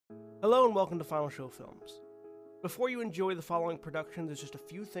Hello and welcome to Final Show Films. Before you enjoy the following production, there's just a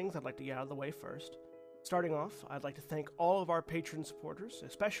few things I'd like to get out of the way first. Starting off, I'd like to thank all of our patron supporters,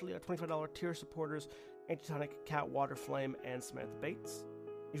 especially our $25 tier supporters, Antitonic, Cat, Waterflame, and Samantha Bates.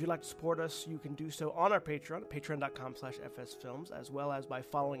 If you'd like to support us, you can do so on our Patreon at patreon.com/fsfilms, as well as by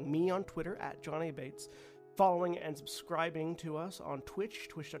following me on Twitter at Johnny Bates, following and subscribing to us on Twitch,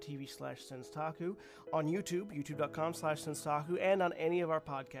 twitch.tv/Senstaku, on YouTube, youtube.com/Senstaku, and on any of our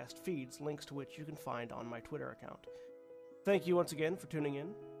podcast feeds, links to which you can find on my Twitter account. Thank you once again for tuning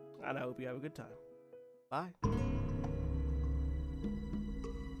in, and I hope you have a good time. Bye.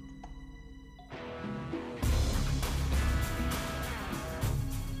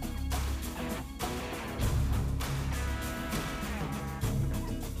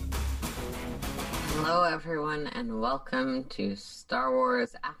 Hello everyone and welcome to Star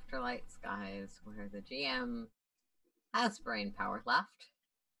Wars Afterlight Skies, where the GM has brain power left.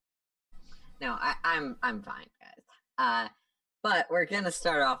 No, I'm fine, guys. But we're gonna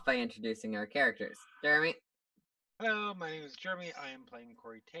start off by introducing our characters. Jeremy? Hello, my name is Jeremy. I am playing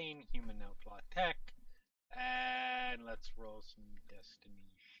Cori Tane, Human Outlaw Tech. And let's roll some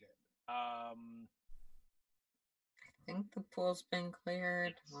Destiny shit. I think the pool's been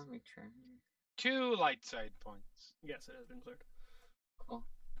cleared. Yes. Let me try. 2 light side points. Yes, it has been cleared. Cool.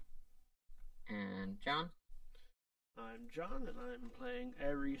 And John? I'm John, and I'm playing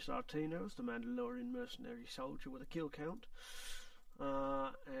Artinos, the Mandalorian mercenary soldier with a kill count.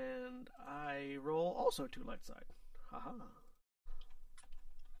 And I roll also 2 light side. Haha.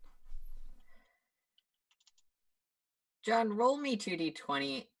 John, roll me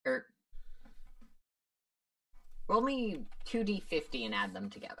 2d20, or roll me 2d50 and add them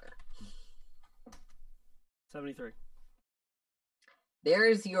together. 73.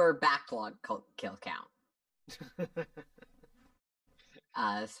 There's your backlog kill count.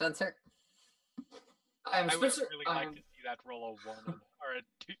 Spencer? I would really like to see that roll a 1 or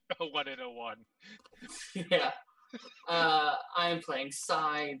a 1 and a 1. Yeah. I'm playing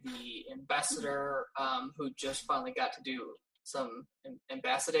Sai, the ambassador, who just finally got to do some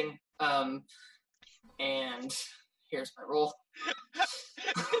ambassading. And here's my roll.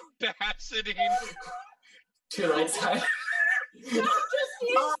 Ambassading. 2 light side. Just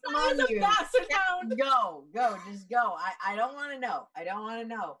use Sai's ambassador. Go, just go. I don't want to know.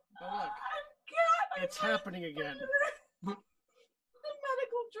 Oh, look. It's happening again. The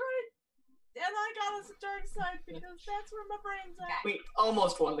medical droid. And I got us a dark side because that's where my brain's at. We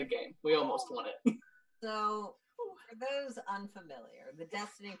almost won the game. We almost won it. So, for those unfamiliar, the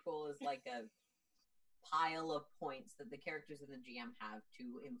Destiny pool is like a pile of points that the characters in the GM have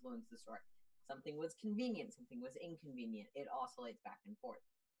to influence the story. Something was convenient, something was inconvenient. It oscillates back and forth.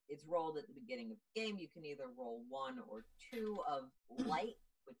 It's rolled at the beginning of the game. You can either roll 1 or 2 of light,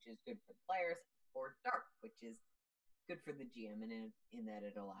 which is good for the players, or dark, which is good for the GM in that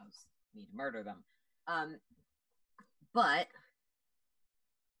it allows me to murder them. But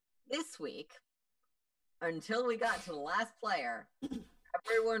this week, until we got to the last player,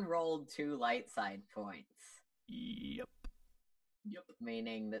 everyone rolled 2 light side points. Yep.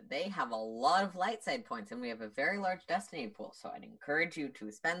 Meaning that they have a lot of light side points, and we have a very large Destiny pool, so I'd encourage you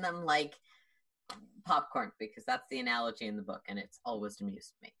to spend them like popcorn, because that's the analogy in the book, and it's always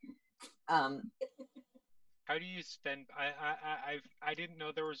amused me. How do you spend? I didn't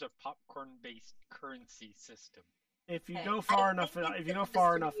know there was a popcorn-based currency system. If you go far enough, out.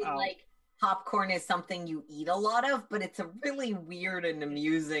 Like, popcorn is something you eat a lot of, but it's a really weird and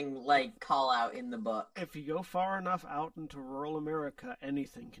amusing, like, call-out in the book. If you go far enough out into rural America,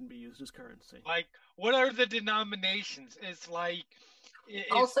 anything can be used as currency. Like, what are the denominations? It's like...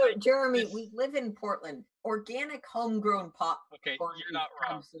 Also, Jeremy, we live in Portland. Organic, homegrown popcorn you're not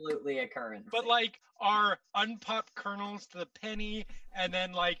wrong. Absolutely a currency. But, like, are unpopped kernels the penny, and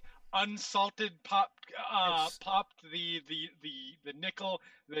then, like, unsalted popped the nickel,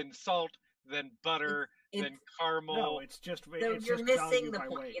 then salt, then butter, then caramel. No, it's just So it's you're just missing value the by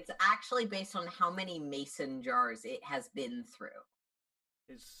point. weight. It's actually based on how many mason jars it has been through.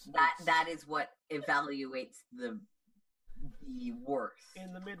 That is what evaluates the worth.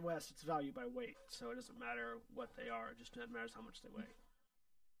 In the Midwest, it's value by weight, so it doesn't matter what they are. It just matters how much they weigh.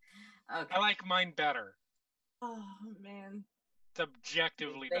 Okay. I like mine better. Oh, man. It's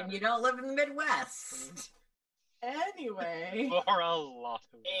objectively Then better. you don't live in the Midwest. Anyway. For a lot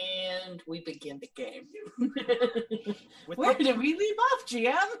of them. And we begin the game. Where did we leave off,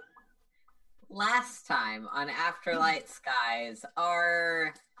 GM? Last time on Afterlight Skies,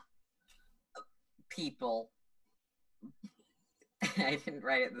 our people... I didn't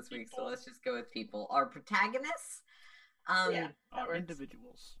write it this week, so let's just go with people. Our protagonists Are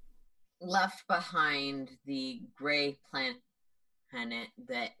individuals. left behind the gray planet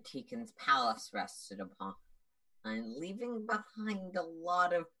that Tikan's palace rested upon, and leaving behind a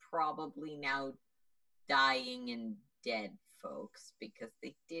lot of probably now dying and dead folks because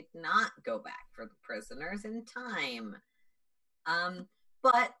they did not go back for the prisoners in time.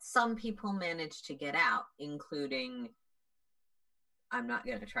 But some people managed to get out, including, I'm not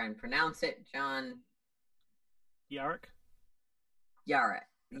going to try and pronounce it, John. Yarrick? Yarrick,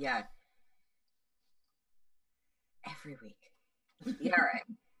 yeah. Every week. Yarrick.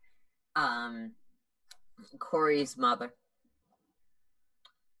 Cori's mother.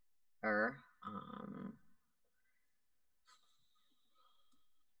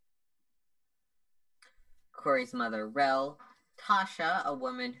 Cori's mother, Rel. Tasha, a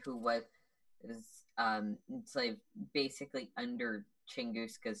woman who was enslaved basically under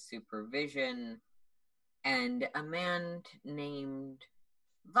Tunguska's supervision, and a man named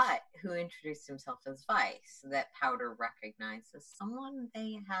Vite, who introduced himself as Vice, that Powder recognized as someone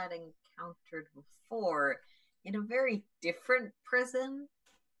they had encountered before in a very different prison.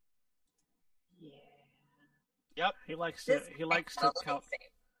 Yeah. Yep. He likes to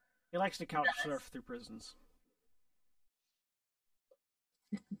couch surf through prisons.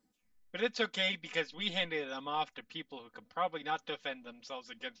 But it's okay because we handed him off to people who could probably not defend themselves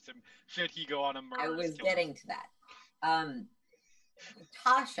against him should he go on a murder. I was getting to that.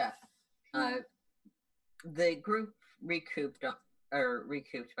 Tasha, the group recouped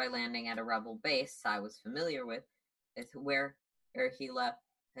by landing at a rebel base I was familiar with, is where he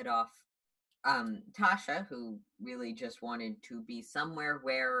head off. Tasha, who really just wanted to be somewhere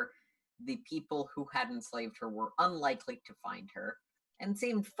where the people who had enslaved her were unlikely to find her, and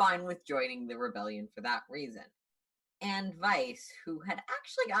seemed fine with joining the rebellion for that reason. And Vice, who had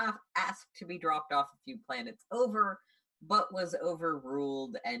actually asked to be dropped off a few planets over, but was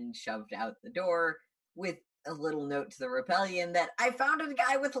overruled and shoved out the door with a little note to the rebellion that, I found a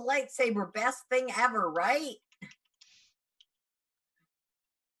guy with a lightsaber, best thing ever, right?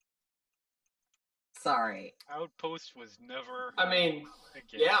 Sorry. Outpost was never... I mean,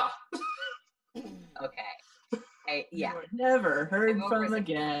 again. yeah. Okay. Yeah. You were never heard I'm from over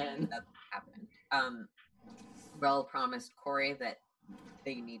again. That happened. Rel promised Cori that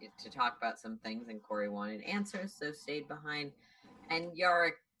they needed to talk about some things, and Cori wanted answers, so stayed behind. And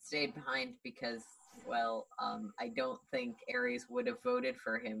Yarrick stayed behind because, well, I don't think Ares would have voted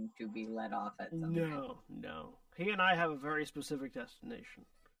for him to be let off at some point. No. He and I have a very specific destination.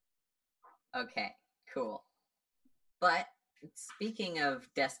 Okay, cool. But speaking of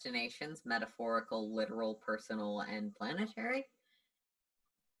destinations, metaphorical, literal, personal, and planetary,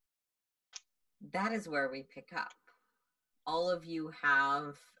 that is where we pick up. All of you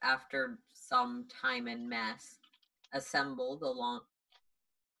have, after some time and mess, assembled along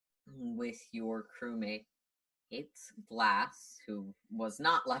with your crewmate, Glass, who was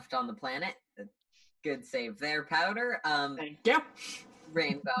not left on the planet. Good save there, Powder. Thank you.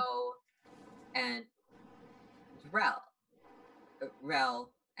 Rainbow and Rel,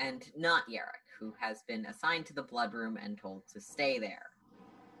 and not Yarrick, who has been assigned to the blood room and told to stay there.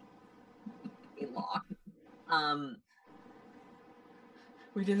 Locked.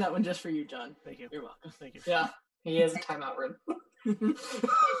 We did that one just for you, John. Thank you. You're welcome. Thank you. Yeah, he has a timeout room.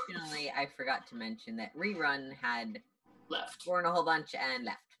 Additionally, I forgot to mention that Rerun had Left. born a whole bunch and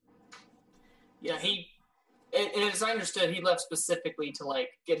left. Yeah, as I understood, he left specifically to, like,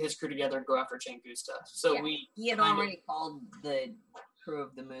 get his crew together and go after Changusta. So Yeah, he had already called the crew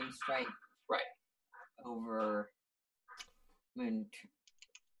of the Moonstrike over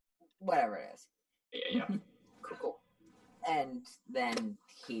whatever it is. Yeah. Cool. And then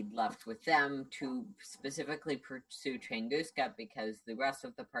he left with them to specifically pursue Changuska because the rest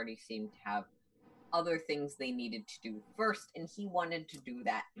of the party seemed to have other things they needed to do first, and he wanted to do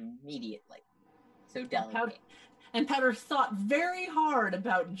that immediately. So delegate. And Powder thought very hard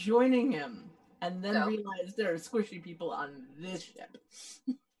about joining him, and then So? realized there are squishy people on this ship.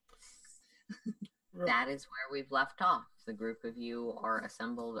 That is where we've left off. The group of you are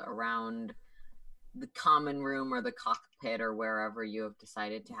assembled around the common room or the cockpit or wherever you have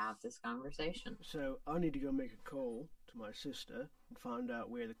decided to have this conversation. So I need to go make a call to my sister and find out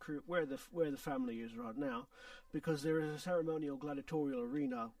where the family is right now, because there is a ceremonial gladiatorial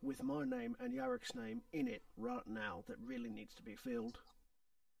arena with my name and Yarrick's name in it right now that really needs to be filled.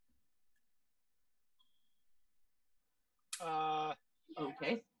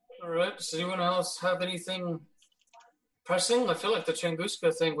 Okay. All right. Does anyone else have anything pressing? I feel like the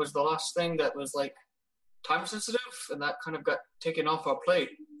Changuska thing was the last thing that was, like, time sensitive, and that kind of got taken off our plate.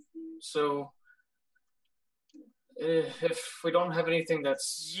 So, if we don't have anything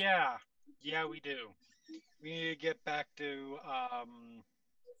that's... Yeah. Yeah, we do. We need to get back to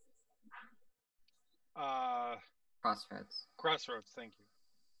Crossroads. Thank you.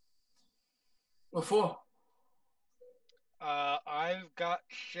 What for? I've got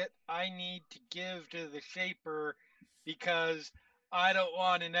shit I need to give to the Shaper because I don't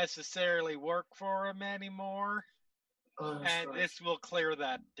want to necessarily work for him anymore, and Right. this will clear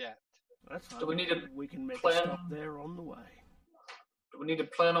that debt. That's fine. Do we need to We can make plan- a stop there on the way. Do we need to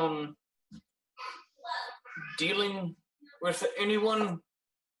plan on dealing with anyone?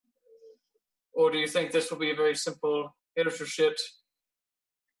 Or do you think this will be a very simple, here's your shit,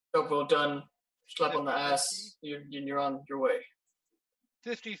 job well done, slap on the ass, you're on your way?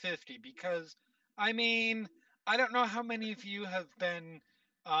 50-50, because, I mean, I don't know how many of you have been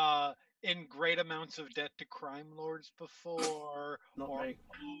in great amounts of debt to crime lords before, Not or me.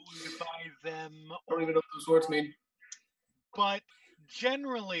 owned by them, I don't even know what those words mean. but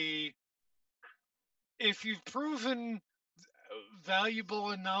generally, if you've proven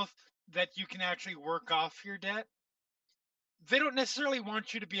valuable enough that you can actually work off your debt, they don't necessarily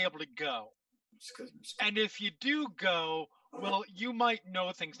want you to be able to go. And if you do go, well, you might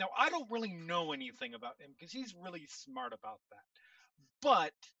know things. Now, I don't really know anything about him because he's really smart about that.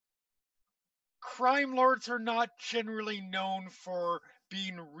 But crime lords are not generally known for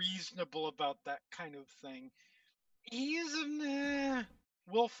being reasonable about that kind of thing. He's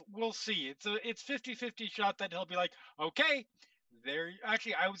we'll see. It's 50-50 shot that he'll be like, okay, there.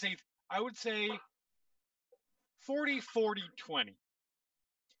 Actually, I would say 40-40-20.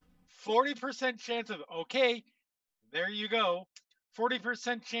 40% chance of okay, there you go.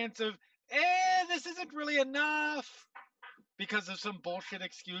 40% chance of this isn't really enough because of some bullshit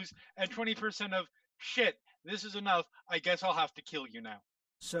excuse, and 20% of shit, this is enough. I guess I'll have to kill you now.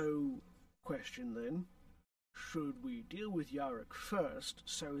 So, question then. Should we deal with Yarrick first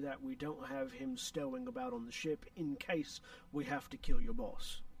so that we don't have him stowing about on the ship in case we have to kill your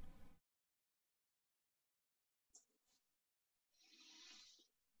boss?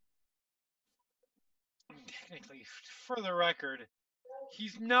 Technically, for the record,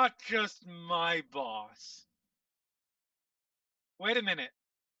 he's not just my boss. Wait a minute.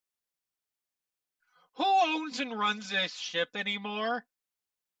 Who owns and runs this ship anymore?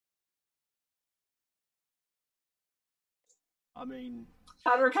 I mean,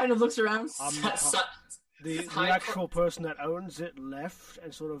 Powder kind of looks around. the actual person that owns it left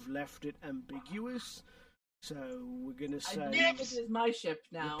and sort of left it ambiguous. So we're going to say This is my ship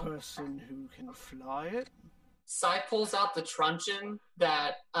now. the person who can fly it. Sai pulls out the truncheon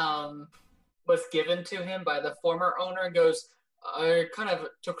that was given to him by the former owner and goes, I kind of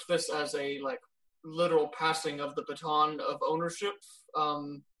took this as a literal passing of the baton of ownership.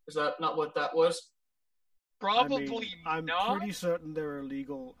 Is that not what that was? Probably I'm not. pretty certain there are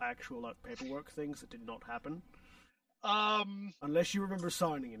legal, actual paperwork things that did not happen. Unless you remember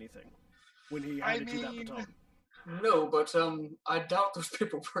signing anything when he handed you that baton. No, but I doubt those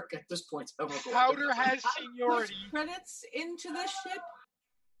paperwork at this point ever go. Powder has I seniority. put credits into this ship.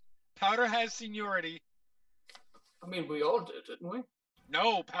 Powder has seniority. I mean, we all did, didn't we?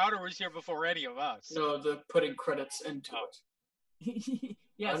 No, Powder was here before any of us. No, the putting credits into it.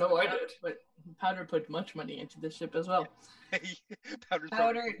 Yes, I know I did. But Powder put much money into this ship as well.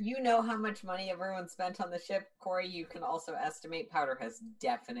 Powder, you know how much money everyone spent on the ship. Cori, you can also estimate Powder has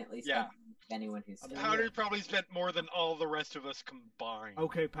definitely spent anyone who's still Powder here. probably spent more than all the rest of us combined.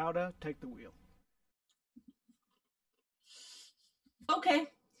 Okay, Powder, take the wheel. Okay.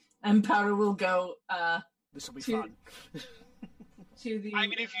 And Powder will go This will be to- fun. to the I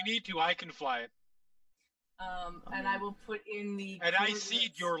mean, if you need to, I can fly it. and I will put in the And I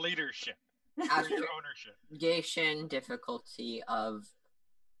cede your leadership. Your ownership. Astrogation difficulty of...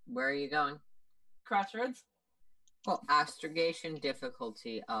 Where are you going? Crossroads. Well, astrogation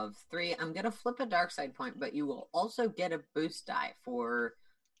difficulty of 3. I'm going to flip a dark side point, but you will also get a boost die for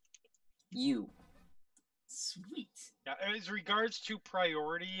you. Sweet. Yeah, as regards to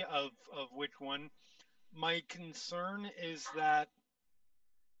priority of which one, my concern is that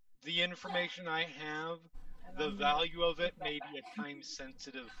the information I have, the value of it may be a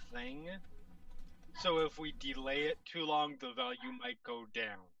time-sensitive thing. So if we delay it too long, the value might go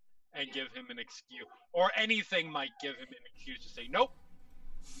down and give him an excuse. Or anything might give him an excuse to say, nope.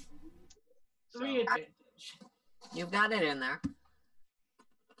 3 advantage. You've got it in there.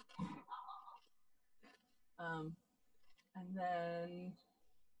 And then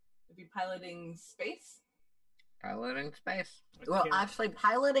it'll be piloting space. Piloting space. Well, actually,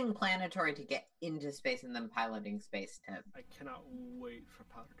 piloting planetary to get into space, and then piloting space to. I cannot wait for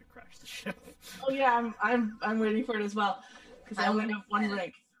Powder to crash the ship. Oh yeah, I'm waiting for it as well because I only have one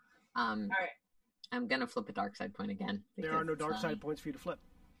rig. All All right. I'm gonna flip a dark side point again. There are no because, dark side points for you to flip.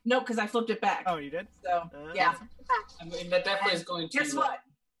 No, because I flipped it back. Oh, you did? So, yeah. I mean, that definitely is going to. Guess what?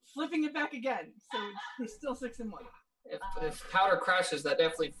 Flipping it back again. So we're still 6 and 1. If Powder crashes, that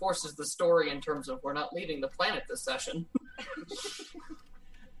definitely forces the story in terms of we're not leaving the planet this session. What is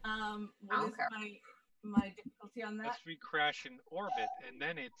my difficulty on that? Unless we crash in orbit, and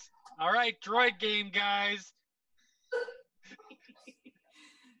then it's all right. Droid game, guys.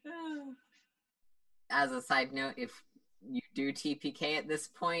 As a side note, if you do TPK at this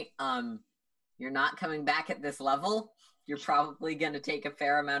point, you're not coming back at this level. You're probably going to take a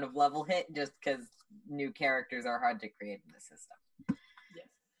fair amount of level hit just because new characters are hard to create in the system. Yes.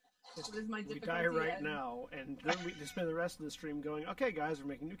 What is my We difficulty? die right now, and then we spend the rest of the stream going, okay, guys, we're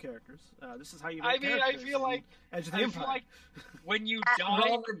making new characters. This is how you make characters. I feel like Edge of the Empire. feel like when you die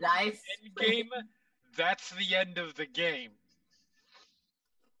Roll the dice. in game, that's the end of the game.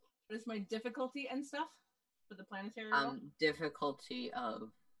 What is my difficulty and stuff for the planetary roll? Difficulty of...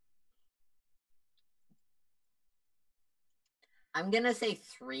 I'm going to say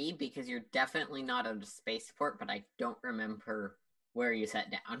 3 because you're definitely not at a spaceport, but I don't remember where you sat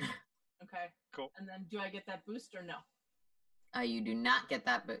down. Okay. Cool. And then do I get that boost or no? You do not get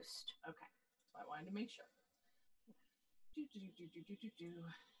that boost. Okay. So I wanted to make sure.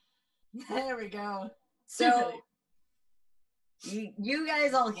 There we go. So, you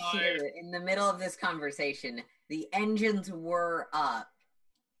guys all hear it in the middle of this conversation. The engines were up.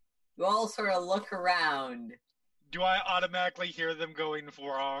 You all sort of look around. Do I automatically hear them going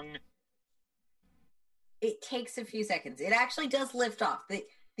wrong? It takes a few seconds. It actually does lift off.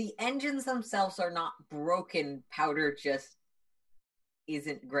 The engines themselves are not broken. Powder just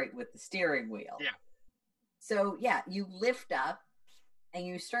isn't great with the steering wheel. Yeah. So, yeah, you lift up and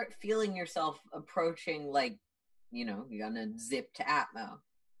you start feeling yourself approaching, like, you know, you're gonna zip to Atmo.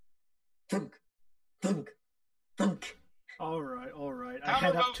 Thunk, thunk, thunk. All right. I How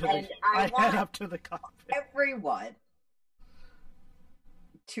head up about- to And the. I I head want up to the cockpit. everyone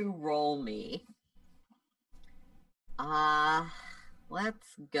to roll me.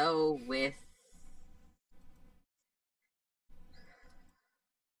 Let's go with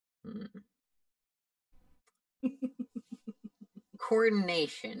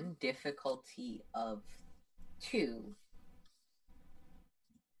coordination, difficulty of 2.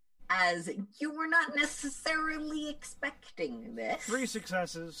 As you were not necessarily expecting this. 3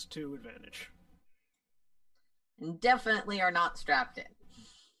 successes, 2 advantage. And definitely are not strapped in.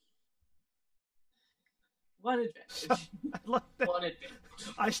 One advantage. I love that. One advantage.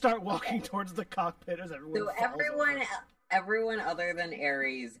 I start walking towards the cockpit as everyone. So falls over. everyone other than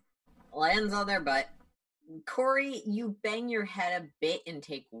Ares lands on their butt. Cori, you bang your head a bit and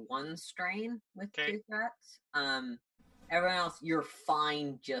take 1 strain with Okay. 2 threats. Everyone else, you're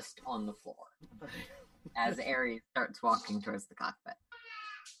fine just on the floor as Ares starts walking towards the cockpit.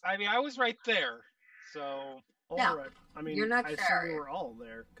 I mean, I was right there, so All Yeah. right. I mean, You're not I assume sure. we were all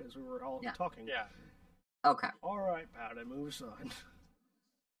there because we were all Yeah. talking. yeah. Okay. All right, Powder, moves on.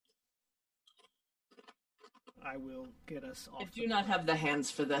 I will get us off. I do not have the hands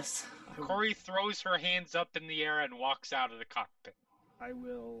for this. Cori throws her hands up in the air and walks out of the cockpit, I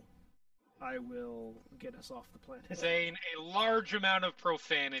will get us off the planet. saying a large amount of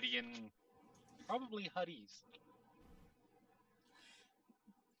profanity and probably Huddies.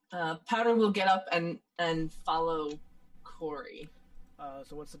 Powder will get up and follow Cori.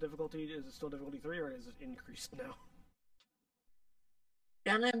 So what's the difficulty? Is it still difficulty 3 or is it increased now?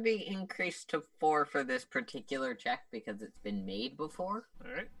 Gonna be increased to 4 for this particular check because it's been made before.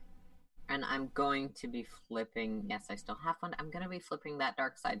 All right. And I'm going to be flipping. Yes, I still have one. I'm going to be flipping that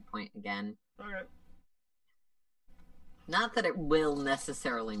dark side point again. All right. Not that it will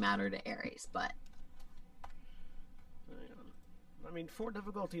necessarily matter to Ares, but Hang on. I mean, 4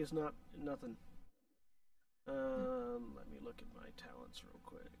 difficulty is not nothing. Let me look at my talents real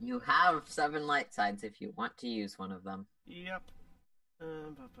quick. you have 7 light sides if you want to use one of them. Yep.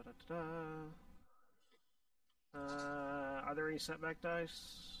 Are there any setback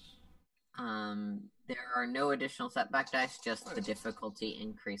dice? There are no additional setback dice, just the difficulty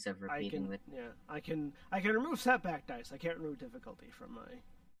increase of repeating with. Yeah, I can remove setback dice. I can't remove difficulty from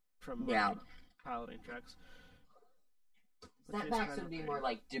my Yeah. piloting checks. Which is Setbacks kind would be of more pain.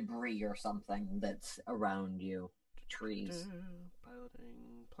 like debris or something that's around you. Trees.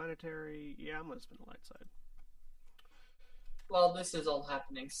 Piloting planetary. Yeah, I'm gonna spin the light side. While this is all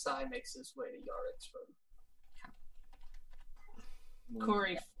happening, Sai makes his way to Yarick's room. We'll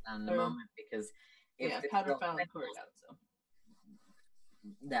Cori, get that in a moment because if this Powder will found fail, Cori out, so.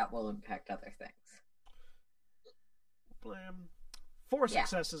 that will impact other things. Blam. 4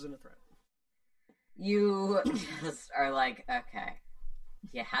 successes and a threat. You just are like, okay,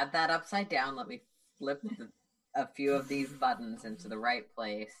 you had that upside down. Let me flip a few of these buttons into the right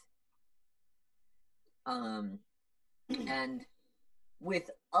place. And with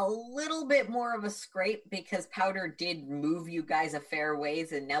a little bit more of a scrape, because powder did move you guys a fair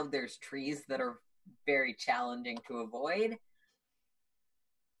ways, and now there's trees that are very challenging to avoid.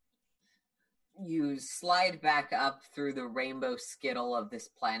 You slide back up through the rainbow skittle of this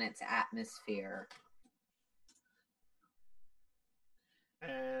planet's atmosphere.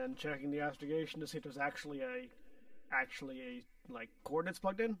 And checking the astrogation to see if there's actually a like coordinates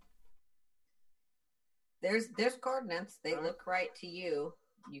plugged in. There's coordinates. They look right to you.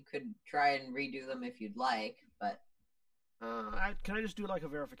 You could try and redo them if you'd like, but can I just do like a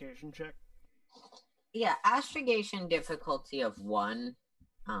verification check? yeah, astrogation difficulty of 1.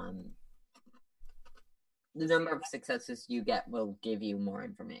 The number of successes you get will give you more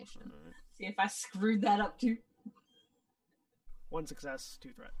information. See if I screwed that up too. 1 success,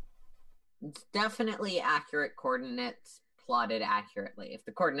 2 threat. It's definitely accurate coordinates plotted accurately. If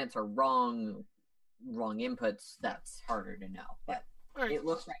the coordinates are wrong inputs, that's harder to know. But right. It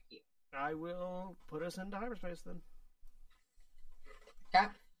looks right to you. I will put us into hyperspace then. Okay.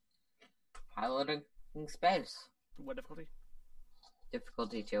 Piloting space. What difficulty?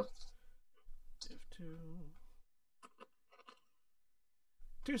 Difficulty 2. Div 2.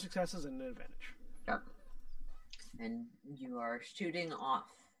 2 successes and an advantage. Yep. And you are shooting off.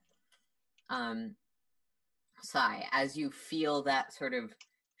 Sigh, as you feel that sort of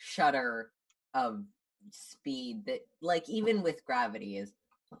shudder of speed that, like, even with gravity is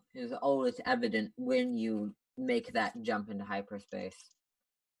always evident when you make that jump into hyperspace.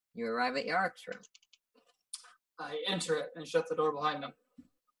 You arrive at Yarrick's room. I enter it and shut the door behind me.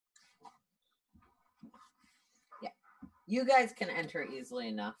 Yeah. You guys can enter easily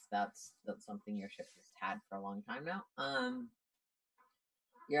enough. That's something your ship has had for a long time now.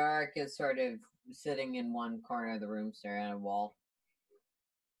 Yarrick is sort of sitting in one corner of the room staring at a wall.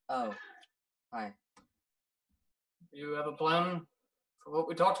 Oh. Hi. You have a plan for what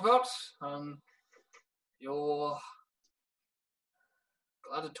we talked about? Your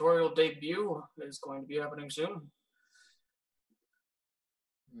gladiatorial debut is going to be happening soon.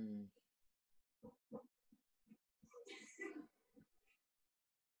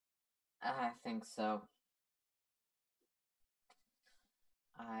 I think so.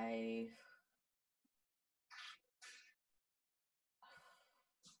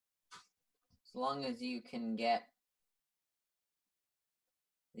 As long as you can get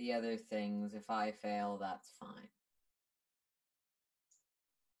the other things, if I fail, that's fine.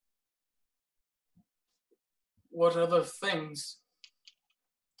 What other things?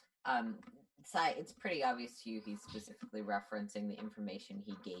 It's pretty obvious to you he's specifically referencing the information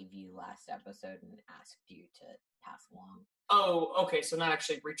he gave you last episode and asked you to pass along. Oh, okay, so not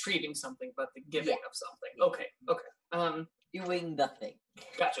actually retrieving something, but the giving of something. Okay. Doing the thing.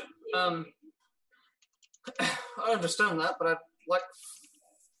 Gotcha. I understand that, but I'd like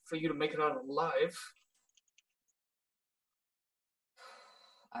for you to make it out alive.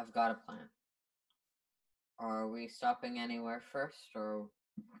 I've got a plan. Are we stopping anywhere first, or are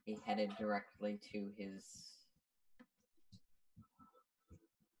we headed directly to his...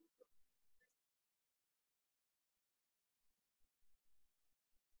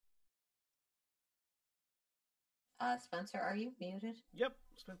 Spencer, are you muted? Yep,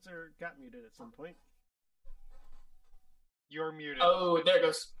 Spencer got muted at some point. You're muted. Oh, there it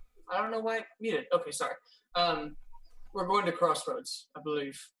goes. I don't know why it muted. Okay, sorry. We're going to Crossroads, I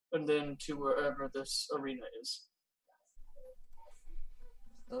believe, and then to wherever this arena is.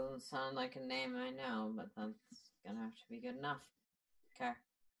 Doesn't sound like a name I know, but that's gonna have to be good enough. Okay.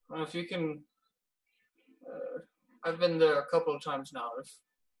 Well, if you can... I've been there a couple of times now. If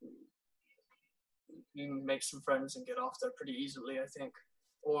you can make some friends and get off there pretty easily, I think.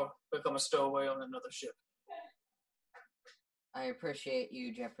 Or become a stowaway on another ship. I appreciate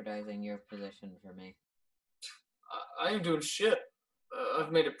you jeopardizing your position for me. I ain't doing shit.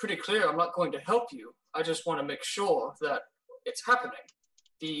 I've made it pretty clear I'm not going to help you. I just want to make sure that it's happening.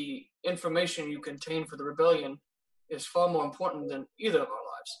 The information you contain for the rebellion is far more important than either of our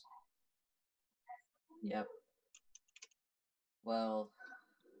lives. Yep. Well...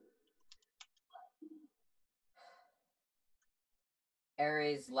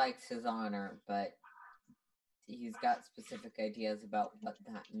 Ares likes his honor, but he's got specific ideas about what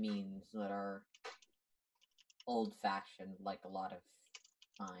that means that are old-fashioned, like a lot of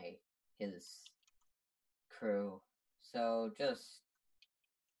his crew. So just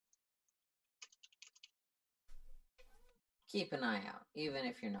keep an eye out, even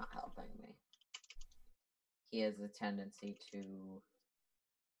if you're not helping me. He has a tendency to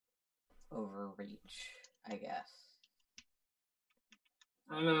overreach, I guess.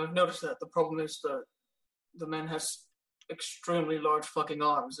 I know, I've noticed that. The problem is the man has extremely large fucking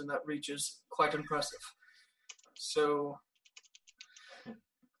arms, and that reach is quite impressive. So,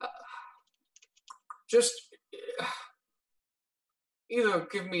 just either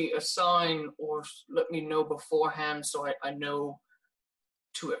give me a sign or let me know beforehand so I know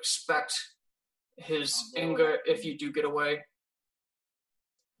to expect his anger if you do get away.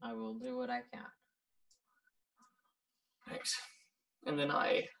 I will do what I can. Thanks. And then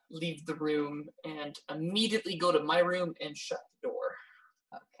I leave the room and immediately go to my room and shut the door.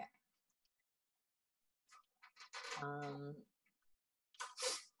 Okay.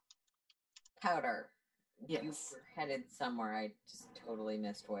 Powder. Yes. You were headed somewhere. I just totally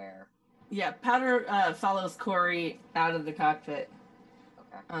missed where. Yeah, Powder follows Cori out of the cockpit.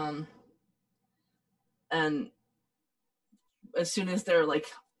 Okay. And as soon as they're like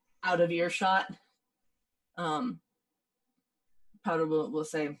out of earshot, Powder will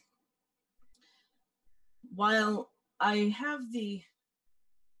say, while I have the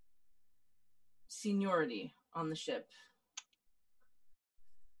seniority on the ship,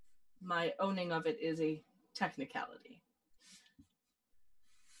 my owning of it is a technicality.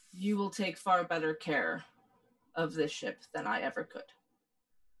 You will take far better care of this ship than I ever could.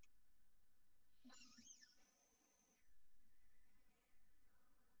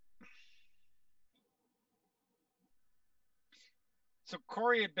 So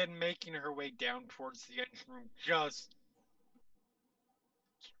Cori had been making her way down towards the engine room, just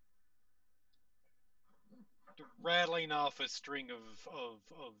rattling off a string of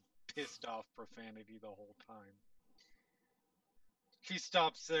pissed off profanity the whole time. She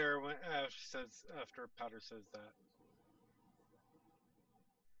stops there when after Powder says that.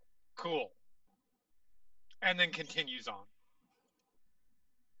 Cool. And then continues on.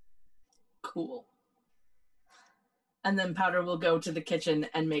 Cool. And then Powder will go to the kitchen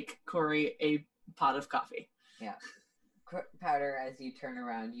and make Cori a pot of coffee. Yeah. Powder, as you turn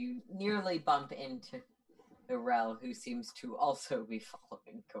around, you nearly bump into Rel, who seems to also be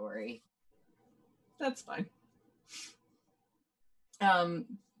following Cori. That's fine.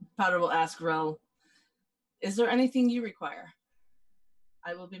 Powder will ask Rel, is there anything you require?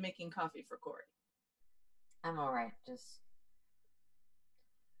 I will be making coffee for Cori. I'm alright, just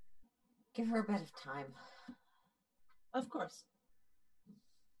give her a bit of time. Of course.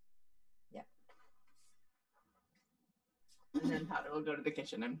 Yeah. And then Powder will go to the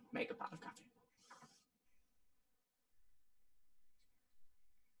kitchen and make a pot of coffee.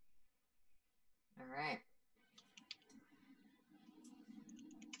 Alright.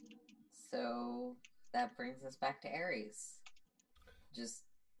 So that brings us back to Ares. Just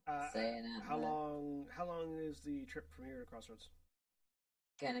saying it. How long is the trip from here to Crossroads?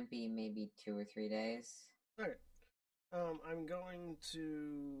 Gonna be maybe 2 or 3 days. Okay. I'm going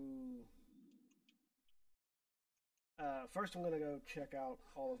to... first I'm going to go check out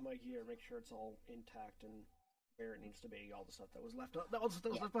all of my gear, make sure it's all intact and where it needs to be, all the stuff that was left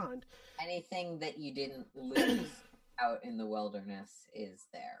left behind. Anything that you didn't lose out in the wilderness is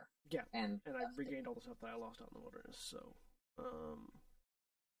there. Yeah, and I regained all the stuff that I lost out in the wilderness, so...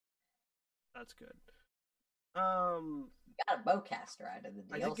 that's good. You got a bowcaster out of the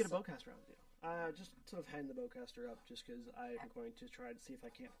deal. I did get a bowcaster out of the deal. Just sort of hand the bowcaster up, just because I'm going to try to see if I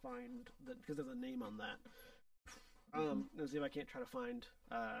can't find because there's a name on that. See if I can't try to find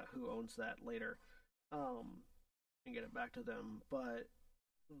who owns that later, and get it back to them. But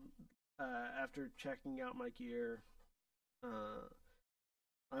after checking out my gear,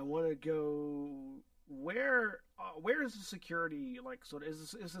 I want to go. Where is the security? Like, so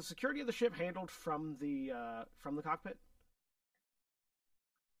is the security of the ship handled from the cockpit?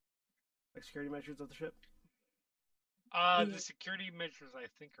 Like security measures of the ship? The security measures, I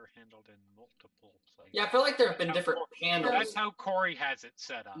think, are handled in multiple places. Yeah, I feel like there have been different panels. That's how Cori has it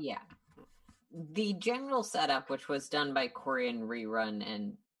set up. Yeah. The general setup, which was done by Cori and Rerun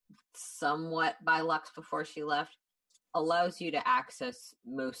and somewhat by Lux before she left, allows you to access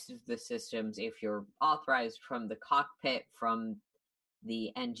most of the systems if you're authorized from the cockpit, from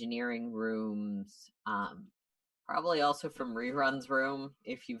the engineering rooms, probably also from Rerun's room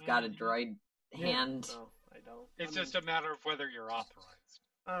if you've got a droid hand. No, I don't. It's just a matter of whether you're authorized.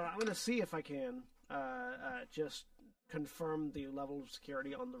 I'm going to see if I can just confirm the level of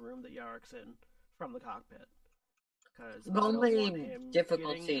security on the room that Yarek's in from the cockpit. Only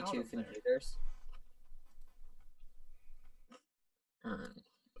difficulty to computers.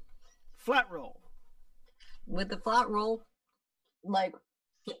 Flat roll. With the flat roll, like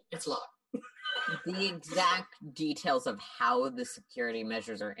It's locked. the exact details of how the security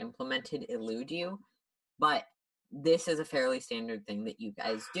measures are implemented elude you, but this is a fairly standard thing that you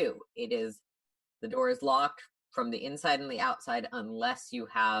guys do. It is the door is locked from the inside and the outside unless you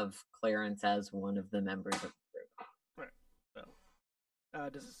have clearance as one of the members of the group. Right.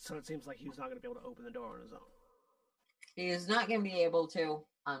 So it seems like he's not going to be able to open the door on his own. He is not going to be able to.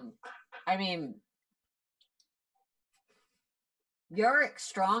 I mean, Yorick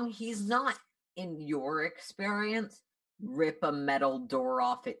Strong, he's not, in your experience, rip a metal door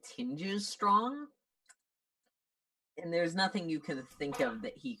off its hinges strong. And there's nothing you can think of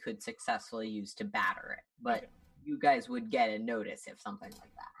that he could successfully use to batter it. But you guys would get a notice if something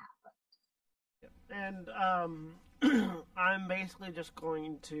like that happened. And I'm basically just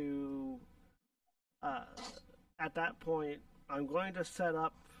going to, at that point, I'm going to set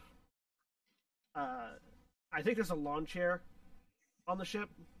up, I think there's a lawn chair on the ship.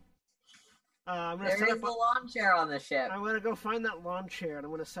 There is a lawn chair on the ship. I'm going to go find that lawn chair, and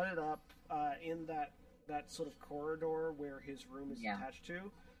I'm going to set it up in that sort of corridor where his room is attached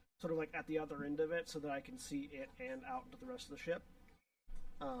to, sort of like at the other end of it, so that I can see it and out into the rest of the ship.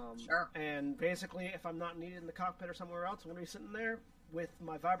 Sure. And basically, if I'm not needed in the cockpit or somewhere else, I'm going to be sitting there with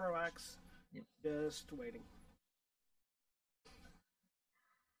my vibro axe, just waiting.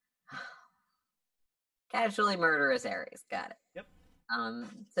 Casually murderous Ares. Got it. Yep.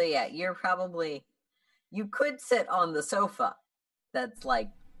 So yeah, you could sit on the sofa that's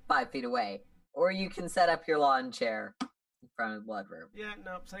like 5 feet away, or you can set up your lawn chair in front of the blood room. Yeah,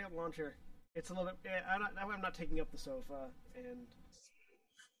 no, setting up lawn chair. It's a little bit. Yeah, I'm not taking up the sofa, and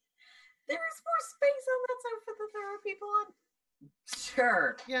there is more space on that sofa that there are people on.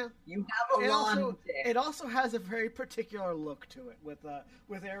 Sure. Yeah. You have a lawn chair. It also has a very particular look to it, with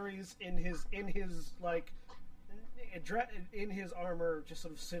Ares in his like in his armor, just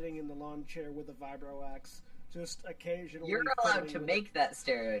sort of sitting in the lawn chair with a vibro axe, just occasionally. You're allowed to make that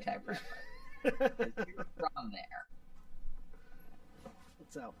stereotype reference. You're from there.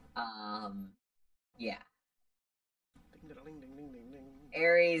 So. Yeah. Ding, ding, ding, ding, ding, ding.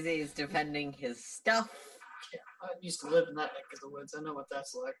 Ares is defending his stuff. Yeah, I used to live in that neck of the woods. I know what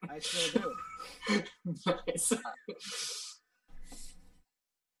that's like. I still do. Nice.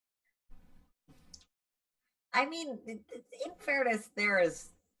 I mean, in fairness, there is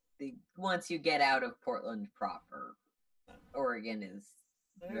once you get out of Portland proper, Oregon is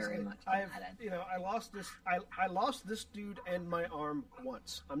very much. I lost this. I lost this dude and my arm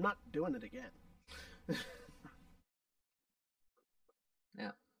once. I'm not doing it again.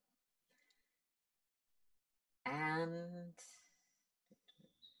 No. And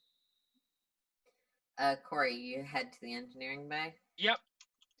Cori, you head to the engineering bay? Yep.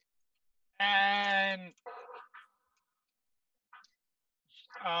 And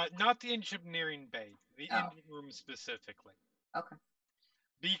not the engineering bay, the engine room specifically. Okay.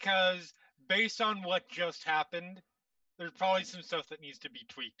 Because based on what just happened, there's probably some stuff that needs to be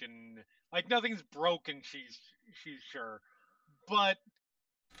tweaked, and like nothing's broken, she's sure, but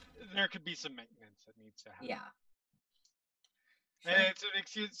there could be some maintenance that needs to happen. Yeah. Sure. And it's an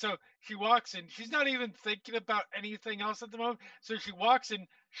excuse. So she walks in. She's not even thinking about anything else at the moment. So she walks in,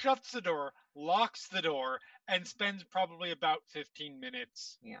 shuts the door, locks the door, and spends probably about 15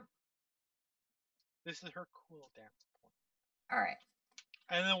 minutes. Yeah. This is her cool down point. All right.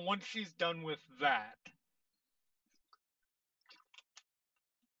 And then once she's done with that,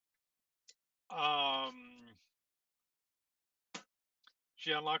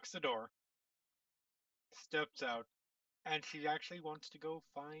 she unlocks the door, steps out, and she actually wants to go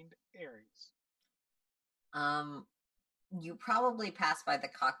find Ares. You probably pass by the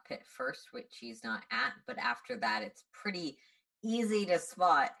cockpit first, which she's not at, but after that, it's pretty easy to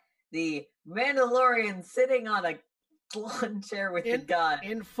spot the Mandalorian sitting on a lawn chair with a gun.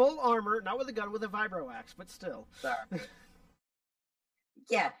 In full armor, not with a gun, with a vibro axe, but still. Sorry.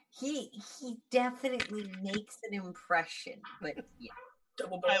 Yeah, he definitely makes an impression, but yeah.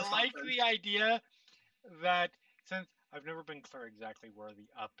 I like the idea that, since I've never been clear exactly where the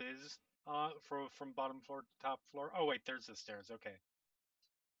up is from bottom floor to top floor. Oh wait, there's the stairs. Okay.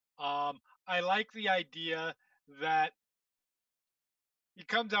 I like the idea that he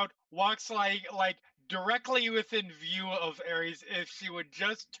comes out, walks like directly within view of Ares if she would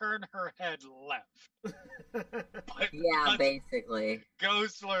just turn her head left. But basically.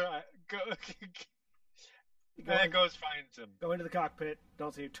 Goes and goes finds him. Go into the cockpit.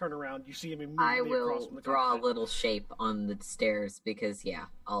 Don't see him. Turn around. You see him immediately I will across from the draw cockpit. a little shape on the stairs because,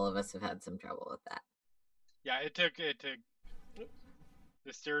 all of us have had some trouble with that. Yeah, it took.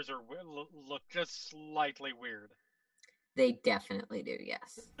 The stairs look just slightly weird. They definitely do,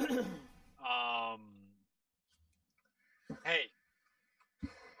 yes. Hey.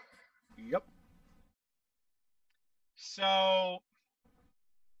 Yep. So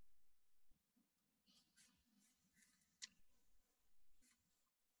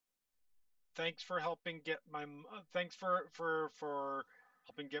thanks for helping get my thanks for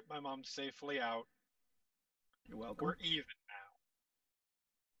helping get my mom safely out. You're welcome. We're even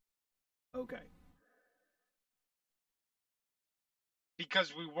now. Okay.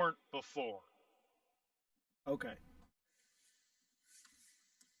 Because we weren't before. Okay.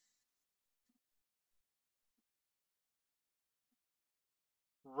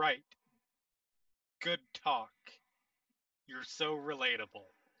 Right. Good talk. You're so relatable.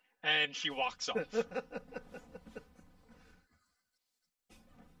 And she walks off. Okay.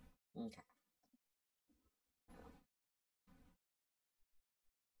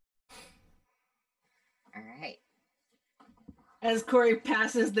 All right. As Cori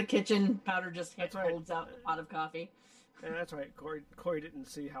passes the kitchen, Powder just That's right. holds out a pot of coffee. Yeah, that's right. Cori didn't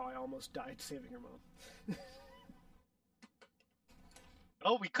see how I almost died saving her mom.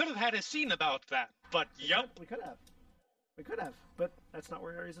 Oh, we could have had a scene about that, but yep. We could have, but that's not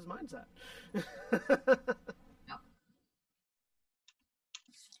where Aries' mind's at. No.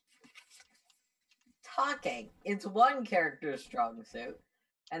 Talking. It's one character's strong suit,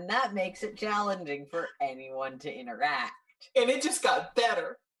 and that makes it challenging for anyone to interact. And it just got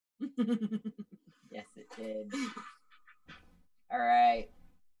better. Yes, it did. All right.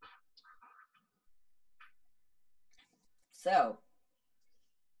 So,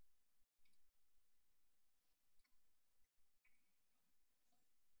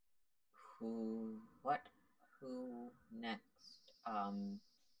 who next?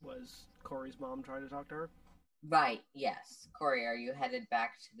 Was Cori's mom trying to talk to her? Right, yes. Cori, are you headed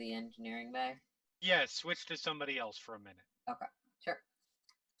back to the engineering bay? Yeah, switch to somebody else for a minute. Okay, sure.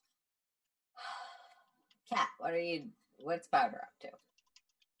 Kat, what's Powder up to?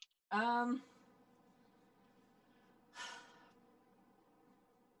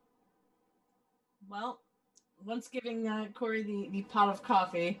 Well, once giving Cori the pot of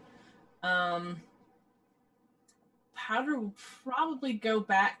coffee, Powder will probably go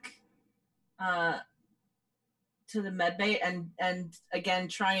back to the medbay and again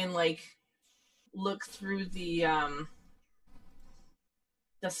try and look through the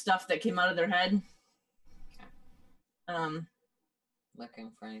stuff that came out of their head. Okay.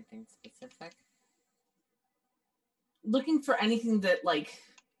 Looking for anything specific? Looking for anything that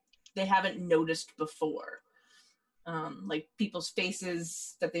they haven't noticed before. Like people's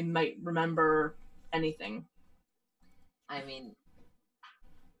faces that they might remember, anything. I mean,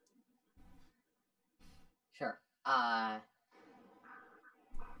 sure.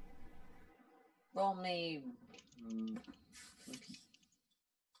 Roll me.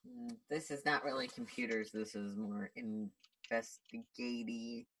 This is not really computers. This is more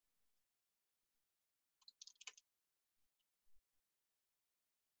investigating.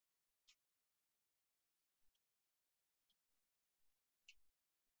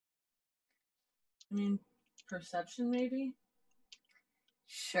 I mean, perception maybe?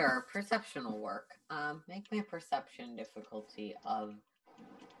 Sure, perception will work. Make me a perception difficulty of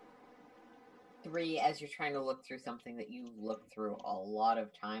 3 as you're trying to look through something that you've looked through a lot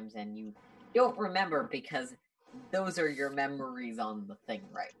of times and you don't remember because those are your memories on the thing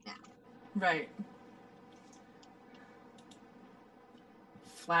right now. Right.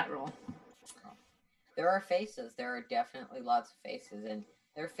 Flat roll. There are faces. There are definitely lots of faces, and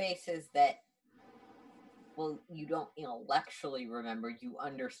they're faces that, well, you don't intellectually remember. You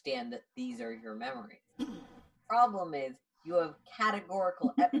understand that these are your memories. Problem is, you have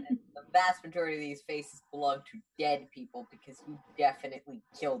categorical evidence the vast majority of these faces belong to dead people because you definitely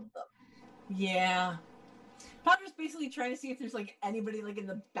killed them. Yeah. Powder's basically trying to see if there's anybody in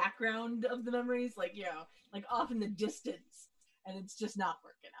the background of the memories, off in the distance, and it's just not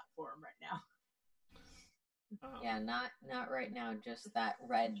working out for him right now. Yeah, not right now. Just that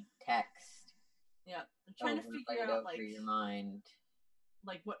red text. Yeah, I'm trying to figure out over your mind,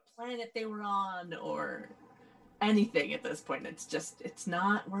 what planet they were on or anything at this point. It's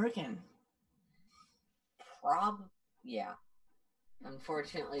not working. Yeah.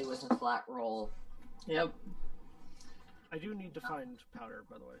 Unfortunately, it was a flat roll. Yep. I do need to find Powder,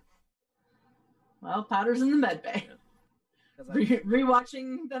 by the way. Well, Powder's in the med bay. Yeah.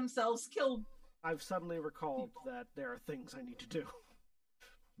 Rewatching themselves kill. I've suddenly recalled that there are things I need to do.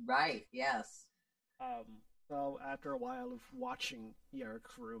 Right, yes. So after a while of watching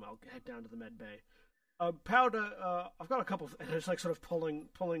Yarrick's room, I'll head down to the med bay. Powder, I've got a couple of, and it's sort of pulling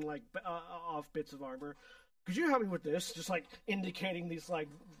off bits of armor. Could you help me with this? Just like indicating these like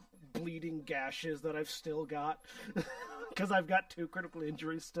bleeding gashes that I've still got, because I've got 2 critical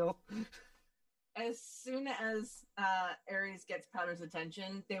injuries still. As soon as Ares gets Powder's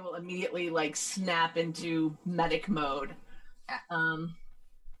attention, they will immediately like snap into medic mode.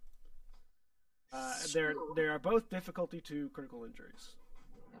 They are both difficulty 2 critical injuries.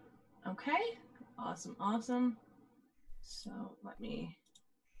 Okay. Awesome. So let me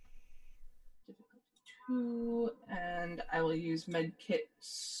difficulty 2, and I will use medkit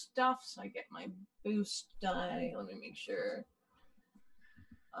stuff so I get my boost die. Let me make sure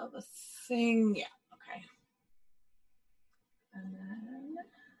of a thing. Yeah, okay. And then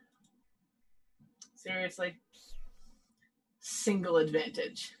seriously, single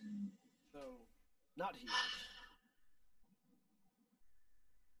advantage. So not healed.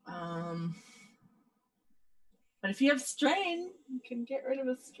 But if you have strain, you can get rid of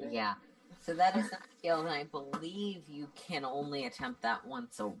a strain. Yeah. So that is not healed, and I believe you can only attempt that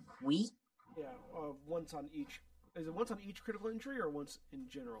once a week. Yeah, once on each. Is it once on each critical injury or once in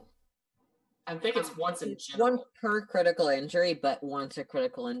general? I think it's once in It's general. 1 per critical injury, but once a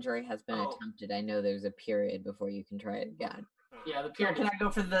critical injury has been attempted, I know there's a period before you can try it again. Yeah, the Or period. can I go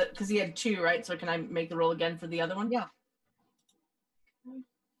for the, because he had 2, right? So can I make the roll again for the other one? Yeah.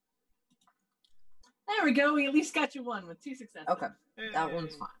 There we go. We at least got you 1 with 2 successes. Okay. That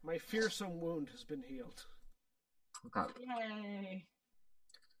one's fine. My fearsome wound has been healed. Okay. Yay.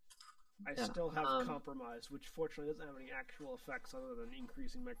 I Yeah, still have compromise, which fortunately doesn't have any actual effects other than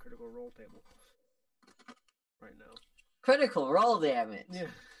increasing my critical roll table right now. Critical roll damage.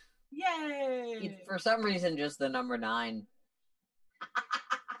 Yeah. Yay. It's for some reason just the number 9.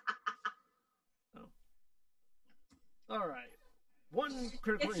 All right. 1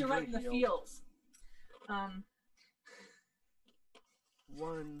 critical Gets you injury right in the healed. feels.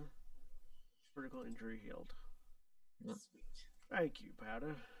 1 critical injury healed. Sweet. Thank you,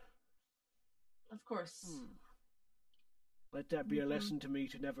 Powder. Of course. Let that be a lesson to me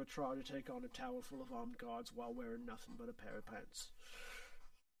to never try to take on a tower full of armed guards while wearing nothing but a pair of pants.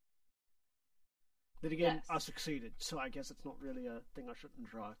 Then again, Yes. I succeeded, so I guess it's not really a thing I shouldn't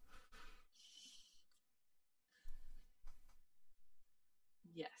try.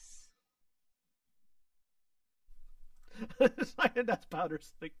 Yes. And that's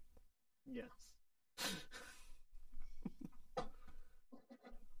Powder's thing. Yes.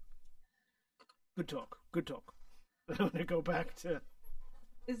 Good talk. Good talk. I'm gonna go back to.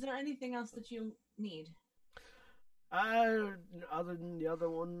 Is there anything else that you need? Other than the other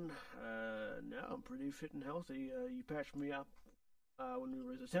one, no, I'm pretty fit and healthy. You patched me up when we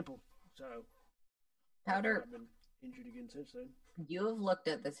were at the temple, so Powder, I've been injured again since then. you have looked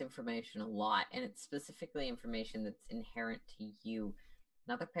at this information a lot, and it's specifically information that's inherent to you.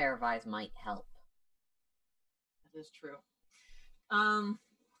 Another pair of eyes might help. That is true.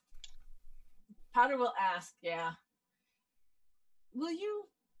 Powder will ask, yeah. Will you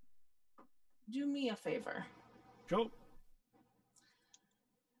do me a favor? Sure.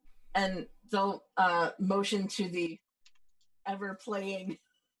 And they'll motion to the ever-playing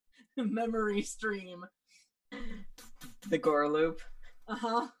memory stream. The gore loop.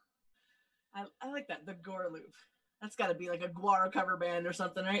 Uh-huh. I like that, the gore loop. That's got to be like a Guar cover band or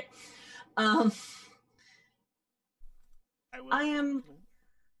something, right? I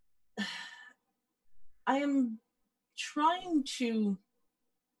am trying to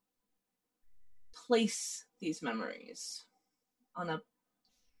place these memories on a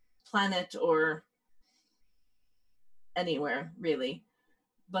planet or anywhere, really.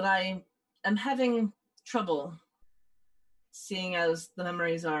 But I am having trouble seeing as the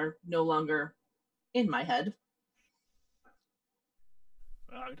memories are no longer in my head.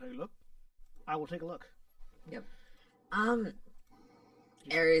 I can take a look. I will take a look. Yep.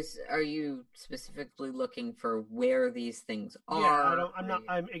 Ares, are you specifically looking for where these things are? Yeah,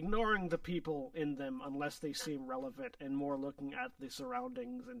 I'm ignoring the people in them unless they seem relevant, and more looking at the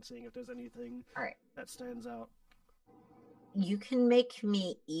surroundings and seeing if there's anything that stands out. You can make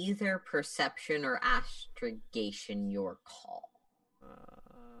me either perception or astrogation your call.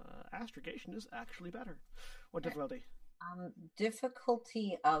 Astrogation is actually better. What difficulty?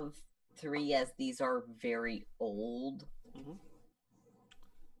 Difficulty of 3, as these are very old. Mm-hmm.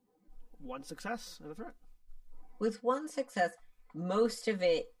 1 success and a threat. With 1 success, most of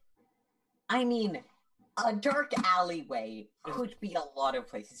it, I mean, a dark alleyway could be a lot of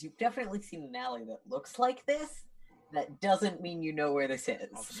places. You've definitely seen an alley that looks like this. That doesn't mean you know where this is.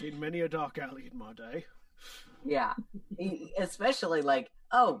 I've seen many a dark alley in my day. Yeah. Especially like,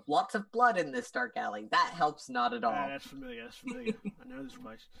 oh, lots of blood in this dark alley. That helps not at all. That's familiar. I know this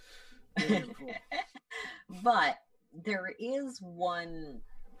place. But there is one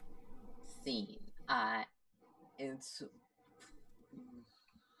scene. It's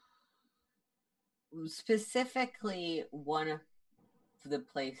specifically one of the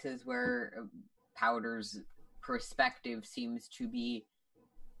places where Powder's perspective seems to be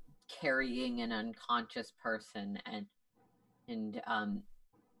carrying an unconscious person and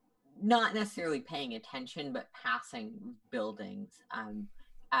not necessarily paying attention, but passing buildings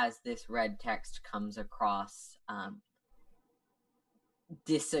as this red text comes across,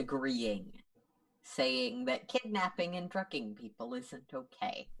 disagreeing, saying that kidnapping and drugging people isn't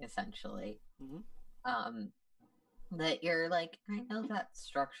okay, essentially. Mm-hmm. That you're like, I know that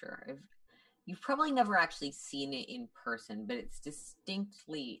structure. You've probably never actually seen it in person, but it's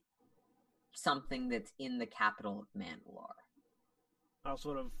distinctly something that's in the capital of Mandalore. I'll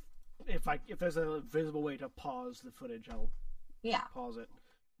sort of, if there's a visible way to pause the footage, I'll pause it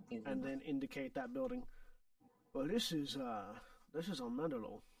and then indicate that building. Well, this is on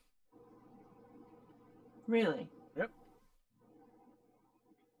Mandalore. Really? Yep.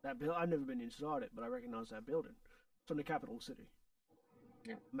 That I've never been inside it, but I recognize that building. It's from the capital city.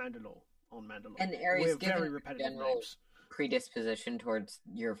 Yeah. Mandalore. On Mandalore. And Aries, very given repetitive general names. Predisposition towards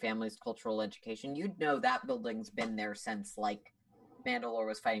your family's cultural education, you'd know that building's been there since, like, Mandalore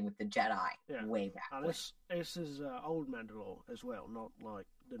was fighting with the Jedi way back. This is old Mandalore as well, not like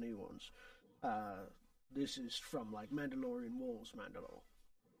the new ones. This is from, like, Mandalorian Wars Mandalore.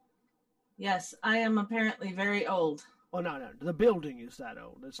 Yes, I am apparently very old. Oh, no. The building is that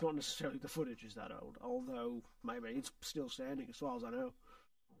old. It's not necessarily the footage is that old, although maybe it's still standing as far as I know.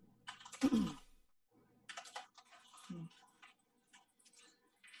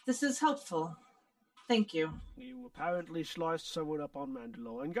 This is helpful. Thank you. You apparently sliced someone up on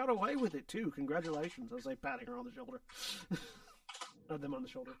Mandalore and got away with it too. Congratulations, as they patting her on the shoulder. Not them on the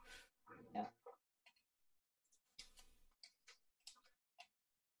shoulder. Yeah.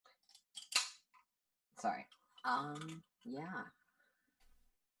 Sorry. Yeah.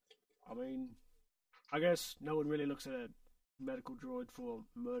 I mean, I guess no one really looks at a medical droid for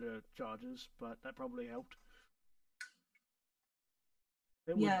murder charges, but that probably helped.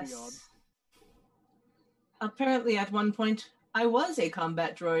 It would be odd. Apparently, at one point, I was a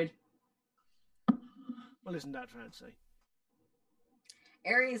combat droid. Well, isn't that fancy?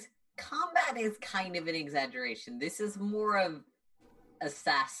 Aries, combat is kind of an exaggeration. This is more of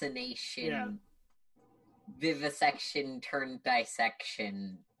assassination, vivisection turned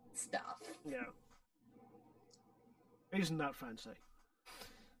dissection stuff. Yeah. Isn't that fancy?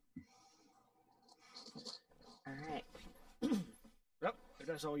 Alright. Yep, if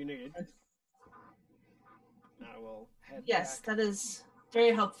that's all you needed. I will head Yes, back. that is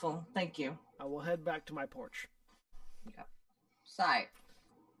very helpful. Thank you. I will head back to my porch. Yeah. So,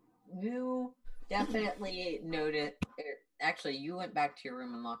 you definitely noticed. Actually, you went back to your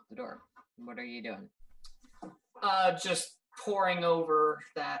room and locked the door. What are you doing? Just poring over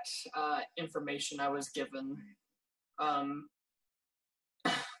that information I was given. Because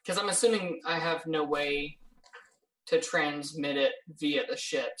I'm assuming I have no way to transmit it via the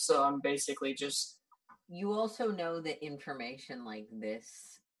ship, so I'm basically just... You also know that information like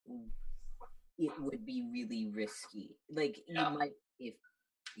this, it would be really risky. Like, you might, if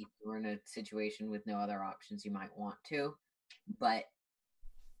you were in a situation with no other options, you might want to, but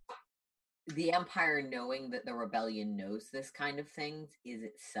the Empire knowing that the Rebellion knows this kind of things is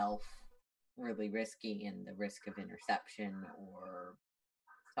itself really risky, and the risk of interception or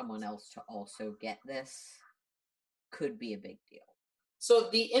someone else to also get this could be a big deal. So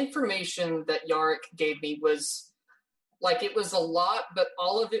the information that Yarick gave me was, like, it was a lot, but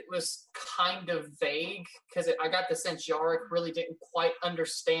all of it was kind of vague, because I got the sense Yarick really didn't quite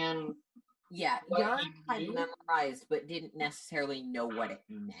understand. Yeah, Yarick had memorized, but didn't necessarily know what it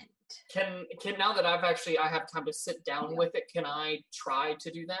meant. Can now that I have time to sit down with it, can I try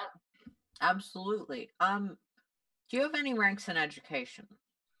to do that? Absolutely. Do you have any ranks in education?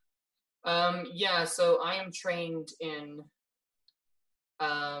 Yeah, so I am trained in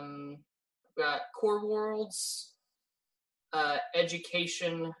core worlds,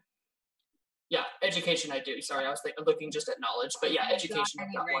 education. Yeah, education I do. Sorry, I was looking just at knowledge, but yeah, education.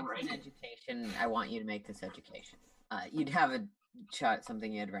 I've got one right. Education, I want you to make this education. You'd have a shot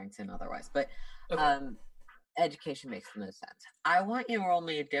something you had ranks in otherwise, but education makes the most sense. I want you to roll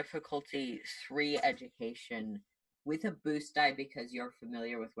me a difficulty 3 education with a boost die because you're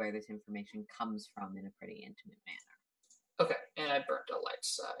familiar with where this information comes from in a pretty intimate manner. Okay, and I burnt a light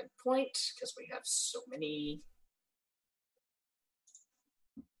side point because we have so many.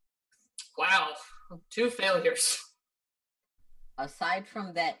 Wow, 2 failures. Aside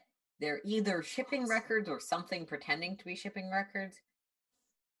from that, they're either shipping records or something pretending to be shipping records,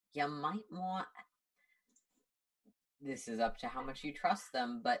 you might want... This is up to how much you trust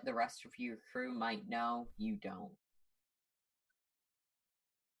them, but the rest of your crew might know you don't.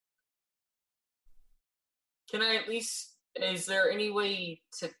 Can I at least... Is there any way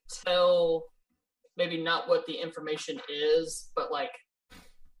to tell, maybe not what the information is, but like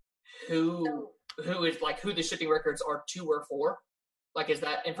who is like who the shipping records are to or for? Like, is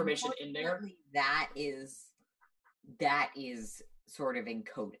that information in there? That is sort of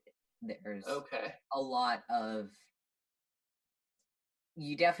encoded. There's a lot of...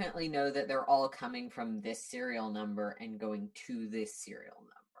 You definitely know that they're all coming from this serial number and going to this serial number.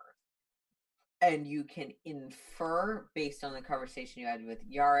 And you can infer, based on the conversation you had with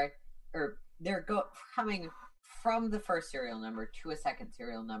Yarrick, or they're coming from the first serial number to a second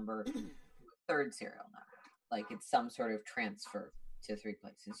serial number, to a third serial number. Like, it's some sort of transfer to 3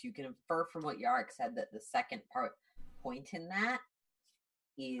 places. You can infer from what Yarrick said that the second point in that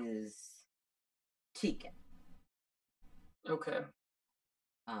is Tekin. Okay.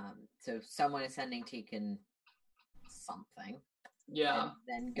 So someone is sending Tekin something. Yeah. And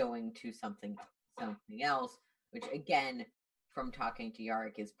then going to something else, which again, from talking to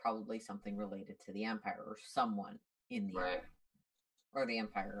Yarrick, is probably something related to the Empire or someone in the Empire. Or the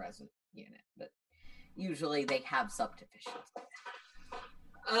Empire as a unit. But usually they have subdivisions.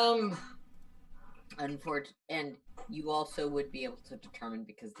 And you also would be able to determine,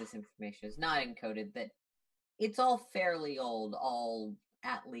 because this information is not encoded, that it's all fairly old, all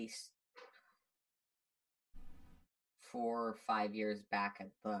at least 4 or 5 years back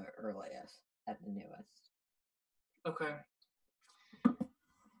at the earliest, at the newest. Okay.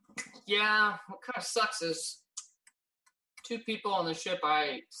 Yeah, what kind of sucks is 2 people on the ship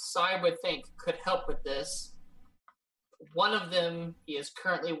I would think could help with this. One of them he is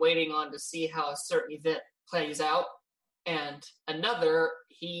currently waiting on to see how a certain event plays out, and another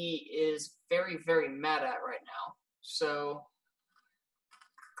he is very, very mad at right now. So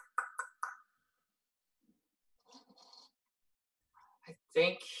I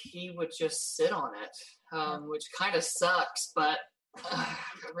think he would just sit on it, which kind of sucks, but I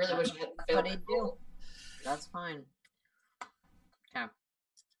really wish I hadn't failed. But he do. That's fine. Okay.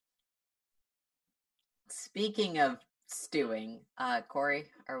 Speaking of stewing, Cori,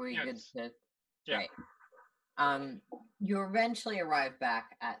 are we good to... Yeah. Right. You eventually arrive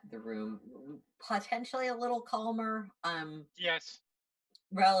back at the room, potentially a little calmer. Yes.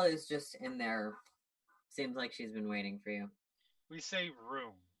 Rel is just in there. Seems like she's been waiting for you. We say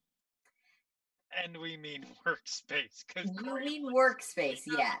room. And we mean workspace. You mean workspace,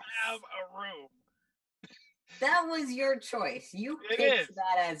 yes. Have a room. That was your choice. You It picked is.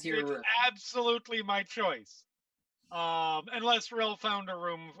 that as your room. Absolutely my choice. Unless Rel found a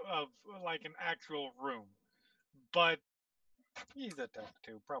room of, like, an actual room. But he's a tech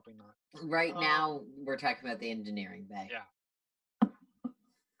too, probably not. Right now, we're talking about the engineering bay. Yeah.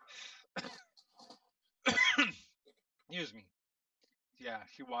 Excuse me. Yeah,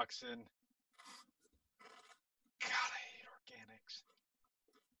 she walks in. God, I hate organics.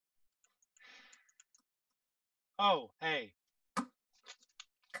 Oh, hey.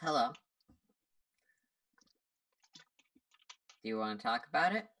 Hello. Do you want to talk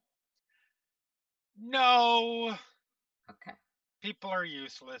about it? No. Okay. People are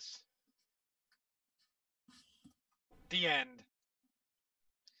useless. The end.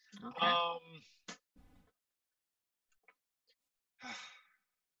 Okay.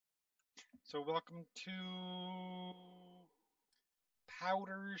 So welcome to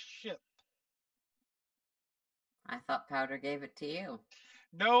Powder's ship. I thought Powder gave it to you.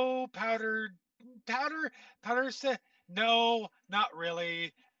 No, Powder said, no, not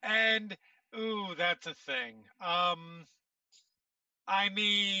really. And, ooh, that's a thing. I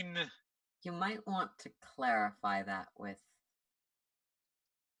mean... You might want to clarify that with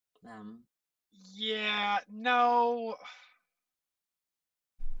them. Yeah, no...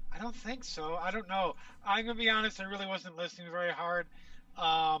 I don't think so. I don't know. I'm going to be honest, I really wasn't listening very hard.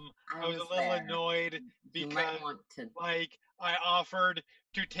 I was a little annoyed because, like, I offered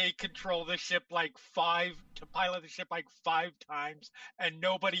to take control of the ship to pilot the ship 5 times, and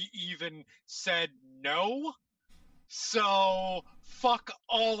nobody even said no. So, fuck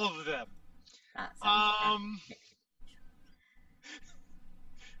all of them. That sounds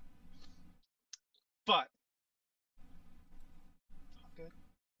but, good.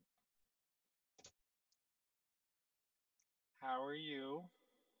 How are you?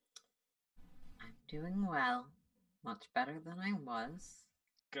 I'm doing well. Much better than I was.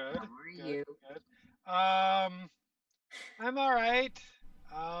 Good. How are you? Good. I'm all right.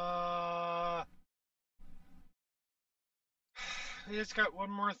 It's got one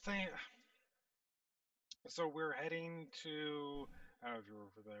more thing. So we're heading to. I don't know if you were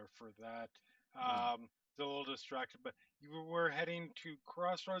over there for that. It's a little distracted, but were heading to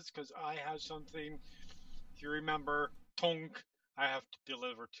Crossroads because I have something. If you remember, Tonk, I have to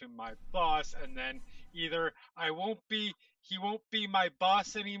deliver to my boss, and then either he won't be my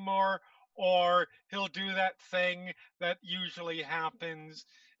boss anymore, or he'll do that thing that usually happens.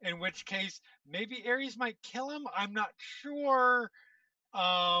 In which case, maybe Ares might kill him. I'm not sure.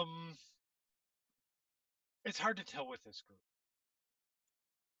 It's hard to tell with this group.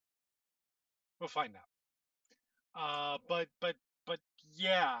 We'll find out. But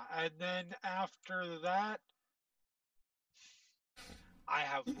yeah, and then after that, I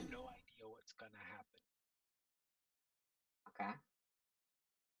have no idea what's gonna happen. Okay.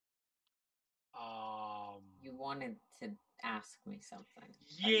 You wanted to ask me something.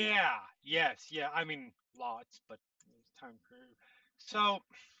 Yeah. Yes. Yeah. I mean, lots, but it's time for. So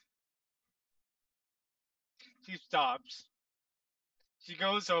she stops. She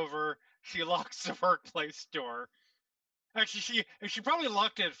goes over. She locks the workplace door. Actually, she probably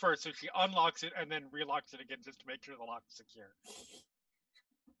locked it at first, so she unlocks it and then relocks it again just to make sure the lock's secure.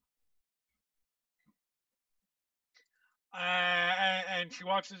 And she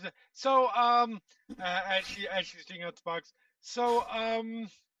walks. So as she's taking out the box. So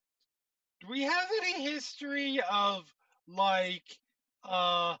do we have any history of like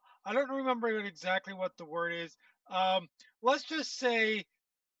I don't remember exactly what the word is. Let's just say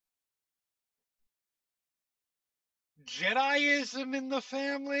Jediism in the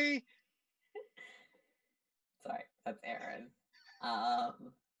family. Sorry, that's Erin.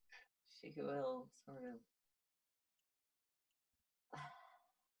 She will sort of.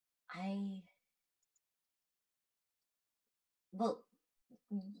 Well,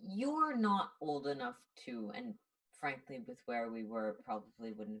 you're not old enough to, and frankly, with where we were, it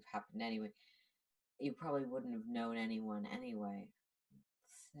probably wouldn't have happened anyway. You probably wouldn't have known anyone anyway.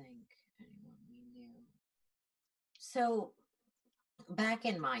 Think anyone we knew. So, back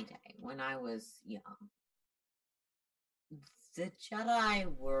in my day, when I was young, the Jedi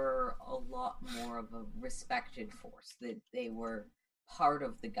were a lot more of a respected force. That they were part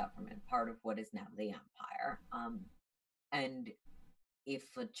of the government, part of what is now the Empire. And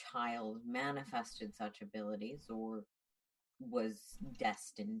if a child manifested such abilities or was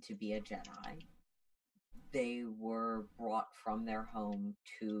destined to be a Jedi, they were brought from their home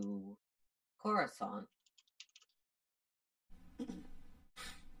to Coruscant, to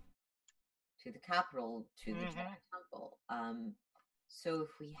the capital, to the Jedi Temple. So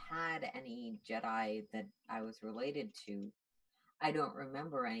if we had any Jedi that I was related to, I don't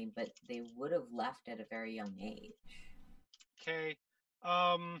remember any, but they would have left at a very young age. Okay.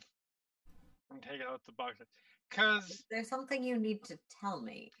 I'm taking out the box. Is there something you need to tell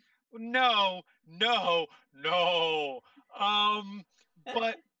me? No.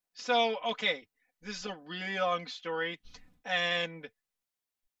 But so okay, this is a really long story, and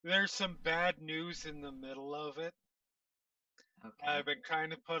there's some bad news in the middle of it. Okay. I've been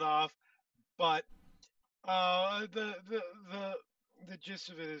trying to put off, but the gist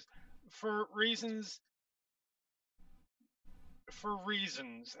of it is for reasons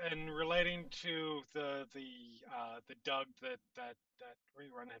and relating to the Doug that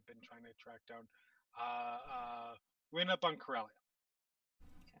rerun had been trying to track down, we ended up on Corellia.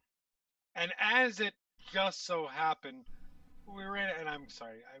 Okay. And as it just so happened, we were in, and I'm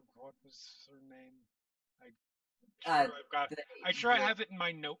sorry, what was her name? I have it in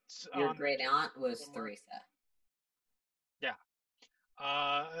my notes. Your great aunt was Theresa. Yeah.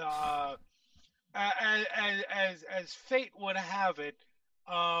 As fate would have it,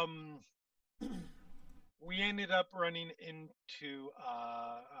 we ended up running into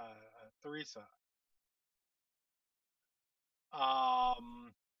Theresa.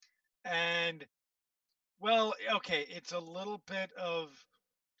 And well, okay, it's a little bit of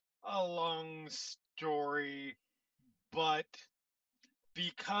a long story, but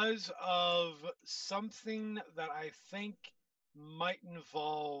because of something that I think might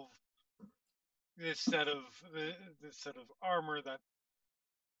involve this set of armor, that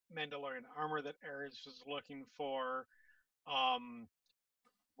Mandalorian armor that Erin was looking for,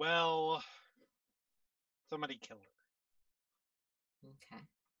 well, somebody killed her. Okay.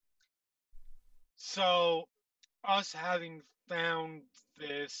 So, us having found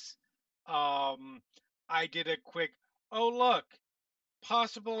this, I did a quick, oh look,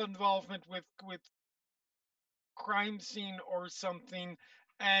 possible involvement with crime scene or something,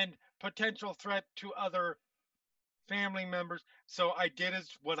 and potential threat to other family members. So I did as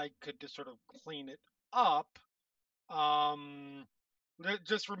what I could to sort of clean it up.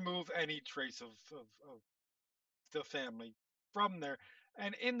 Just remove any trace of the family from there.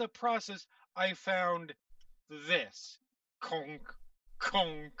 And in the process, I found this. Conk,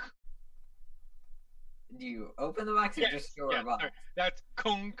 conk. Do you open the box or just store a box? Sorry. That's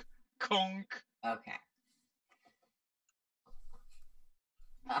conk, conk. Okay.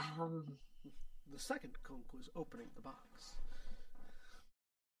 The second conk was opening the box.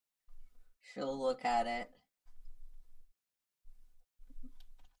 She'll look at it.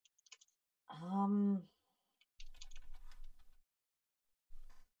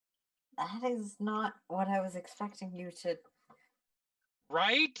 That is not what I was expecting you to.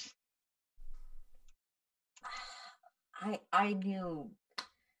 Right? I knew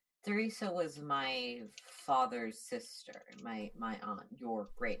Theresa was my father's sister, my aunt, your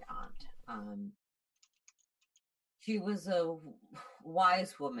great aunt. She was a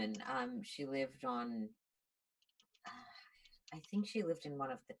wise woman. She lived on. I think she lived in one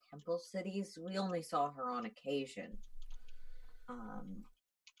of the temple cities. We only saw her on occasion.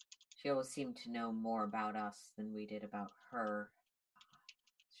 She always seemed to know more about us than we did about her.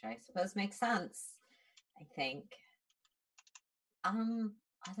 Which I suppose makes sense, I think.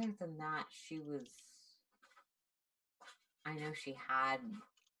 Other than that, she was... I know she had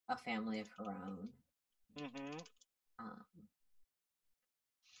a family of her own. Mm-hmm.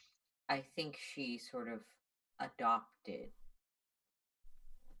 I think she sort of adopted.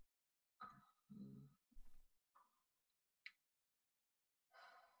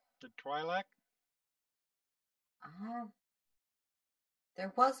 The Twi'lek?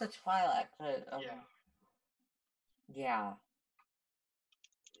 There was a Twi'lek. Yeah. Yeah.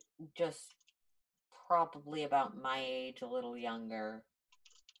 Just probably about my age, a little younger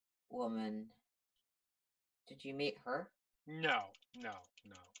woman. Did you meet her? No.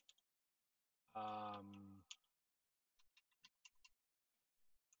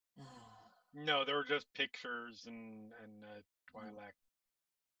 No, there were just pictures and a Twi'lek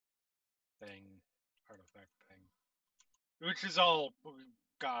thing, artifact thing. Which is all,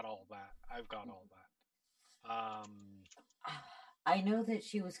 got all that. I've got all that. I know that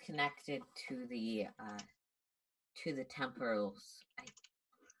she was connected to the Templars.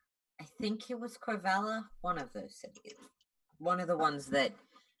 I think it was Corvella, one of those cities. One of the ones that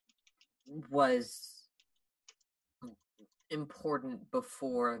was important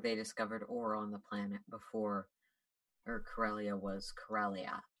before they discovered ore on the planet, before Corellia was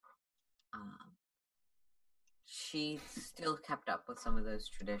Corellia. She still kept up with some of those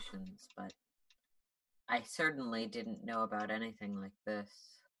traditions, but I certainly didn't know about anything like this.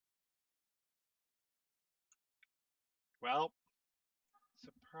 Well,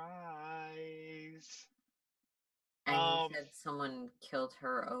 surprise. And you said someone killed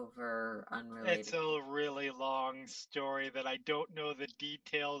her over unrelated... It's a really long story that I don't know the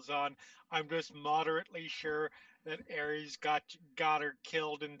details on. I'm just moderately sure that Ares got her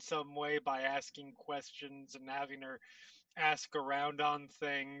killed in some way by asking questions and having her ask around on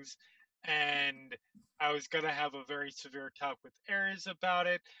things. And I was going to have a very severe talk with Ares about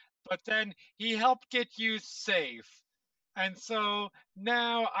it, but then he helped get you safe. And so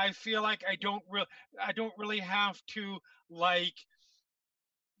now I feel like I don't really have to, like,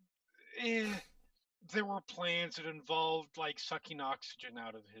 there were plans that involved like sucking oxygen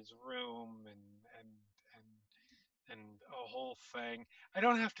out of his room and a whole thing. I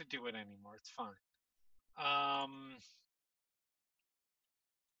don't have to do it anymore. It's fine.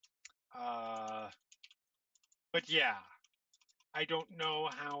 But yeah, I don't know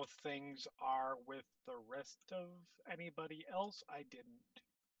how things are with the rest of anybody else. I didn't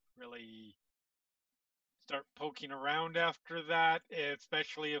really start poking around after that,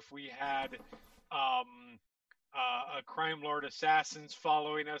 especially if we had a crime lord assassins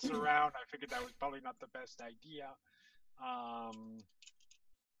following us around. I figured that was probably not the best idea.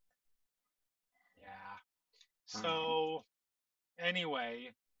 Yeah. So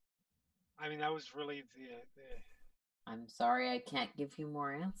anyway, I mean, that was really the I'm sorry I can't give you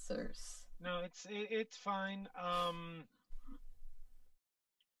more answers. No, it's fine.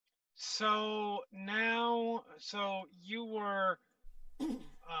 So now, so you were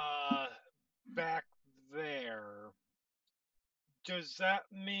back there. Does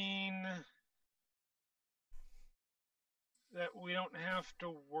that mean that we don't have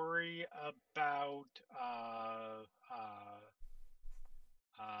to worry about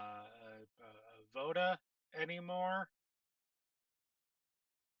Voda anymore?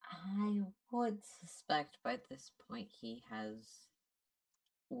 I would suspect by this point he has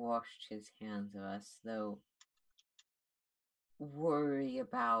washed his hands of us, though worry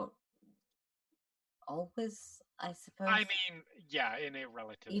about always, I suppose. I mean, yeah, in a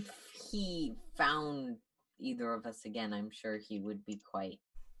relative if fashion. he found either of us again, I'm sure he would be quite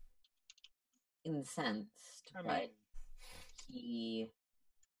incensed. I but mean, he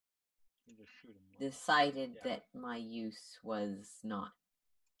you just shoot him. decided Yeah. that my use was not.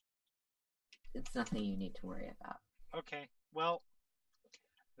 It's nothing you need to worry about. Okay, well,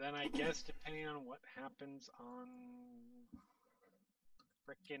 then I guess depending on what happens on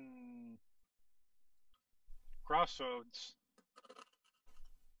frickin' Crossroads,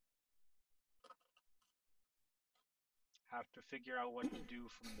 have to figure out what to do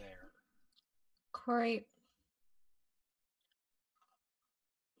from there. Cori,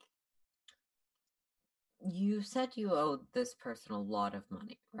 you said you owed this person a lot of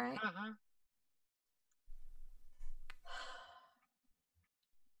money, right? Uh-huh.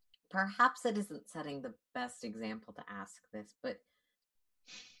 Perhaps it isn't setting the best example to ask this, but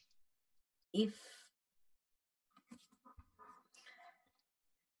if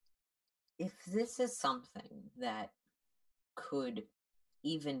this is something that could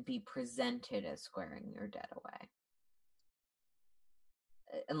even be presented as squaring your debt away,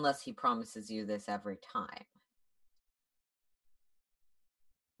 unless he promises you this every time,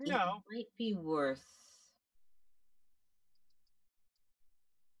 No. it might be worth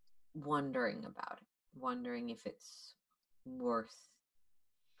wondering about it. Wondering if it's worth.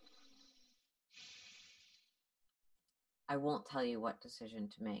 I won't tell you what decision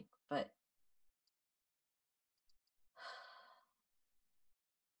to make, but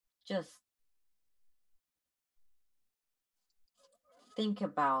just think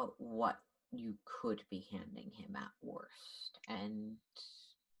about what you could be handing him at worst. And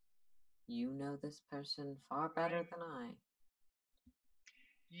you know this person far better than I.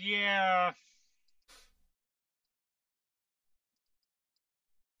 Yeah.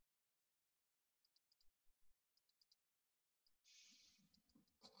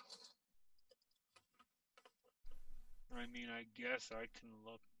 I mean, I guess I can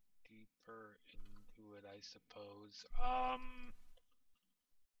look deeper into it, I suppose.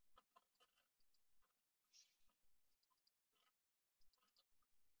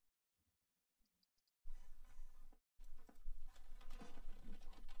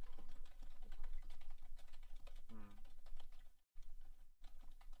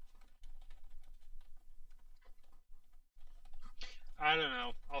 I don't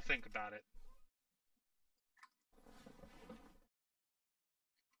know. I'll think about it.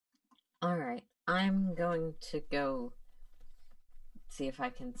 All right. I'm going to go see if I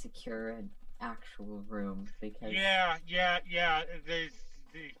can secure an actual room because Yeah.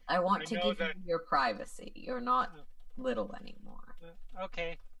 I want I to know give that- you your privacy. You're not little anymore.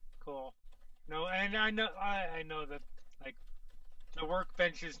 Okay, cool. No, and I know that like the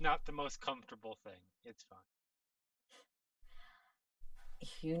workbench is not the most comfortable thing. It's fine.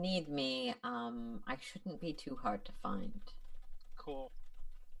 If you need me, I shouldn't be too hard to find. Cool.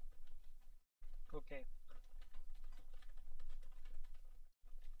 Okay.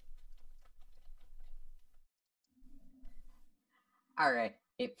 All right,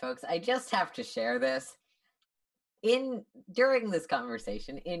 folks, I just have to share this. During this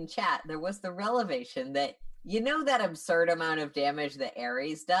conversation in chat, there was the revelation that that absurd amount of damage that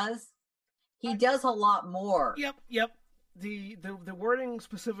Ares does. He does a lot more. Yep. The wording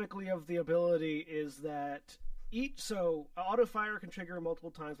specifically of the ability is that auto fire can trigger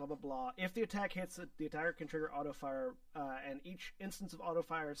multiple times, blah blah blah. If the attack hits, the attacker can trigger auto fire, and each instance of auto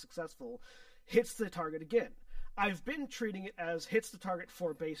fire is successful, hits the target again. I've been treating it as hits the target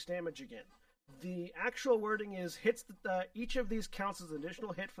for base damage again. The actual wording is each of these counts as an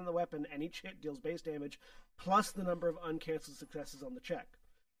additional hit from the weapon, and each hit deals base damage plus the number of uncancelled successes on the check.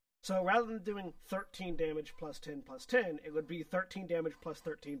 So rather than doing 13 damage plus 10 plus 10, it would be 13 damage plus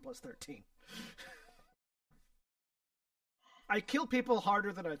 13 plus 13. I kill people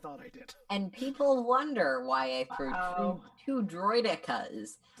harder than I thought I did. And people wonder why I threw two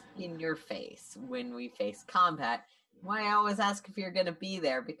droidicas in your face when we face combat. Why I always ask if you're going to be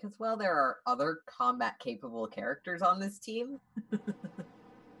there, because, well, there are other combat-capable characters on this team.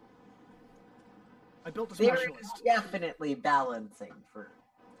 I built a There specialist. is definitely balancing for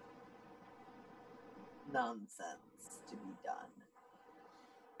nonsense to be done.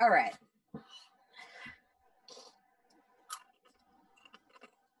 All right.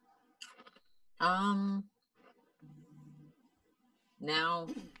 Now,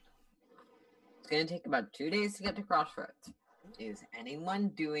 it's going to take about 2 days to get to Crossroads. Is anyone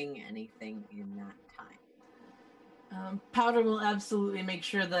doing anything in that time? Powder will absolutely make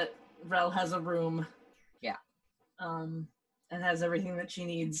sure that Rel has a room. Yeah. and has everything that she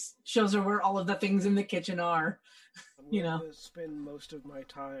needs. Shows her where all of the things in the kitchen are. I'm going to spend most of my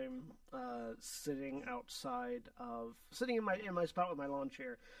time sitting in my spot with my lawn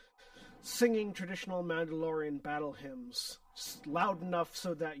chair, singing traditional Mandalorian battle hymns, loud enough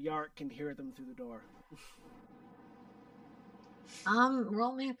so that Yark can hear them through the door.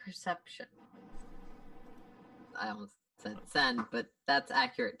 Roll me a perception. I almost said send, but that's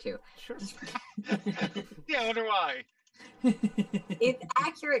accurate too. Sure. Yeah, I wonder why. It's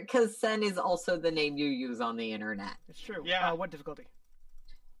accurate because Sen is also the name you use on the internet. It's true. Yeah. What difficulty?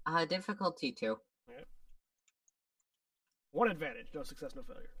 Difficulty 2. Yeah. 1 advantage. No success, no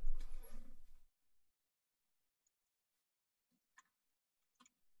failure.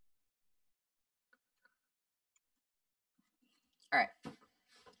 All right.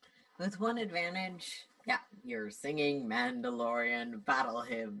 With 1 advantage, yeah, you're singing Mandalorian battle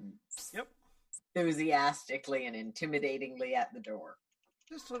hymns. Yep. Enthusiastically and intimidatingly at the door.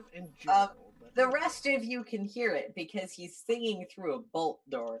 Just sort of in general. But... The rest of you can hear it because he's singing through a bolt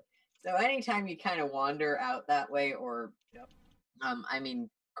door. So anytime you kind of wander out that way, or, yep. I mean,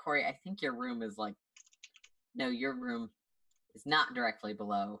 Cori, I think your room is like, no, your room is not directly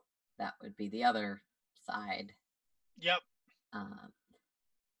below. That would be the other side. Yep.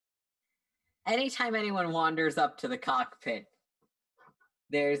 Anytime anyone wanders up to the cockpit,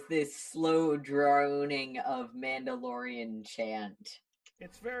 there's this slow droning of Mandalorian chant.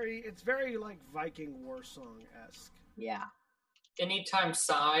 It's very like Viking war song-esque. Yeah. Anytime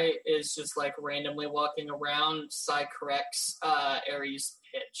Sai is just like randomly walking around, Sai corrects Aries'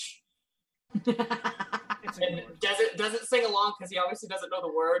 pitch. And doesn't sing along because he obviously doesn't know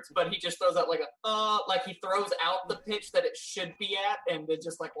the words, but he just throws out like like he throws out the pitch that it should be at, and then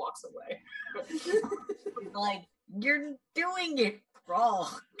just like walks away. Like, you're doing it wrong.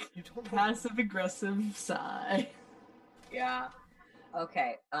 You don't Passive aggressive sigh. Yeah.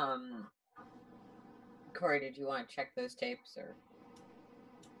 Okay. Cori, did you want to check those tapes or?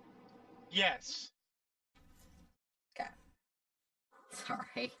 Yes. Okay.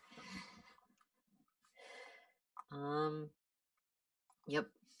 Sorry. Yep.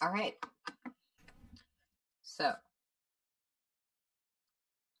 All right. So,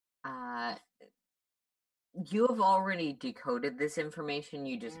 you have already decoded this information.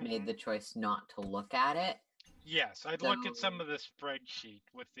 You just made the choice not to look at it. Yes, I'd look at some of the spreadsheet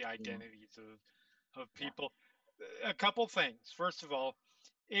with the identities of people. Yeah. A couple things. First of all,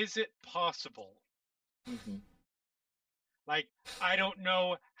 is it possible? Mm-hmm. Like, I don't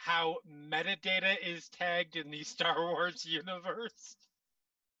know how metadata is tagged in the Star Wars universe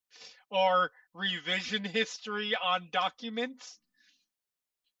or revision history on documents,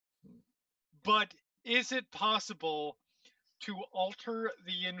 but is it possible to alter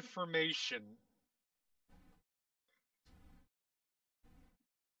the information?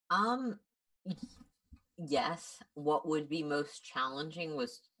 Yes. What would be most challenging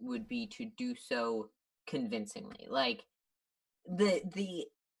would be to do so convincingly. Like, the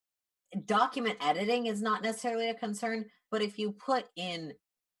document editing is not necessarily a concern, but if you put in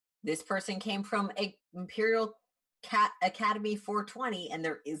this person came from a Imperial Academy 420 and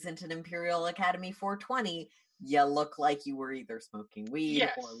there isn't an Imperial Academy 420, you look like you were either smoking weed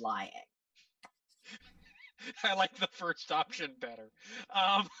or lying. I like the first option better.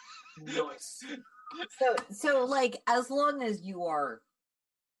 Nice. So like, as long as you are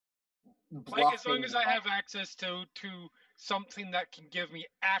like, as long as I have access to something that can give me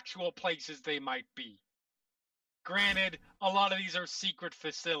actual places they might be. Granted, a lot of these are secret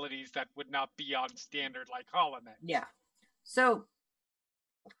facilities that would not be on standard like HoloNet. Yeah. So,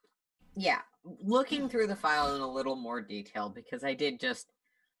 yeah, looking through the file in a little more detail, because I did just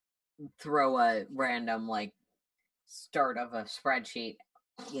throw a random, like, start of a spreadsheet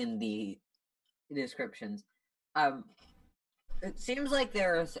in the descriptions. It seems like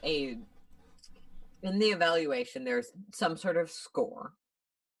there's in the evaluation, there's some sort of score,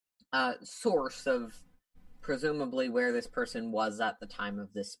 source of presumably where this person was at the time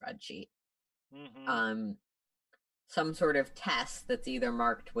of this spreadsheet. Mm-hmm. Some sort of test that's either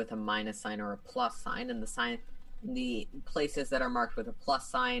marked with a minus sign or a plus sign, and the places that are marked with a plus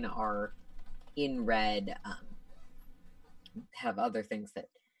sign are in red, have other things that,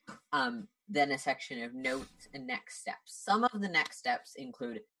 then a section of notes and next steps. Some of the next steps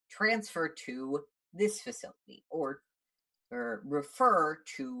include transfer to this facility or refer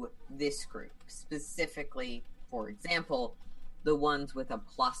to this group. Specifically, for example, the ones with a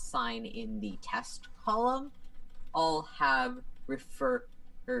plus sign in the test column all have refer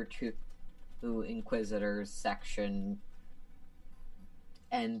to Inquisitors section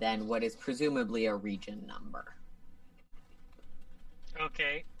and then what is presumably a region number.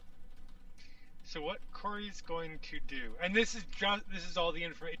 Okay. So what Cori's going to do, and this is all the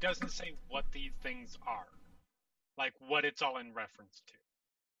information. It doesn't say what these things are, like what it's all in reference to.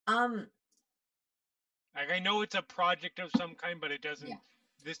 Like I know it's a project of some kind, but it doesn't. Yeah.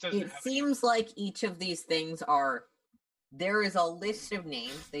 This doesn't. It seems like each of these things are. There is a list of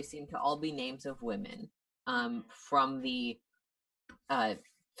names. They seem to all be names of women. From the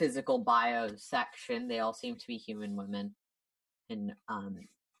physical bio section, they all seem to be human women, and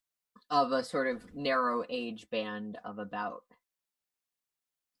of a sort of narrow age band of about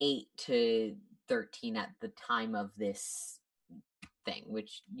 8 to 13 at the time of this thing,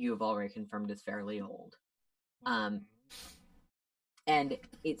 which you have already confirmed is fairly old. And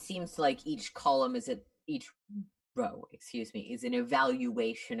it seems like each column each row, is an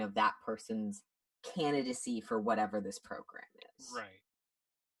evaluation of that person's candidacy for whatever this program is. Right.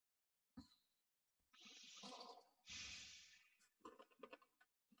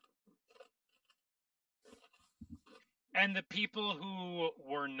 And the people who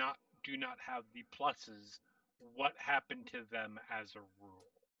do not have the pluses, what happened to them as a rule?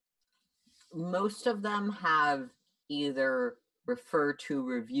 Most of them have either refer to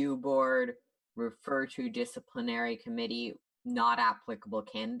review board, refer to disciplinary committee, not applicable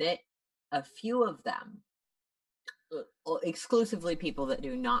candidate. A few of them, exclusively people that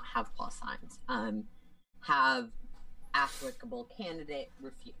do not have plus signs, have applicable candidate,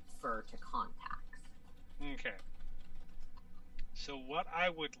 refer to contacts. Okay. So what I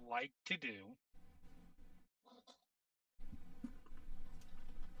would like to do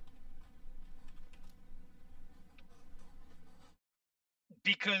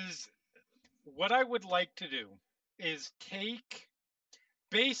because what I would like to do is take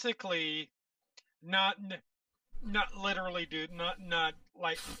basically not literally not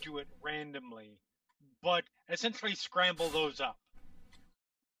like do it randomly, but essentially scramble those up.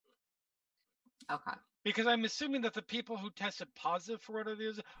 Okay. Because I'm assuming that the people who tested positive for what it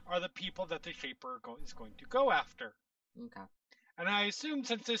is are the people that the Shaper is going to go after. Okay. And I assume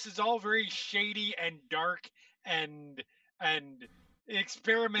since this is all very shady and dark and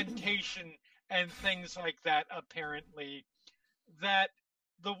experimentation and things like that, apparently, that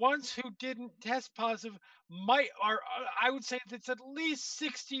the ones who didn't test positive I would say it's at least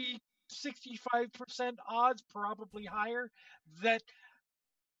 65% odds, probably higher, that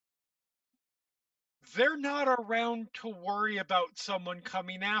they're not around to worry about someone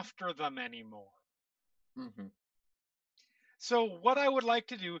coming after them anymore. Mm-hmm. So what I would like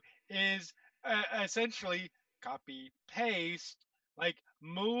to do is essentially copy, paste, like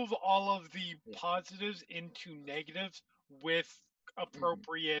move all of the positives into negatives with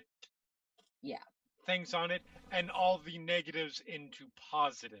appropriate things on it, and all the negatives into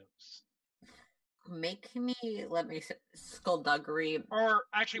positives. Let me skullduggery. Or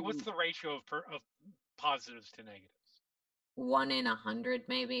actually, what's the ratio of positives to negatives? 1 in 100,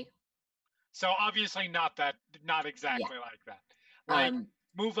 maybe. So obviously not exactly like that. Like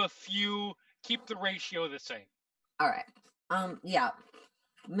move a few, keep the ratio the same. All right.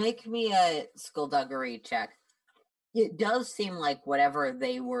 Make me a skullduggery check. It does seem like whatever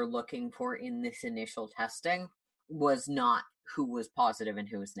they were looking for in this initial testing was not who was positive and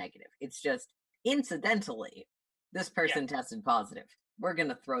who was negative. It's just, incidentally, this person tested positive. We're going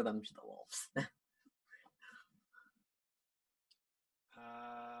to throw them to the wolves.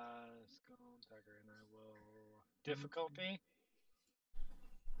 Skullduggery, and I will... Difficulty?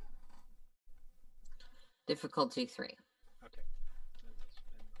 Difficulty 3. Okay. Let's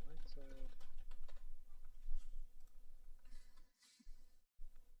spin the light side.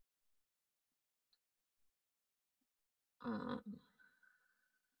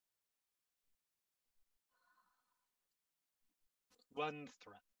 One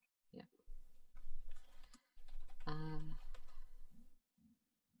threat. Yeah.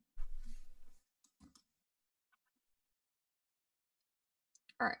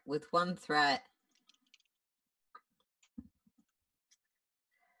 All right. With one threat,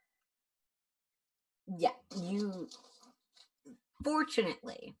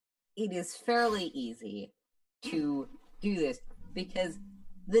 fortunately, it is fairly easy to do this because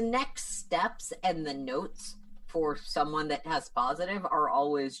the next steps and the notes for someone that has positive are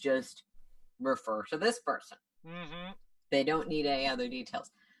always just refer to this person. Mm-hmm. They don't need any other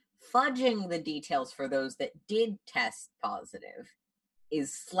details. Fudging the details for those that did test positive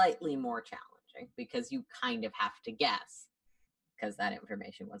is slightly more challenging because you kind of have to guess because that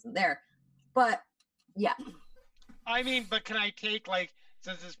information wasn't there. But yeah. I mean, but can I take, like,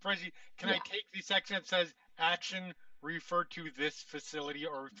 since it's Prezi, can I take the section that says action refer to this facility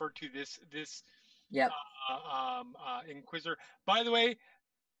or refer to this Yep. Inquisitor. By the way,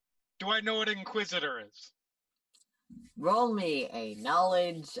 do I know what Inquisitor is? Roll me a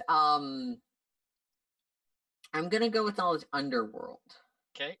knowledge. I'm gonna go with knowledge underworld.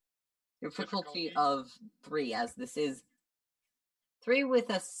 Okay. Difficulty of 3, as this is 3 with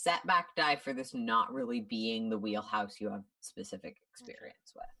a setback die for this not really being the wheelhouse you have specific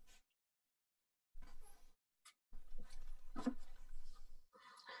experience with.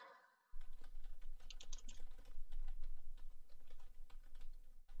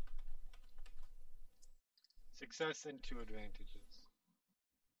 Success and 2 advantages.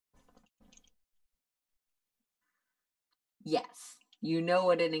 Yes, you know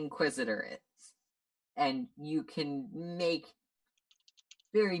what an Inquisitor is, and you can make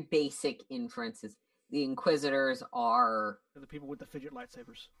very basic inferences. The Inquisitors are... They're the people with the fidget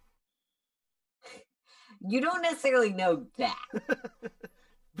lightsabers. You don't necessarily know that,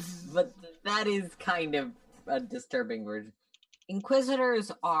 but that is kind of a disturbing version.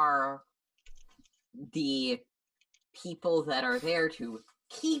 Inquisitors are the people that are there to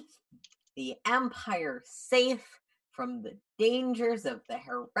keep the Empire safe from the dangers of the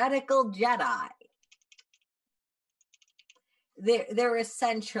heretical Jedi. They're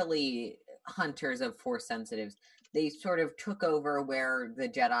essentially hunters of Force sensitives. They sort of took over where the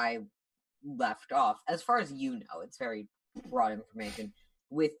Jedi left off. As far as you know, it's very broad information,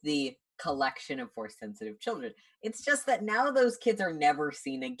 with the collection of Force sensitive children. It's just that now those kids are never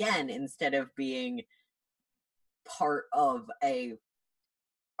seen again, instead of being part of a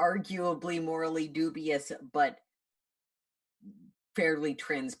arguably morally dubious but fairly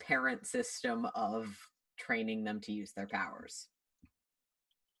transparent system of training them to use their powers.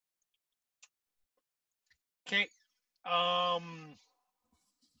 Okay.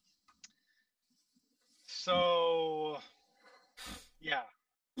 So, yeah.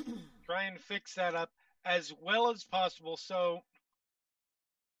 Try and fix that up as well as possible. So,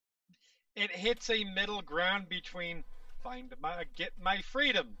 it hits a middle ground between get my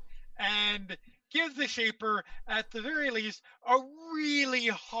freedom and give the Shaper, at the very least, a really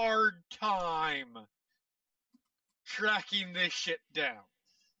hard time tracking this shit down.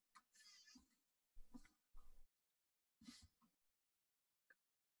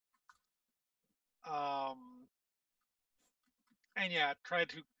 And yeah, try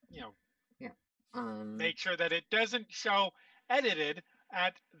to, make sure that it doesn't show edited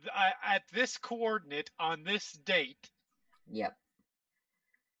at this coordinate on this date. Yep.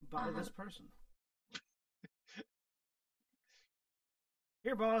 By this person.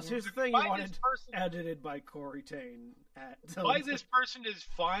 Here, boss, here's the thing you wanted. Edited by Cori Tane. By this person is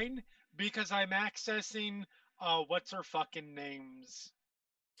fine, because I'm accessing what's her fucking names.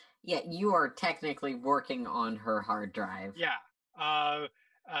 Yeah, you are technically working on her hard drive. Yeah.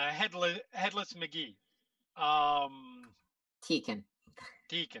 Headless McGee. Tekin.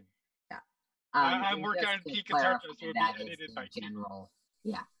 Yeah. I'm I'm working on Tekin's hard drive, so it'll be edited by general.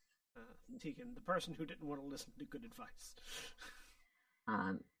 Yeah. Tekin, the person who didn't want to listen to good advice.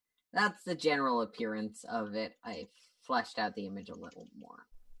 That's the general appearance of it. I fleshed out the image a little more.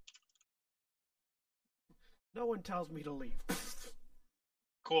 No one tells me to leave.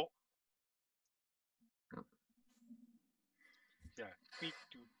 Cool. Oh. Yeah.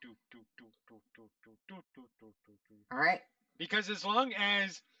 All right. Because as long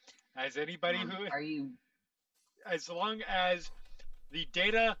as anybody as long as the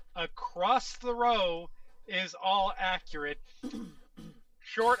data across the row is all accurate,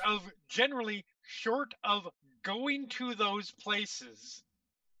 short of going to those places,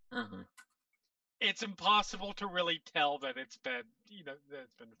 it's impossible to really tell that it's been, that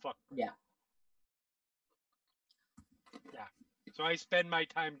it's been fucked. Yeah. Yeah. So I spend my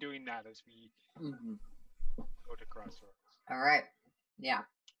time doing that as we go to Crossroads. All right. Yeah.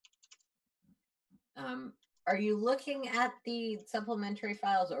 Are you looking at the supplementary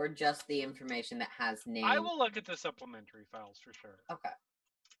files or just the information that has names? I will look at the supplementary files for sure. Okay.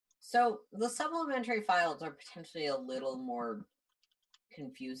 So the supplementary files are potentially a little more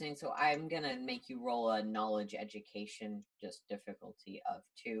confusing, so I'm going to make you roll a knowledge education, just difficulty of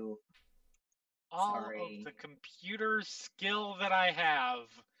 2. All of the computer skill that I have,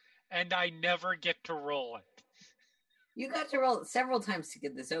 and I never get to roll it. You got to roll it several times to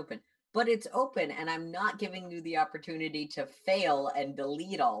get this open, but it's open, and I'm not giving you the opportunity to fail and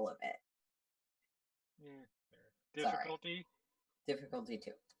delete all of it. Yeah. Difficulty? Sorry. Difficulty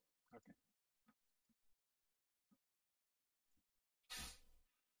 2. Okay.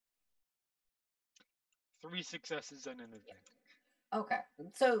 Three successes and an advantage. Okay.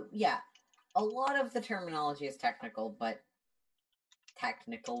 So, yeah. A lot of the terminology is technical, but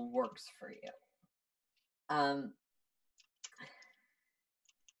technical works for you.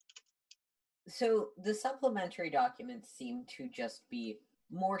 So the supplementary documents seem to just be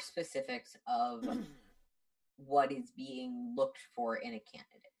more specifics of what is being looked for in a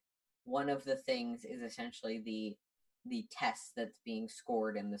candidate. One of the things is essentially the test that's being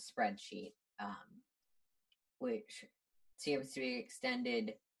scored in the spreadsheet, which seems to be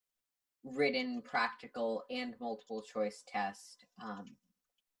extended written, practical, and multiple choice test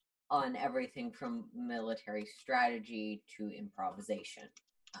on everything from military strategy to improvisation.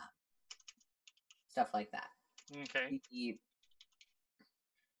 Stuff like that. Okay.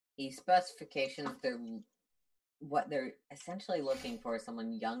 The specifications, what they're essentially looking for is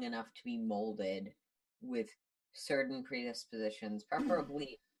someone young enough to be molded with certain predispositions,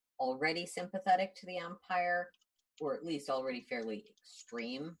 preferably already sympathetic to the Empire, or at least already fairly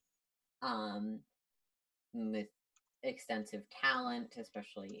extreme, with extensive talent,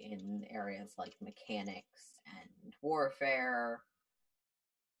 especially in areas like mechanics and warfare.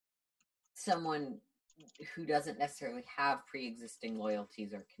 Someone who doesn't necessarily have pre-existing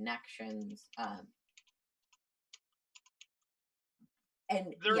loyalties or connections.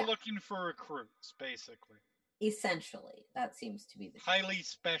 And they're looking for recruits, basically. Essentially, that seems to be the highly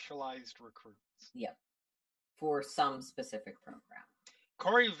specialized recruits. Yep. For some specific program.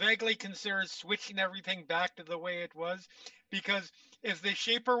 Cori vaguely considers switching everything back to the way it was, because if the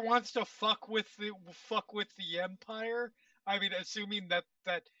Shaper wants to fuck with the Empire, I mean, assuming that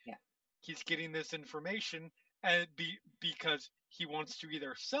he's getting this information, and because he wants to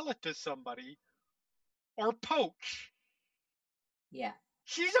either sell it to somebody or poach. Yeah.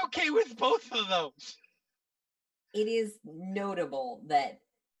 She's okay with both of those. It is notable that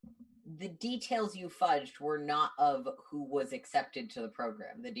the details you fudged were not of who was accepted to the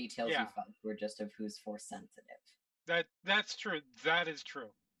program. The details you fudged were just of who's force sensitive. That's true. That is true.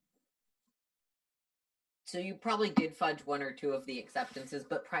 So you probably did fudge one or two of the acceptances,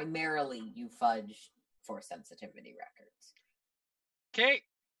 but primarily you fudged force sensitivity records. Okay.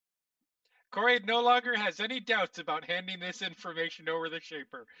 Cori no longer has any doubts about handing this information over the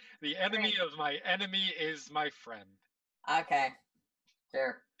Shaper. The enemy of my enemy is my friend. Okay.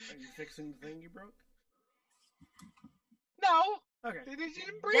 Sure. Are you fixing the thing you broke? No. Okay. They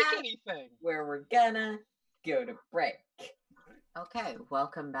didn't break anything. Where we're gonna go to break. Okay,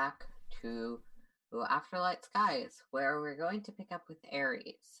 welcome back to Afterlight Skies, where we're going to pick up with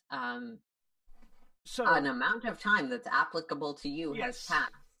Ares. So an amount of time that's applicable to you has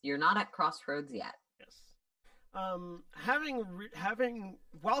passed. You're not at crossroads yet. Yes.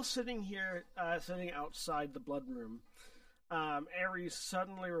 While sitting here, sitting outside the blood room, Ares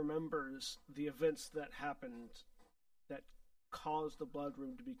suddenly remembers the events that happened that caused the blood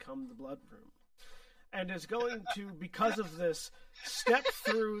room to become the blood room, and is going to, because of this, step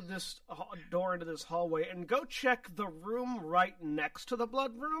through this door into this hallway and go check the room right next to the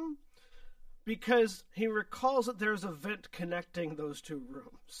blood room, because he recalls that there's a vent connecting those two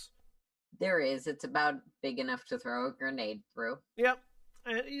rooms. There is. It's about big enough to throw a grenade through. Yep.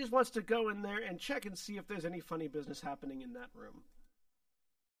 And he just wants to go in there and check and see if there's any funny business happening in that room.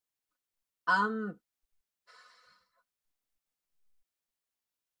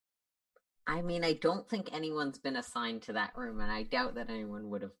 I mean, I don't think anyone's been assigned to that room, and I doubt that anyone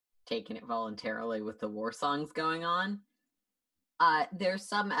would have taken it voluntarily with the war songs going on. There's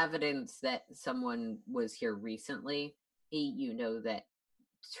some evidence that someone was here recently. You know that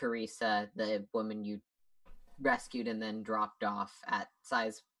Teresa, the woman you rescued and then dropped off at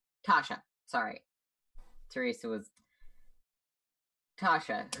Tasha, sorry. Teresa was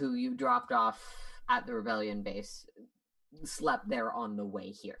Tasha, who you dropped off at the rebellion base, slept there on the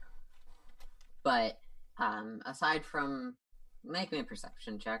way here. But aside from, make me a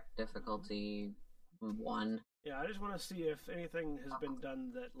perception check, difficulty 1. Yeah, I just want to see if anything has been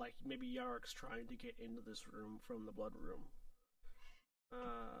done that, like, maybe Yarek's trying to get into this room from the blood room.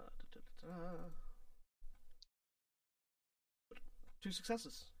 2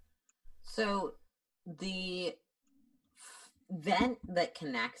 successes. So, the vent that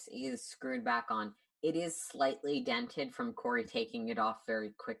connects is screwed back on. It is slightly dented from Cori taking it off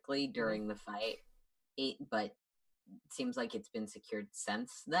very quickly during the fight. But it seems like it's been secured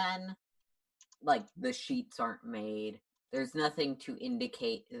since then. Like, the sheets aren't made. There's nothing to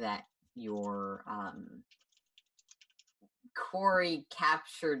indicate that your Cori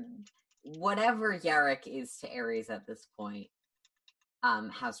captured whatever Yarek is to Ares at this point,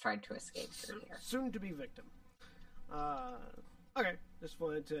 has tried to escape through here. Soon to be victim. Okay, just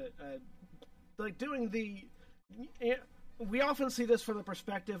wanted to doing the. We often see this from the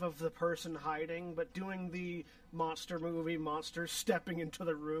perspective of the person hiding, but doing the monster movie, monster stepping into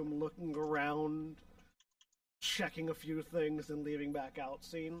the room, looking around. checking a few things and leaving back out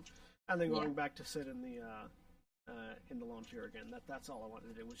scene, and then going back to sit in the launcher again. That's all I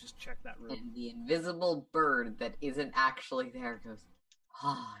wanted to do, was just check that room. And the invisible bird that isn't actually there goes,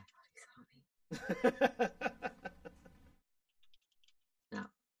 "Ah, I thought he saw me." No.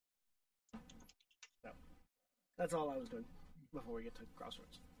 So, that's all I was doing before we get to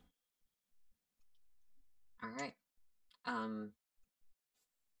Crossroads. All right.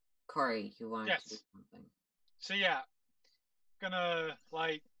 Cori, you wanted to do something? So yeah, gonna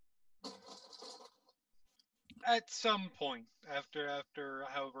like at some point after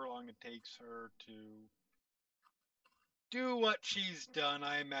however long it takes her to do what she's done,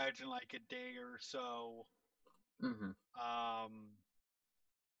 I imagine like a day or so. Mm-hmm.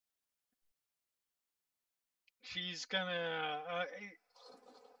 She's gonna.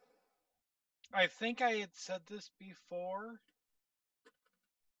 I think I had said this before,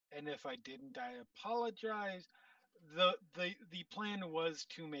 and if I didn't, I apologize. The plan was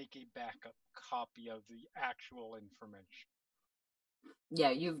to make a backup copy of the actual information.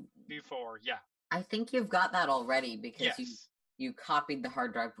 Yeah, I think you've got that already because yes. you copied the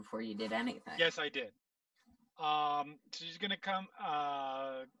hard drive before you did anything. Yes, I did. So she's gonna come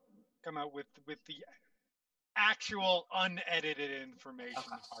out with the actual unedited information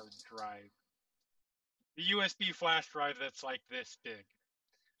hard drive. The USB flash drive that's like this big.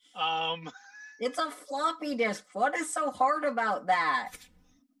 It's a floppy disk. What is so hard about that?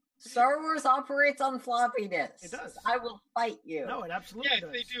 Star Wars operates on floppy disks. It does. I will fight you. No, it absolutely does.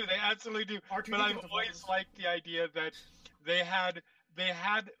 Yes, they do. They absolutely do. R2 But I've always liked the idea that they had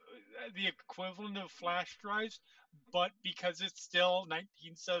the equivalent of flash drives, but because it's still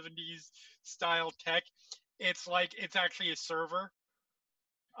 1970s style tech, it's actually a server.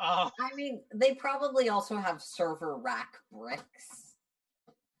 I mean, they probably also have server rack bricks.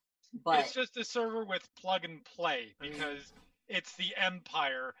 But it's just a server with plug and play because it's the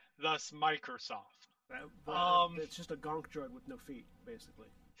Empire, thus Microsoft. It's just a gonk droid with no feet, basically.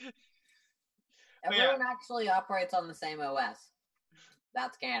 Everyone actually operates on the same OS.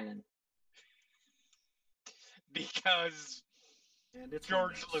 That's canon. Because and it's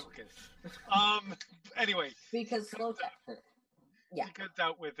George Lucas. Anyway. Because slow tech. Yeah. He comes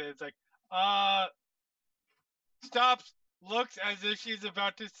out with it. It's like, stops, looks as if she's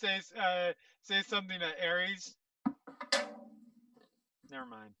about to say something to Ares. Never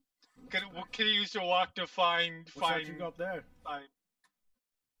mind. Can you use your walk to find? You go up there. Find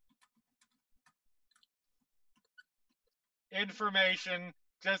information.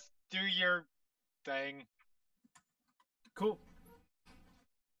 Just do your thing. Cool.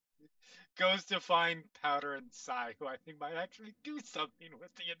 Goes to find Powder and Sai, who I think might actually do something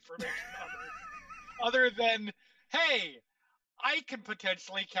with the information other than, hey, I can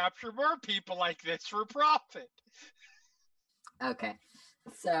potentially capture more people like this for profit. Okay.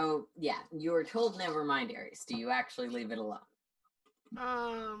 So, yeah, you were told never mind, Ares. Do you actually leave it alone?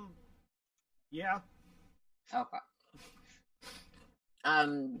 Yeah. Okay.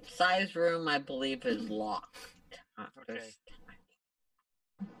 Sai's room, I believe, is locked. Okay.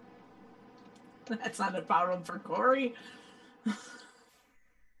 That's not a problem for Cori.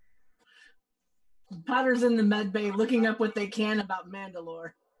 Potter's in the med bay looking up what they can about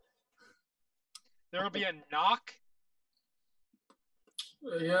Mandalore. There will be a knock.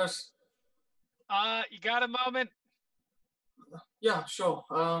 Yes. You got a moment? Yeah, sure.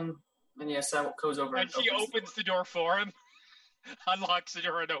 And yes, that goes over. And she opens the door for him, unlocks the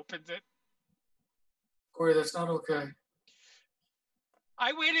door and opens it. Cori, that's not okay.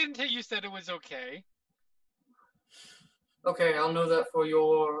 I waited until you said it was okay. Okay, I'll know that for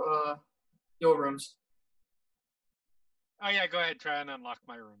your rooms. Oh yeah, go ahead, try and unlock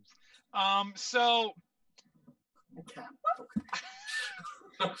my rooms. So Okay.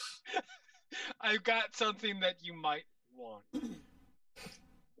 I've got something that you might want. Okay.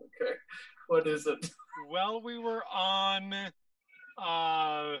 What is it? Well, we were on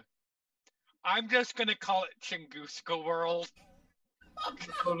I'm just gonna call it Chunguska World.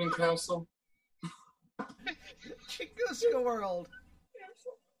 Floating Castle. Chunguska World.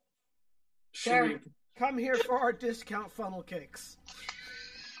 Sure. Come here for our discount funnel cakes.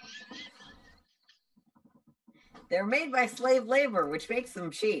 They're made by slave labor, which makes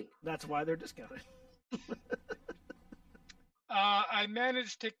them cheap. That's why they're discounted. I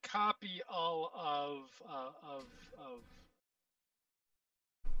managed to copy all of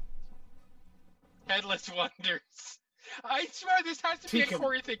Headless Wonders. I swear this has to be a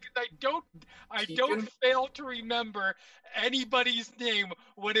Cori thing because I don't fail to remember anybody's name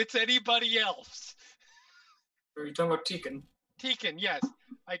when it's anybody else. Are you talking about Tekin? Tekin, yes.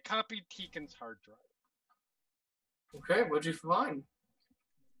 I copied Tekin's hard drive. Okay, what'd you find?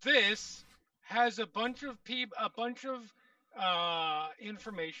 This has a bunch of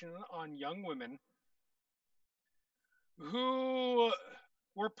information on young women who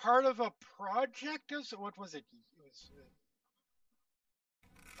were part of a project. What was it?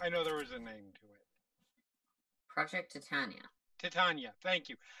 I know there was a name to it. Project Titania. Titania, thank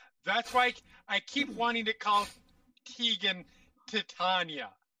you. That's why I keep wanting to call Tegan Titania.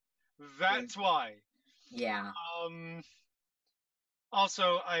 That's why. Yeah.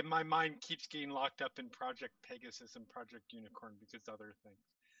 Also, my mind keeps getting locked up in Project Pegasus and Project Unicorn because other things.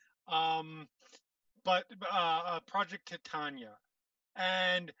 But Project Titania,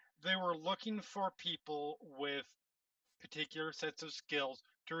 and they were looking for people with particular sets of skills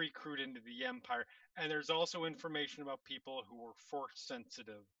to recruit into the Empire. And there's also information about people who were force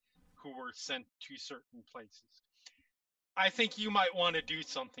sensitive, who were sent to certain places. I think you might want to do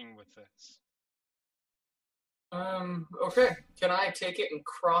something with this. Okay. Can I take it and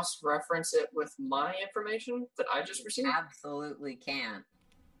cross-reference it with my information that I just received? Absolutely can.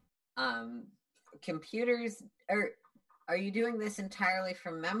 Computers, are you doing this entirely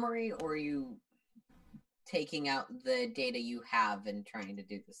from memory, or are you taking out the data you have and trying to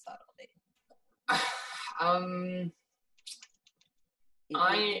do the subtlety? It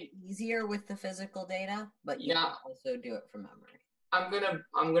would be easier with the physical data, but you can also do it from memory.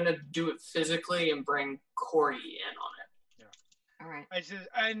 I'm gonna do it physically and bring Cori in on it. Yeah. All right.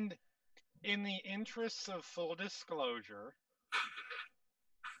 And in the interests of full disclosure,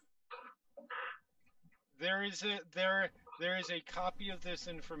 there is a copy of this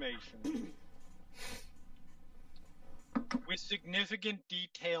information with significant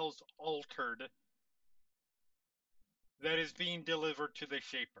details altered that is being delivered to the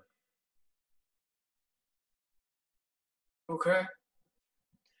Shaper. Okay.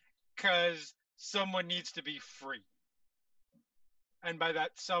 Because someone needs to be free. And by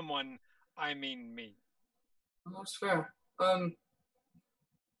that someone, I mean me. That's fair.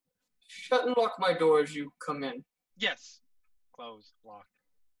 Shut and lock my door as you come in. Yes. Close, lock.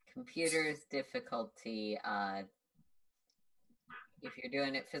 Computers difficulty, if you're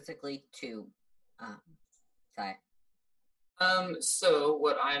doing it physically, 2. Sorry. So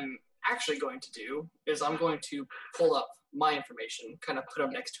what I'm actually going to do is I'm going to pull up my information, kind of put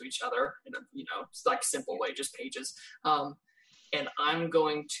them next to each other in a, it's like simple way, just pages. And I'm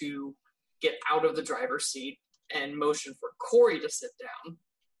going to get out of the driver's seat and motion for Cori to sit down.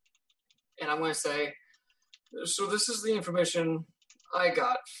 And I'm going to say, so this is the information I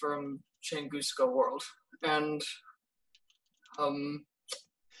got from Changuska World. And I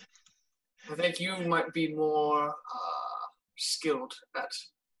think you might be more skilled at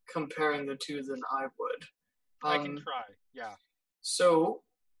comparing the two than I would. I can try, yeah. So,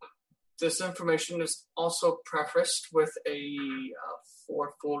 this information is also prefaced with a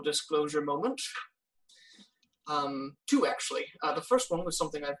for full disclosure moment. 2, actually. The first one was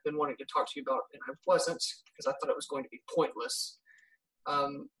something I've been wanting to talk to you about, and I wasn't, because I thought it was going to be pointless.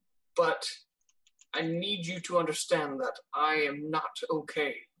 But I need you to understand that I am not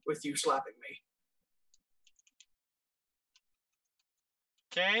okay with you slapping me.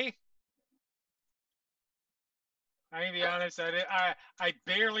 Okay. I'm gonna be honest. I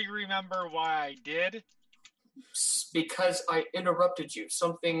barely remember why I did. Because I interrupted you.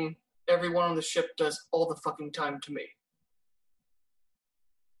 Something everyone on the ship does all the fucking time to me.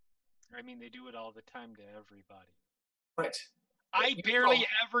 I mean, they do it all the time to everybody. Right. I barely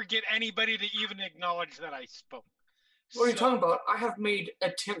ever get anybody to even acknowledge that I spoke. What are you talking about? I have made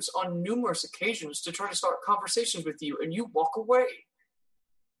attempts on numerous occasions to try to start conversations with you, and you walk away.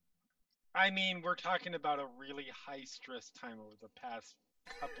 I mean, we're talking about a really high-stress time over the past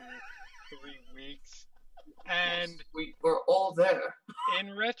couple, 3 weeks. And yes, we were all there.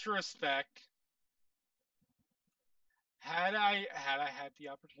 In retrospect, had I had the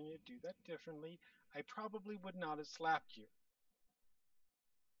opportunity to do that differently, I probably would not have slapped you.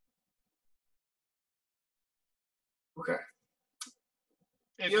 Okay.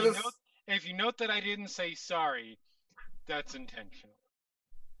 If you note that I didn't say sorry, that's intentional.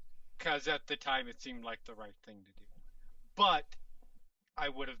 Because at the time it seemed like the right thing to do. But I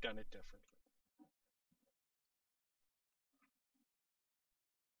would have done it differently.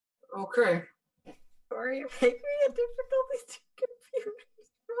 Okay. Sorry, you're making me a difficulty to computers.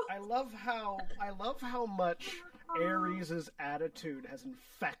 I love how much Ares' attitude has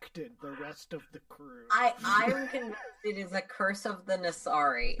infected the rest of the crew. I'm convinced it is a curse of the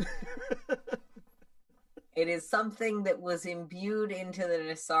Nasari. It is something that was imbued into the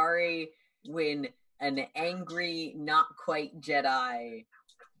Nasari when an angry, not quite Jedi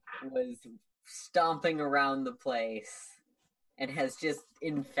was stomping around the place and has just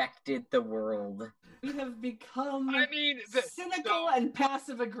infected the world. We have become cynical so, and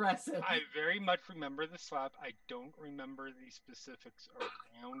passive aggressive. I very much remember the slap. I don't remember the specifics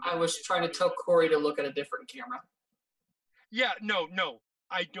around. I was trying to tell Cori to look at a different camera. Yeah, no.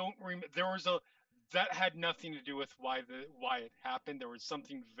 I don't remember. There was that had nothing to do with why it happened. There was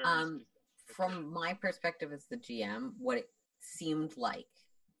something very specific. From my perspective as the GM, what it seemed like,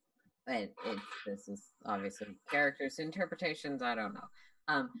 and this is obviously characters' interpretations, I don't know.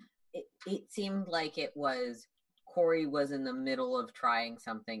 It seemed like it was Cori was in the middle of trying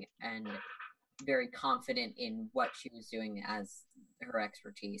something and very confident in what she was doing as her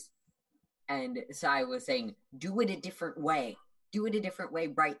expertise. And Sai was saying, do it a different way. Do it a different way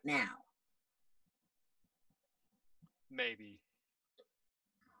right now. Maybe.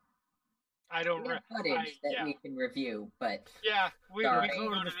 I don't We have footage that we can review, but we can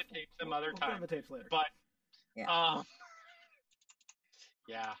go to the tape some other time. We'll go to the tapes later. But yeah.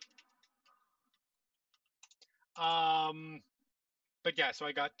 But yeah, so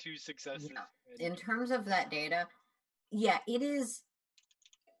I got 2 successes. Yeah. In terms of that data, it is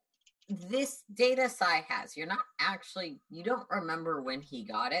this data Sai has. You don't remember when he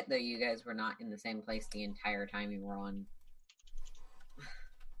got it, though you guys were not in the same place the entire time you were on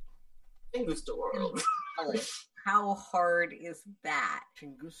Chinguska World. How hard is that?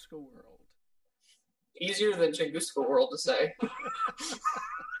 Chinguska World. Easier than Chinguska World to say.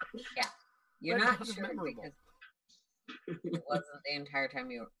 Yeah. You're But not sure memorable. because it wasn't the entire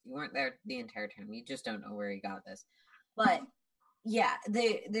time you weren't there the entire time. You just don't know where he got this. But yeah,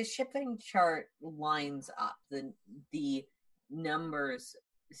 the shipping chart lines up. The numbers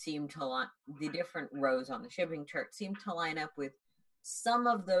seem to line, the different rows on the shipping chart seem to line up with some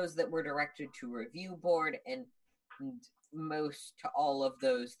of those that were directed to review board and most to all of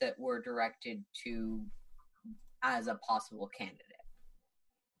those that were directed to as a possible candidate.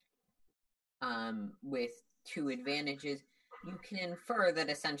 With 2 advantages, you can infer that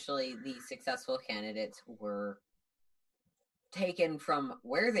essentially the successful candidates were taken from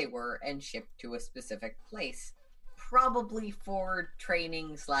where they were and shipped to a specific place, probably for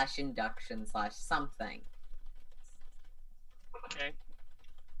training / induction / something. Okay.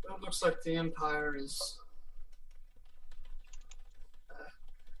 Well, it looks like the Empire is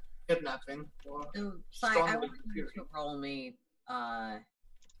kidnapping. Or So, Sai, I want you to roll me.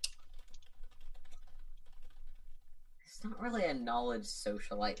 It's not really a knowledge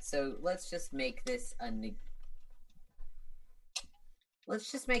socialite, so let's just make this a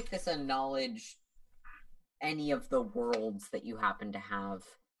knowledge any of the worlds that you happen to have.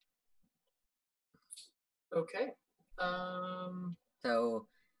 Okay. So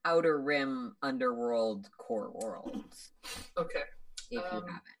Outer Rim, Underworld, Core Worlds. Okay. If you have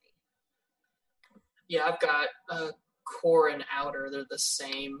any. Yeah, I've got Core and Outer. They're the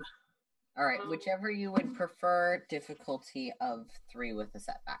same. Alright, whichever you would prefer, difficulty of 3 with a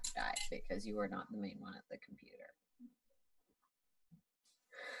setback die, because you are not the main one at the computer.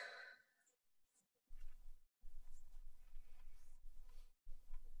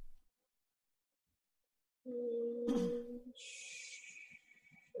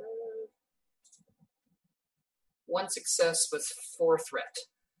 One success with 4 threat.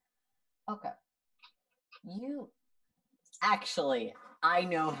 Okay. Actually, I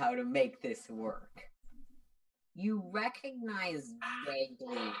know how to make this work. You recognize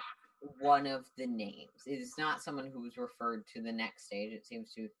vaguely one of the names. It is not someone who was referred to the next stage. It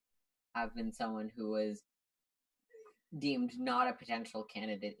seems to have been someone who was deemed not a potential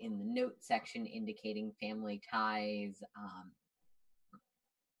candidate in the note section, indicating family ties,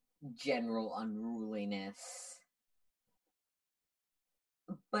 general unruliness.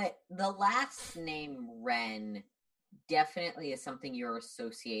 But the last name, Ren, definitely is something you're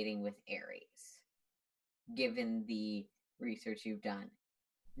associating with Ares, given the research you've done.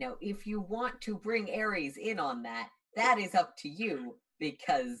 Now, if you want to bring Ares in on that, that is up to you,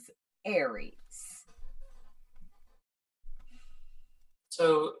 because Ares.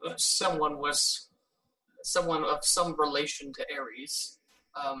 So someone of some relation to Ares.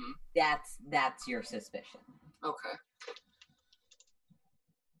 That's your suspicion. Okay.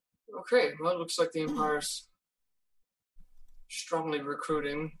 Okay, well, it looks like the Empire's strongly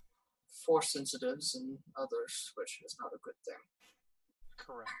recruiting Force sensitives and others, which is not a good thing.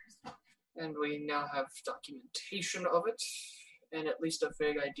 Correct. And we now have documentation of it, and at least a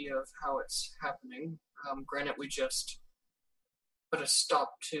vague idea of how it's happening. Granted, we just put a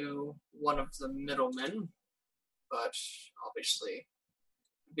stop to one of the middlemen, but obviously,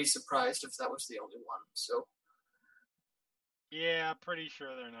 I'd be surprised if that was the only one. So, Yeah, pretty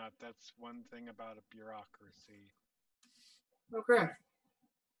sure they're not. That's one thing about a bureaucracy. Okay.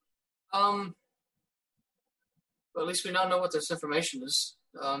 Well, at least we now know what this information is.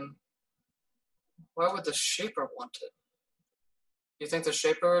 Why would the Shaper want it? Do you think the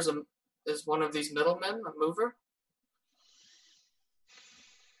Shaper is one of these middlemen, a mover?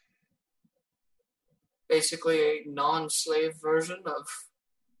 Basically a non-slave version of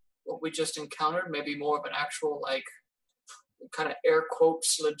what we just encountered, maybe more of an actual, like, kind of air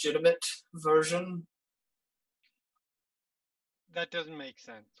quotes legitimate version. That doesn't make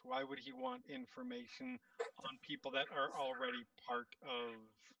sense. Why would he want information on people that are already part of...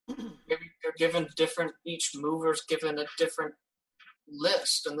 Maybe they're given different, each mover's given a different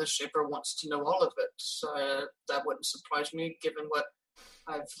list, and the Shaper wants to know all of it. So that wouldn't surprise me, given what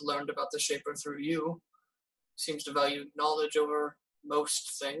I've learned about the Shaper through you. Seems to value knowledge over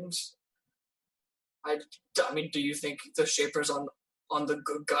most things. I mean, do you think the Shaper's on the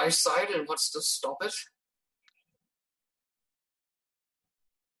good guy's side and wants to stop it?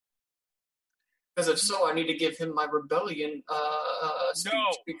 Because if so, I need to give him my rebellion speech.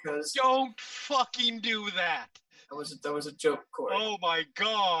 No, because don't fucking do that. That was a joke, Cori. Oh my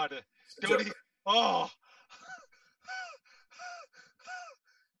god! Don't. Oh.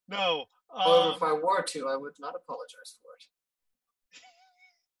 No. However, if I were to, I would not apologize for it.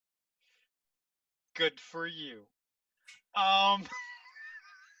 Good for you.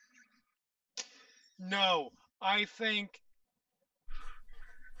 No, I think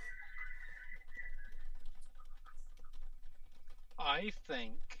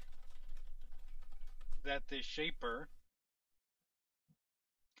that the Shaper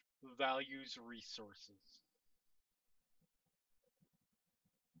values resources.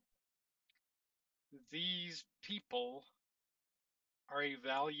 These people are a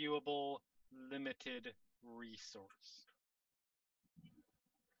valuable, limited resource.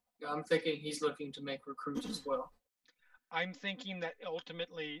 Yeah, I'm thinking he's looking to make recruits as well. I'm thinking that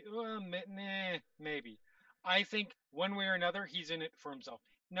ultimately, maybe. I think one way or another, he's in it for himself.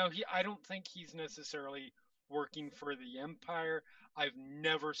 No, I don't think he's necessarily working for the Empire. I've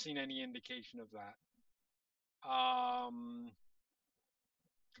never seen any indication of that.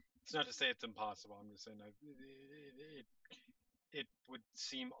 It's not to say it's impossible. I'm just saying it would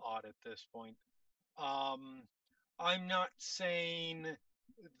seem odd at this point. I'm not saying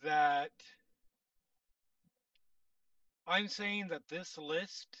that. I'm saying that this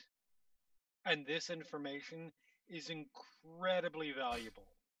list and this information is incredibly valuable.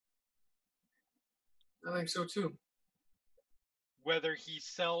 I think so too. Whether he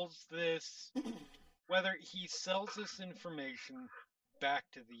sells this information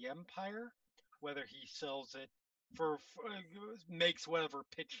back to the Empire, whether he sells it makes whatever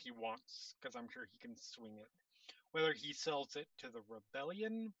pitch he wants, because I'm sure he can swing it. Whether he sells it to the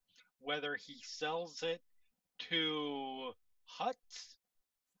Rebellion, whether he sells it to Hutt,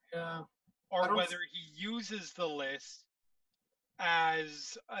 or whether he uses the list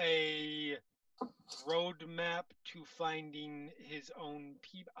as a roadmap to finding his own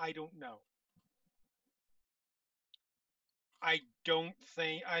people. I don't know. I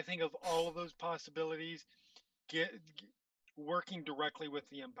think of all of those possibilities, working directly with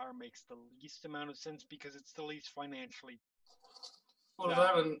the Empire makes the least amount of sense because it's the least financially.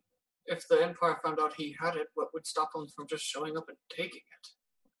 Well, if the Empire found out he had it, what would stop him from just showing up and taking it?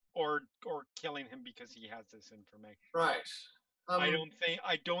 Or killing him because he has this information. Right. I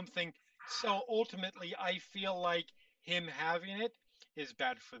don't think so. Ultimately, I feel like him having it is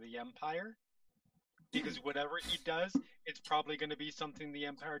bad for the Empire, because whatever he does, it's probably going to be something the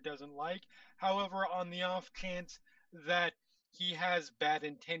Empire doesn't like. However, on the off chance that he has bad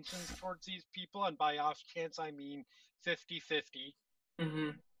intentions towards these people, and by off chance I mean 50-50.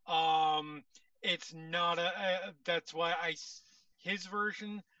 Mm-hmm. It's not that's why his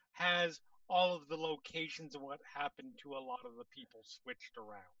version has all of the locations and what happened to a lot of the people switched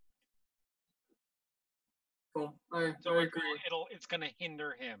around. Cool. I agree. It's going to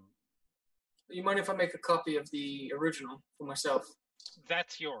hinder him. You mind if I make a copy of the original for myself?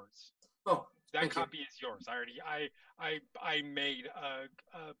 That's yours. Oh, that copy is yours. I made a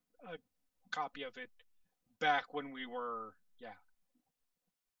copy of it back when we were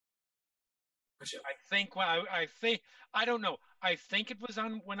I don't know. I think it was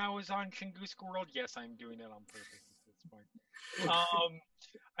on when I was on Chunguska World. Yes, I'm doing it on purpose at this point.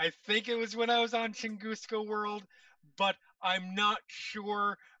 I think it was when I was on Chunguska World, but I'm not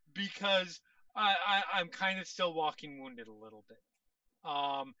sure because I'm kind of still walking wounded a little bit.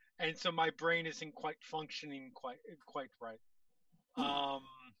 And so my brain isn't quite functioning quite right.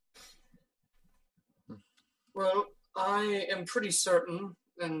 Well, I I am pretty certain,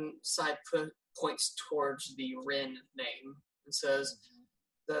 and Side points towards the Rin name and says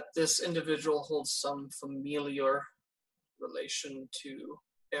that this individual holds some familiar relation to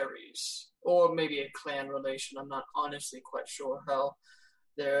Ares, or maybe a clan relation. I'm not honestly quite sure how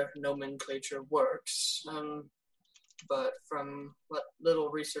their nomenclature works, but from what little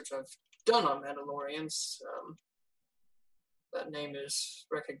research I've done on Mandalorians, that name is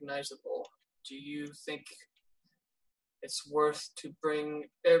recognizable. Do you think it's worth to bring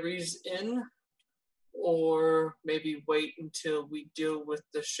Ares in, or maybe wait until we deal with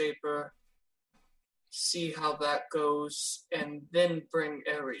the Shaper, see how that goes, and then bring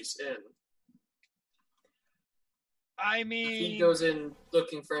Ares in? I mean, if he goes in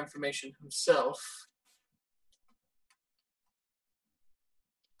looking for information himself,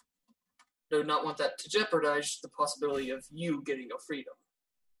 do not want that to jeopardize the possibility of you getting your freedom.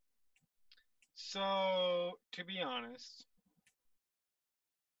 So, to be honest,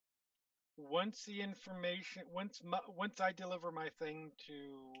 once the information, once I deliver my thing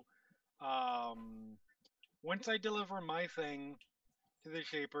to, once I deliver my thing to the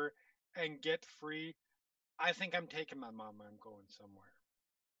Shaper and get free, I think I'm taking my mama and going somewhere.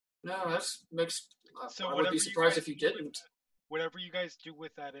 No, that's makes. So I would be surprised if you didn't. Whatever you guys do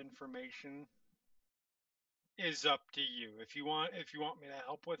with that information is up to you. If you want me to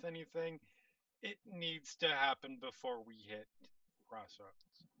help with anything, it needs to happen before we hit Crossroads.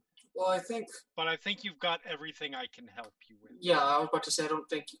 Well, I think you've got everything I can help you with. Yeah, I was about to say, I don't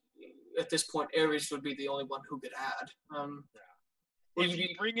think at this point Ares would be the only one who could add. Yeah. If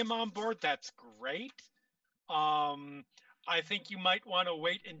you bring him on board, that's great. I think you might want to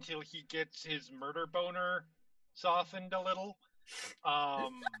wait until he gets his murder boner softened a little.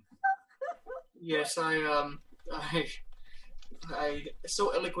 Yes, I so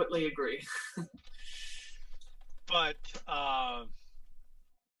eloquently agree. But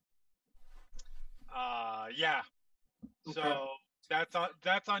yeah. Okay. So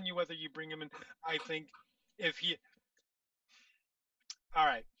that's on you whether you bring him in. I think if he. All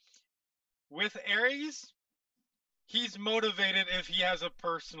right. With Ares, he's motivated if he has a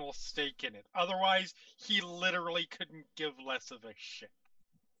personal stake in it. Otherwise, he literally couldn't give less of a shit.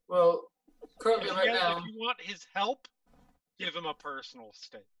 Well, currently now, if you want his help, give him a personal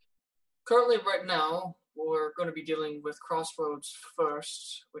stake. Currently right now, we're going to be dealing with Crossroads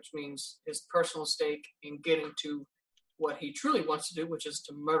first, which means his personal stake in getting to what he truly wants to do, which is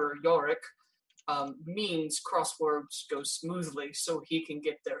to murder Yorick, means Crossroads goes smoothly so he can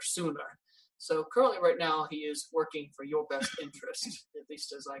get there sooner. So currently right now, he is working for your best interest, at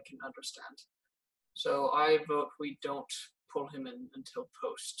least as I can understand. So I vote we don't pull him in until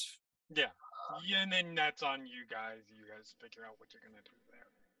post. Yeah. And then that's on you guys. You guys figure out what you're going to do there.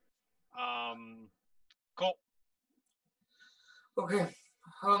 Cool. Okay.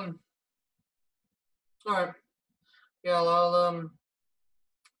 Alright. Yeah, I'll,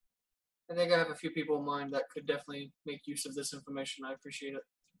 I think I have a few people in mind that could definitely make use of this information. I appreciate it.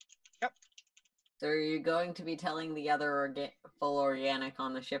 Yep. So are you going to be telling the other full organic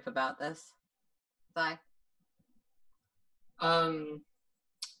on the ship about this? Bye.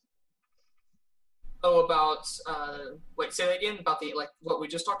 About, wait, say that again? About the, what we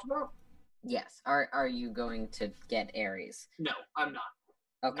just talked about? Yes. Are you going to get Ares? No, I'm not.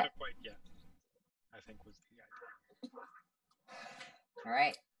 Okay. Not quite yet, I think was the idea. All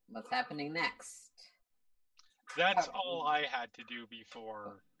right. What's happening next? That's all I had to do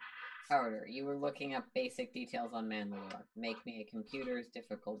before. Powder, you were looking up basic details on Mandalore. Make me a computer's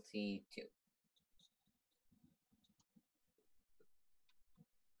difficulty 2.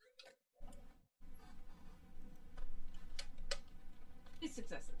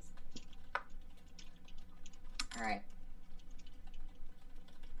 Successes. All right.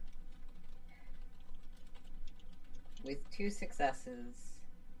 With 2 successes.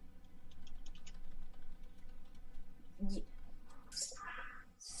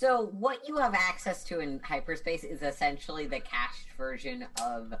 So what you have access to in hyperspace is essentially the cached version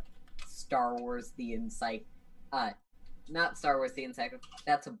of Star Wars the not Star Wars the Encyclopedia,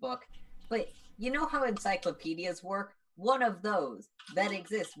 that's a book. But you know how encyclopedias work? One of those that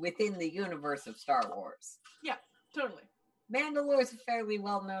exists within the universe of Star Wars. Yeah, totally. Mandalore is a fairly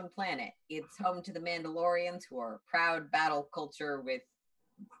well-known planet. It's home to the Mandalorians, who are a proud battle culture with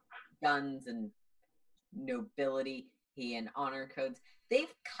guns and nobility and honor codes.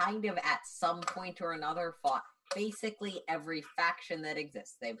 They've kind of, at some point or another, fought basically every faction that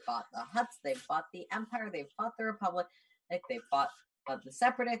exists. They've fought the Hutts, they've fought the Empire, they've fought the Republic, they've fought the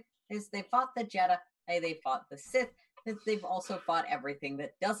Separatists, they've fought the Jedi, they fought the Sith, they've also fought everything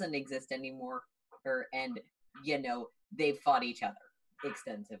that doesn't exist anymore, and, they've fought each other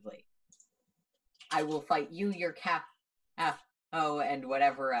extensively. I will fight you, your and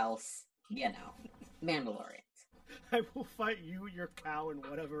whatever else, Mandalorians. I will fight you, your cow, and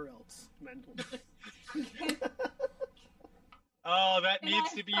whatever else, Mandalorian. Oh, that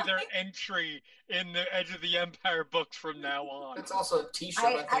needs to be their entry in the Edge of the Empire books from now on. It's also a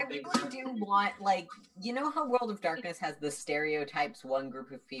T-shirt. I really do want, how World of Darkness has the stereotypes one group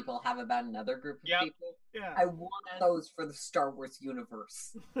of people have about another group of people? Yeah. I want those for the Star Wars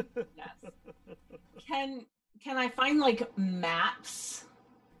universe. Yes. Can I find maps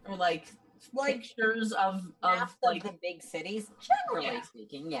or pictures of the big cities? Generally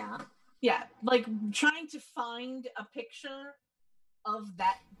speaking, yeah. Yeah, trying to find a picture of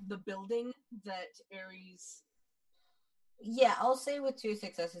the building that Ares. Yeah, I'll say with 2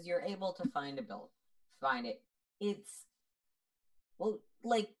 successes, you're able to find it. It's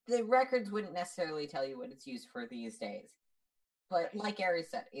the records wouldn't necessarily tell you what it's used for these days. But like Ares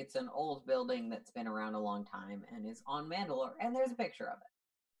said, it's an old building that's been around a long time and is on Mandalore, and there's a picture of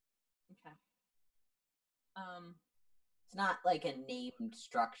it. Okay. It's not like a named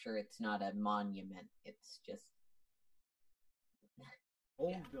structure. It's not a monument. It's just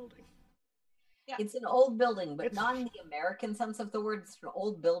old building. Yeah. It's an old building, but not in the American sense of the word. It's an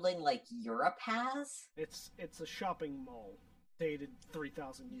old building like Europe has. It's a shopping mall dated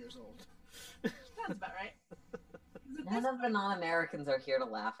 3,000 years old. Sounds about right. None of the non-Americans are here to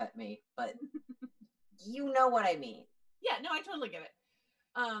laugh at me, but you know what I mean. Yeah, no, I totally get it.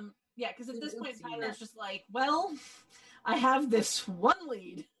 Yeah, because at this point, Tyler's just well, I have this one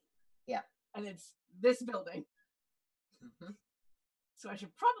lead. Yeah. And it's this building. Mm-hmm. So I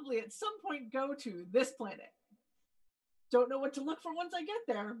should probably at some point go to this planet. Don't know what to look for once I get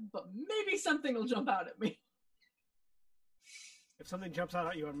there, but maybe something will jump out at me. If something jumps out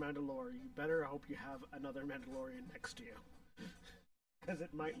at you on Mandalore, you better hope you have another Mandalorian next to you. Because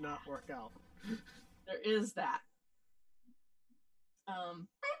it might not work out. There is that.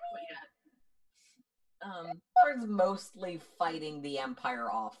 Mandalore's mostly fighting the Empire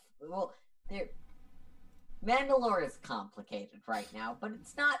off. Well, Mandalore is complicated right now, but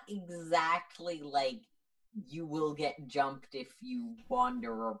it's not exactly like you will get jumped if you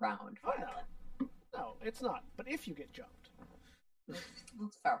wander around. No, it's not. But if you get jumped.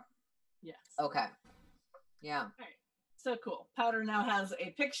 That's fair. Yes. Okay. Yeah. All right. So cool. Powder now has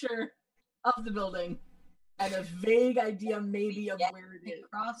a picture of the building and a vague idea maybe of where it is.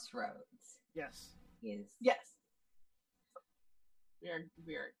 Crossroads. Yes. Yes. We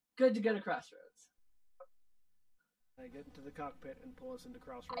are good to go to Crossroads. I get into the cockpit and pull us into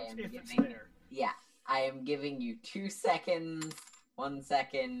Crossroads if it's there. Yeah. I am giving you 2 seconds. 1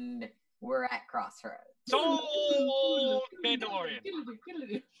 second. We're at Crossroads. Sold Mandalorian.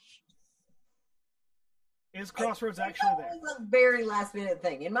 Is Crossroads actually there? It's a very last minute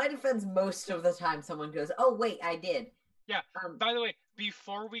thing. In my defense, most of the time someone goes, "Oh wait, I did." Yeah. By the way,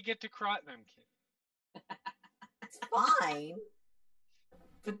 before we get to I'm kidding. It's fine,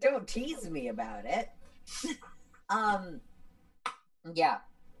 but don't tease me about it. Yeah.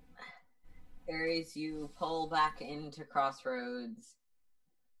 Ares, you pull back into Crossroads,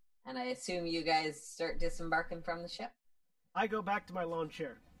 and I assume you guys start disembarking from the ship. I go back to my lawn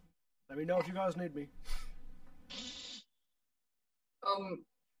chair. Let me know if you guys need me.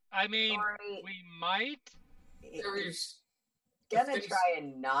 I mean, Sorry. we might. Ares gonna try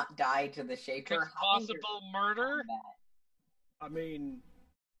and not die to the Shaper. Possible murder? I mean,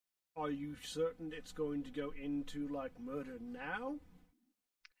 are you certain it's going to go into, murder now?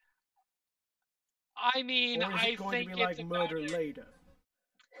 I mean, or is it going to be like murder later?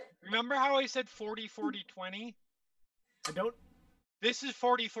 Remember how I said 40-40-20? I don't... This is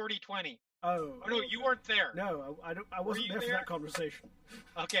 40-40-20. Oh no, you weren't there. No, I wasn't there for that conversation.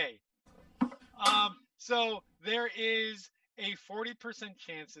 Okay. So there is a 40%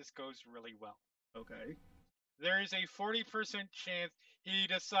 chance this goes really well. Okay. There is a 40% chance he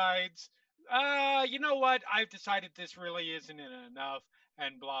decides, you know what? I've decided this really isn't enough,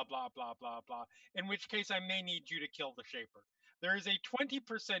 and blah, blah, blah, blah, blah. In which case I may need you to kill the Shaper. There is a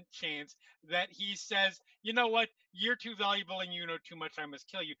 20% chance that he says, you know what, you're too valuable and you know too much, I must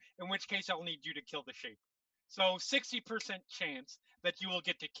kill you, in which case I'll need you to kill the Shaper. So 60% chance that you will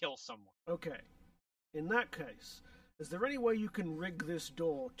get to kill someone. Okay. In that case, is there any way you can rig this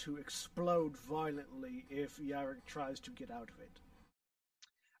door to explode violently if Yarrick tries to get out of it?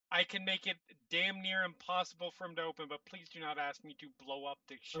 I can make it damn near impossible for him to open, but please do not ask me to blow up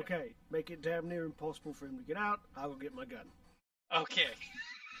the ship. Okay, make it damn near impossible for him to get out. I will get my gun. Okay.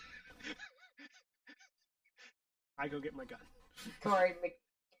 I go get my gun. Cori,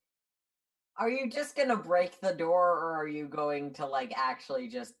 Are you just gonna break the door, or are you going to like actually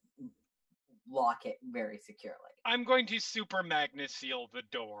just lock it very securely? I'm going to super magna seal the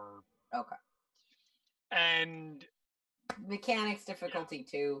door. Okay. And Mechanics difficulty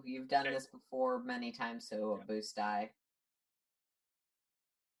 2. You've done Okay. this before many times, so a boost die.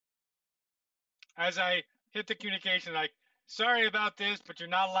 as I hit the communication, like, sorry about this, but you're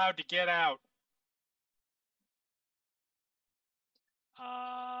not allowed to get out.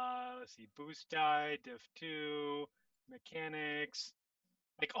 Let's see, boost die, diff 2, mechanics,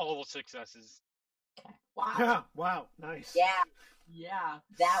 like all the successes. Wow. Yeah, wow, nice. Yeah, Yeah.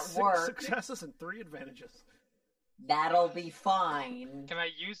 that 6 worked. successes and 3 advantages. That'll be fine. Can I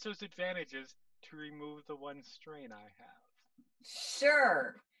use those advantages to remove the 1 strain I have?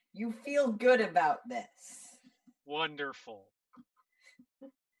 Sure. You feel good about this. Wonderful.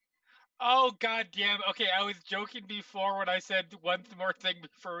 Oh, goddamn. Okay, I was joking before when I said one more thing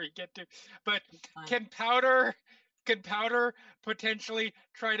before we get to, but Fine. can Powder potentially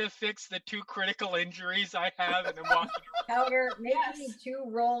try to fix the 2 critical injuries I have and then walk? Powder, make Yes. me 2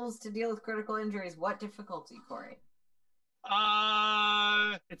 rolls to deal with critical injuries. What difficulty, Cori?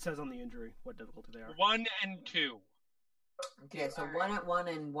 It says on the injury what difficulty they are. 1 and 2. Okay, so Alright. 1 at 1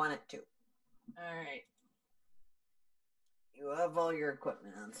 and 1 at 2. All right. You have all your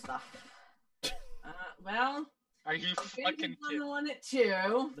equipment and stuff. Well, Are you fucking fucking on kidding? the one at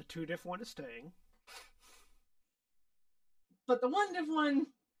 2, The 2 diff one is staying. but the 1 diff 1,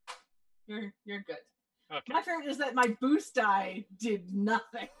 you're good. Okay. My fear is that my boost die did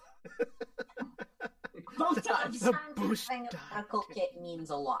nothing. Both times. The Sometimes boost having die a medical did- kit means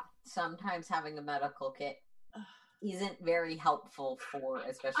a lot. Sometimes having a medical kit isn't very helpful for,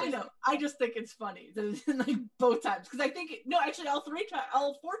 especially. I know. I just think it's funny that it's like both times because I think actually all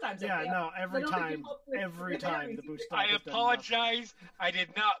 4 times. Yeah, I failed. no, every I don't think time, it helped with every the time berries the boost either. die I has done apologize. I did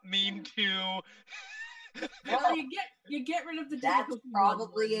not mean to. Well, you get rid of the That's difficulty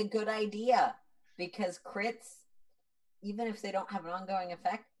probably a one. good idea because crits, even if they don't have an ongoing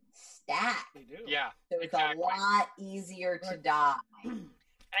effect, stack. They do. Yeah, So it's exactly. a lot easier to die.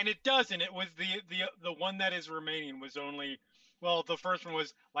 And it doesn't. It was the one that is remaining was only, well, the first one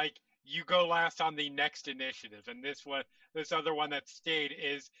was like you go last on the next initiative, and this other one that stayed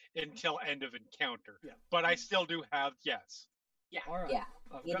is until end of encounter. Yeah. But I still do have yes. All right. Yeah,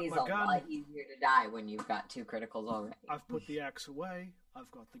 I've it got is my a gun. lot easier to die when you've got 2 criticals already. I've put the axe away. I've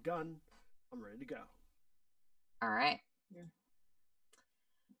got the gun. I'm ready to go. All right.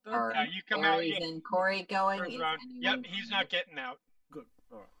 Both Are Yeah, you come out. Aries Yeah, and Cori going? first Is round. Yep, anyone he's coming not with- getting out. Good.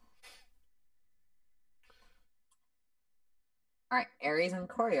 All right. All right, Aries and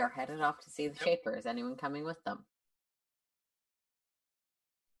Cori are headed off to see the Yep. Shaper. Is anyone coming with them?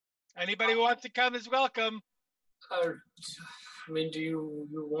 Anybody who wants to come is welcome. I mean, do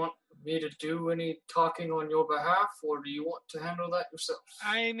you want me to do any talking on your behalf, or do you want to handle that yourself?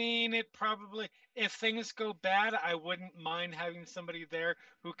 I mean, it probably, if things go bad, I wouldn't mind having somebody there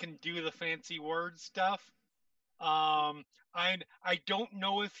who can do the fancy word stuff. I don't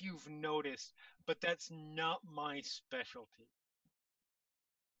know if you've noticed, but that's not my specialty.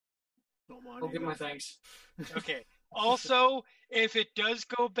 Don't mind I'll get either. my thanks. Okay. Also, if it does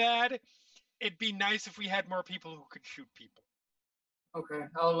go bad, it'd be nice if we had more people who could shoot people. Okay,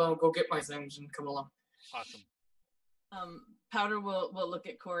 I'll go get my things and come along. Awesome. Powder will look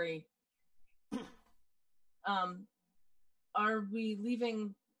at Cori. Are we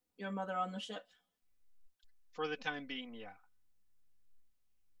leaving your mother on the ship? For the time being, yeah.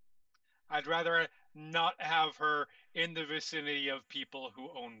 I'd rather not have her in the vicinity of people who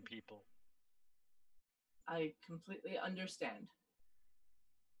own people. I completely understand.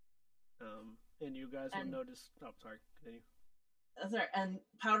 And you guys will And- notice. Oh, sorry. Continue. That's all right. And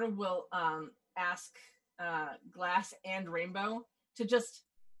Powder will ask Glass and Rainbow to just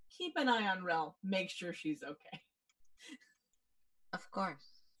keep an eye on Rel, make sure she's okay. Of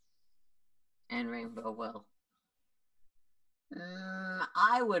course. And Rainbow will.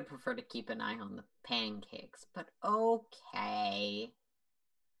 I would prefer to keep an eye on the pancakes, but okay.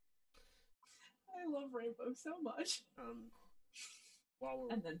 I love Rainbow so much.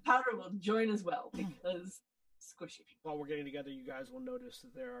 And then Powder will join as well because squishy people. While we're getting together, you guys will notice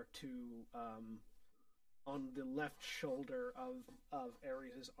that there are 2 on the left shoulder of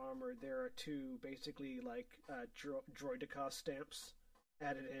Ares' armor. There are 2 basically like droidicon stamps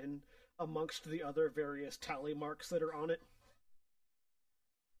added in amongst the other various tally marks that are on it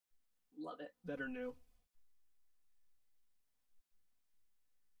Love it. that are new.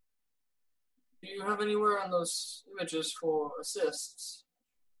 Do you have anywhere on those images for assists?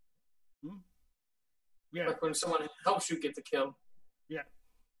 Yeah, Like when someone helps you get the kill? yeah.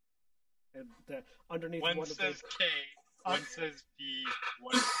 And underneath One one of says the K, one says B,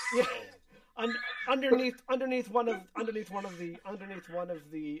 one says Yeah. A. underneath one of the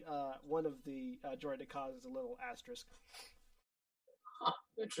droidicons is a little asterisk. Huh,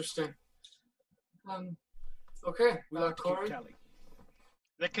 interesting. Okay, we got To keep Cori. tally.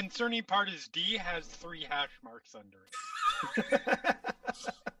 The concerning part is D has 3 hash marks under it.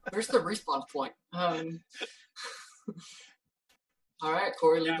 Where's the respawn point? All right,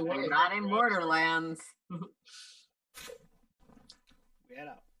 Cori, lead the way. We're not in Borderlands. We head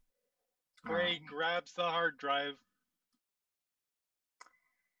out. Gray grabs the hard drive.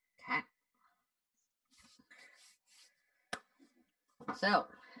 Okay. So,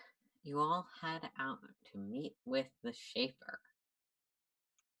 you all head out to meet with the Shaper.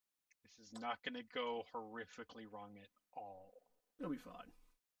 This is not going to go horrifically wrong at all. It'll be fine.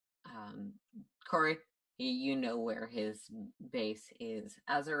 Cori, you know where his base is.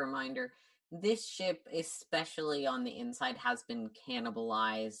 As a reminder, this ship, especially on the inside, has been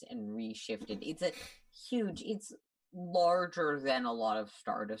cannibalized and reshifted. It's larger than a lot of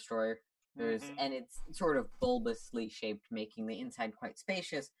Star Destroyers, and it's sort of bulbously shaped, making the inside quite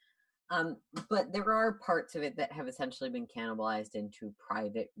spacious. But there are parts of it that have essentially been cannibalized into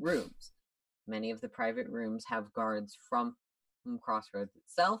private rooms. Many of the private rooms have guards from Crossroads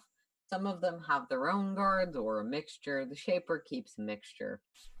itself. Some of them have their own guards or a mixture. The Shaper keeps a mixture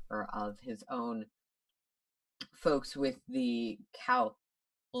of his own folks with the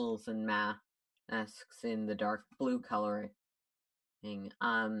cowls and masks in the dark blue coloring. And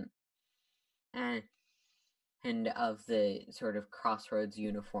of the sort of Crossroads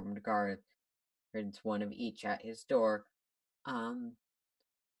uniformed guards, one of each at his door.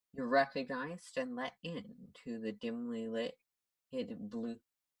 You're recognized and let in to the dimly lit blue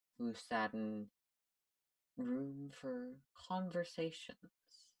satin room for conversations.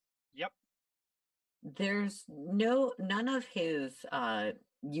 Yep. There's none of his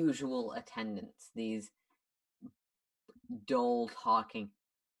usual attendants, these dull talking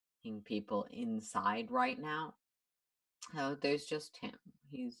people inside right now. There's just him.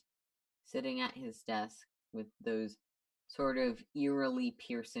 He's sitting at his desk with those sort of eerily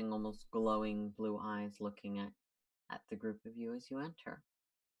piercing, almost glowing blue eyes looking at the group of you as you enter.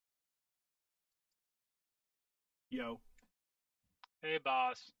 Yo. Hey,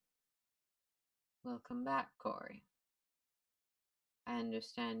 boss. Welcome back, Cori. I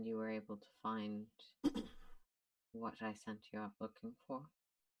understand you were able to find what I sent you out looking for.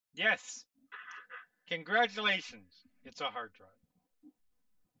 Yes. Congratulations. It's a hard drive.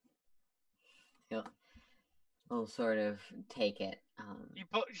 He'll sort of take it.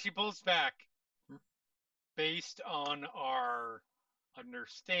 She pulls back based on our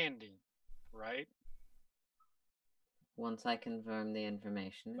understanding, right? Once I confirm the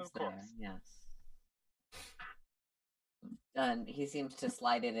information is there, yes. And he seems to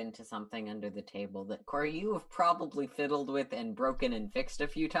slide it into something under the table that, Cori, you have probably fiddled with and broken and fixed a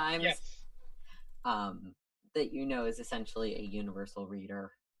few times. Yes. That you know is essentially a universal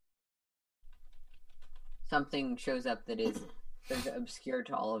reader. Something shows up that is sort of obscure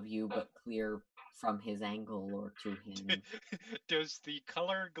to all of you, but clear from his angle or to him. Does the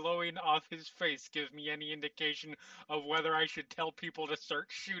color glowing off his face give me any indication of whether I should tell people to start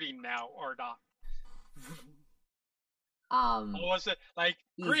shooting now or not? Was it like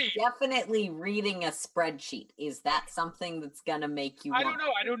green? He's definitely reading a spreadsheet. Is that something that's gonna make you? I don't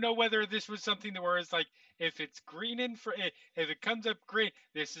know. I don't know whether this was something that where it's like, if it's green if it comes up green,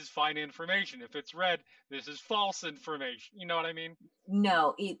 this is fine information. If it's red, this is false information. You know what I mean?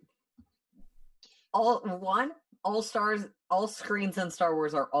 No, all screens in Star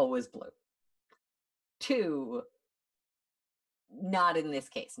Wars are always blue. 2, not in this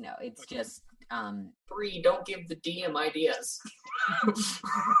case. No, it's Okay. just 3, don't give the DM ideas.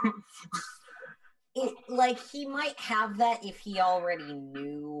 He might have that if he already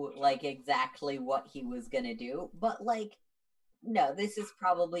knew exactly what he was gonna do, but no, this is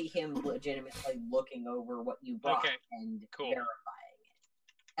probably him legitimately looking over what you brought and verifying it.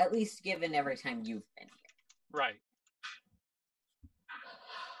 At least given every time you've been here. Right.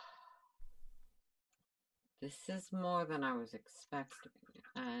 This is more than I was expecting,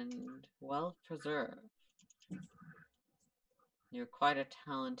 and well preserved. You're quite a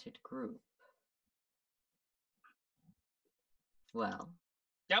talented group. Well.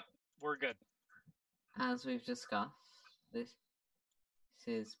 Yep, we're good. As we've discussed, this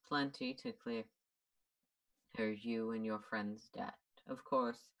is plenty to clear you and your friends' debt. Of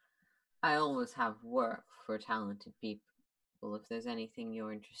course, I always have work for talented people. If there's anything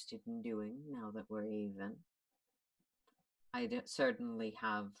you're interested in doing now that we're even, I certainly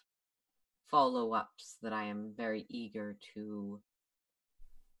have follow-ups that I am very eager to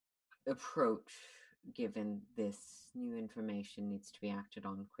approach, given this new information needs to be acted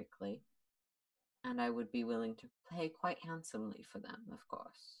on quickly. And I would be willing to pay quite handsomely for them, of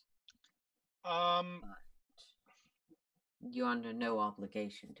course. But you're under no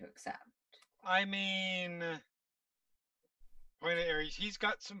obligation to accept. I mean, point of Aries, he's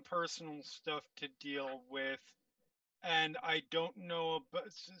got some personal stuff to deal with, and I don't know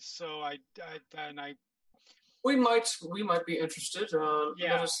about. So We might be interested.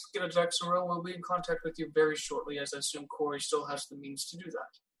 Yeah. Let us get a ducks in a row. We'll be in contact with you very shortly, as I assume Cori still has the means to do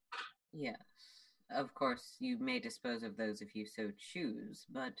that. Yes. Of course, you may dispose of those if you so choose,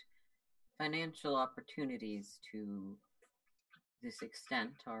 but financial opportunities to this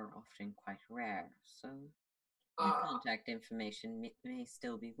extent are often quite rare, so my contact information may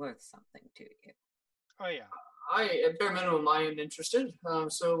still be worth something to you. Oh, yeah. At bare minimum, I am interested.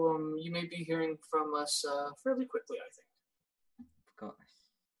 So you may be hearing from us fairly quickly, I think. Of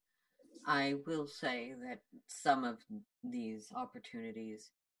course. I will say that some of these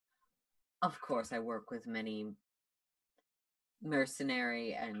opportunities, of course, I work with many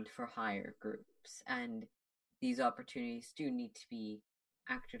mercenary and for hire groups, and these opportunities do need to be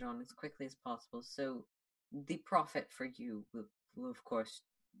acted on as quickly as possible, so the profit for you will of course,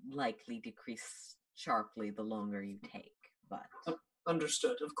 likely decrease sharply the longer you take, but...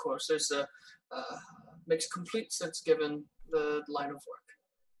 Understood, of course. There's makes complete sense given the line of work.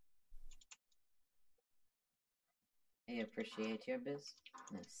 I appreciate your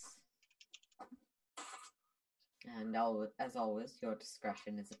business. And as always, your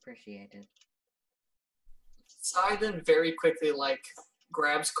discretion is appreciated. Sai then very quickly,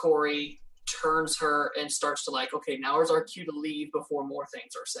 grabs Cori, turns her, and starts to okay, now is our cue to leave before more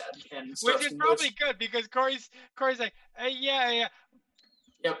things are said. And Which is probably good, because Cori's like, hey, yeah.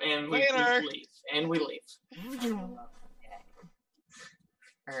 Yep, and we leave. And we leave.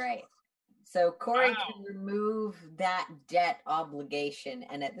 Alright. So Cori can remove that debt obligation,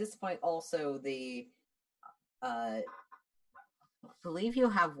 and at this point also the... I believe you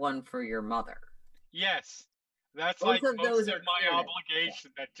have one for your mother. Yes. That's Both of most those of are my cleared.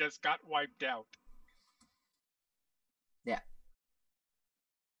 obligation that just got wiped out. Yeah.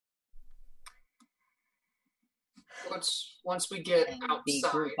 Once we get And outside, the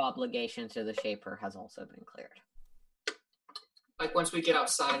group obligation to the Shaper has also been cleared. Once we get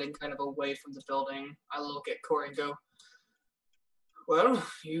outside and kind of away from the building, I look at Cori and go, well,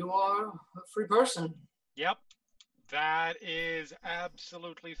 you are a free person. Yep. That is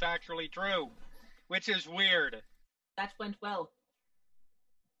absolutely factually true. Which is weird. That went well.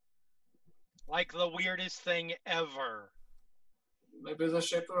 Like the weirdest thing ever. Maybe the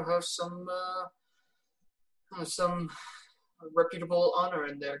Shaper has some reputable honor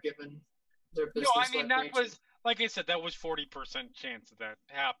in there, given their business. No, I mean, that was, like I said, that was 40% chance of that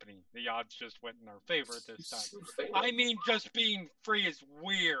happening. The odds just went in our favor at this time. I mean, just being free is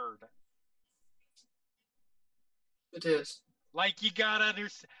weird. It is. Like, you gotta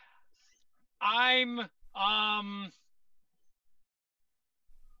understand. I'm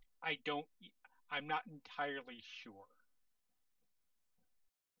not entirely sure.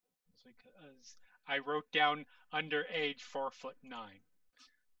 Because I wrote down underage 4'9".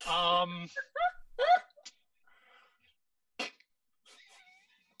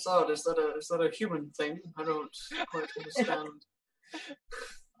 So is that a human thing? I don't quite understand.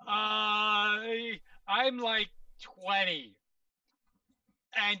 I'm like 20.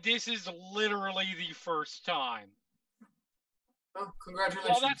 And this is literally the first time. Oh, congratulations.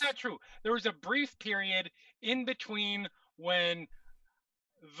 Well, that's not true. There was a brief period in between when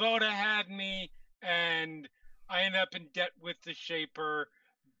Voda had me and I ended up in debt with the Shaper,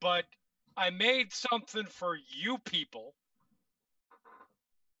 but I made something for you people.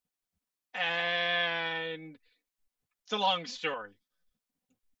 And it's a long story.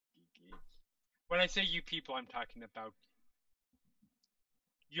 When I say you people, I'm talking about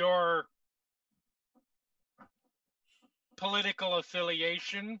your political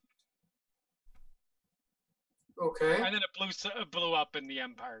affiliation. Okay. And then it blew up in the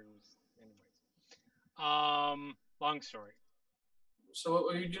Empire. Anyways. Long story. So what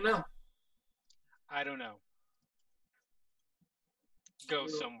will you do now? I don't know. Go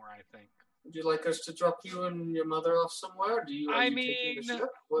somewhere, I think. Would you like us to drop you and your mother off somewhere? Taking the ship?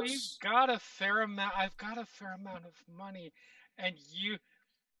 I've got a fair amount of money, and you...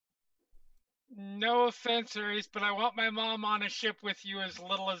 No offense, Aries, but I want my mom on a ship with you as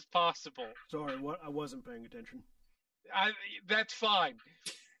little as possible. Sorry, what? I wasn't paying attention. That's fine.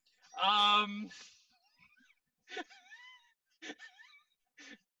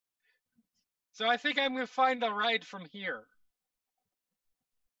 So I think I'm going to find a ride from here.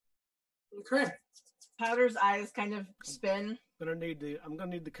 Okay. Powder's eyes kind of spin. I'm gonna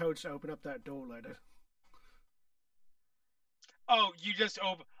need the coach to open up that door later. Oh, you just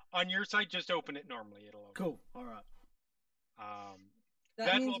open on your side. Just open it normally. It'll open. Cool. All right.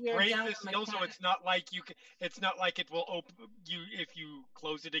 That means will we are break down the a seal, so mechanic. it's not like you. It's not like it will open you if you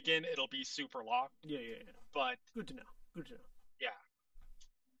close it again. It'll be super locked. Yeah. But Good to know. yeah,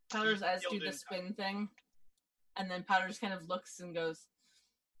 Powder's eyes do Sealed the in. spin thing, and then Powder just kind of looks and goes,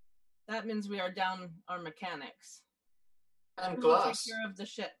 "That means we are down our mechanics. And Who will take glass. care of the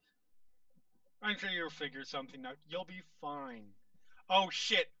ship?" I'm sure you'll figure something out. You'll be fine. Oh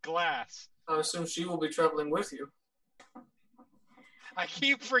shit, glass. I assume she will be traveling with you. I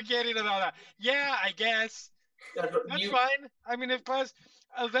keep forgetting about that. Yeah, I guess. Yeah, but That's you- fine. I mean, if glass,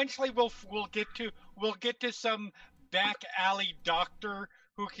 eventually we'll get to some back alley doctor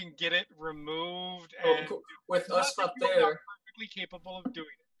who can get it removed, and with us not you are there, perfectly capable of doing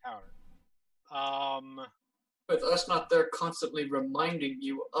it, Powder. with us not there, constantly reminding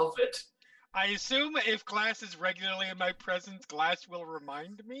you of it. I assume if glass is regularly in my presence, glass will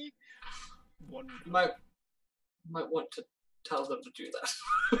remind me. Wonderful. You might want to tell them to do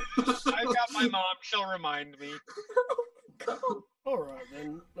that. I've got my mom; she'll remind me. All right,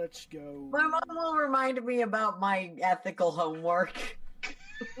 then let's go. My mom will remind me about my ethical homework.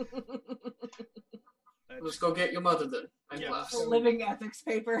 Let's go get your mother then. And Yeah. glass. A living ethics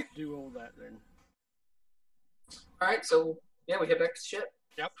paper. do all that then. All right, so yeah, we head back to the ship.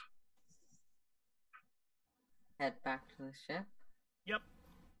 Yep. Head back to the ship. Yep.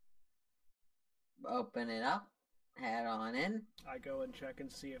 Open it up. Head on in. I go and check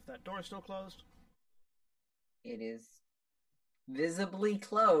and see if that door is still closed. It is visibly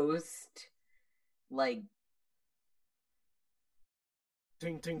closed. Like,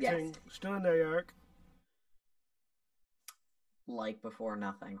 Ting, ting, Yes. ting. Still in there, Eric. like before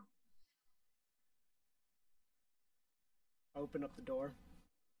nothing. Open up the door.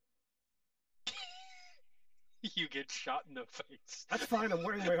 You get shot in the face. That's fine. I'm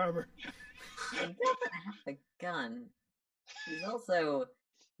wearing my armor. He doesn't have a gun. He's also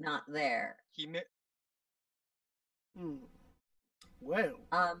not there. He Well,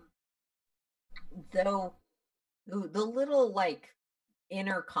 Though the little like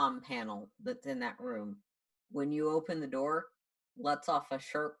intercom panel that's in that room, when you open the door, lets off a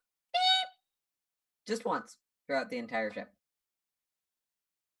sharp beep just once throughout the entire ship.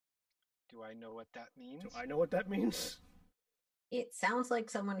 Do I know what that means? do I know what that means? It sounds like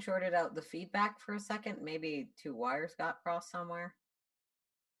someone shorted out the feedback for a second. Maybe two wires got crossed somewhere.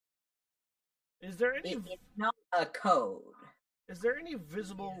 Is there any? It's not a code. Is there any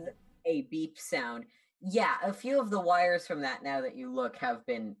visible? A beep sound. Yeah, a few of the wires from that, now that you look, have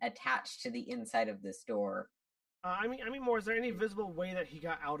been attached to the inside of this door. I mean more. Is there any visible way that he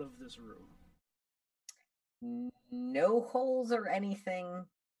got out of this room? No holes or anything.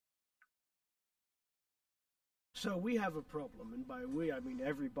 So we have a problem, and by we I mean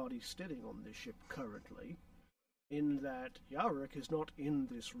everybody sitting on this ship currently, in that Yarick is not in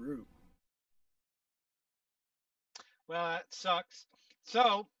this room. Well, that sucks.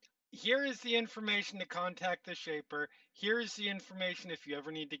 So, here is the information to contact the Shaper. Here is the information if you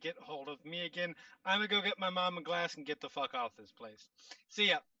ever need to get hold of me again. I'm gonna go get my mom a glass and get the fuck off this place. See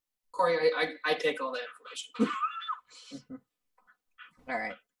ya. Cori, I take all that information. All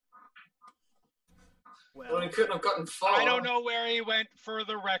right. Well, he couldn't have gotten far. I don't know where he went. For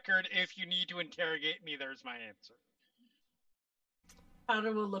the record, if you need to interrogate me, there's my answer.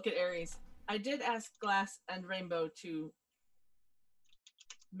 Powder will look at Aries. I did ask Glass and Rainbow to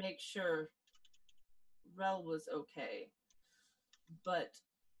make sure Rel was okay, but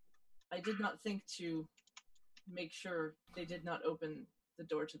I did not think to make sure they did not open the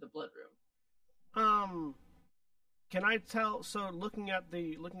door to the blood room. Can I tell? So looking at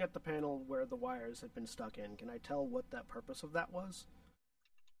the panel where the wires had been stuck in, can I tell what that purpose of that was?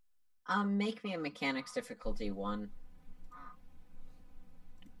 Make me a mechanics difficulty 1.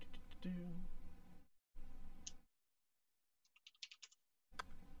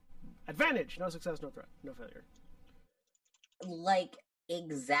 Advantage. No success, no threat, no failure. Like,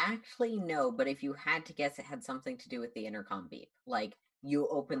 exactly no, but if you had to guess, it had something to do with the intercom beep. Like, you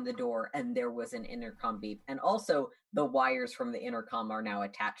opened the door and there was an intercom beep. And also, the wires from the intercom are now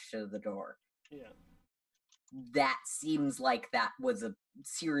attached to the door. Yeah. That seems like that was a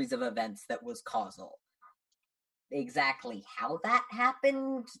series of events that was causal. Exactly how that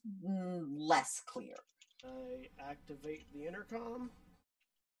happened, less clear. I activate the intercom.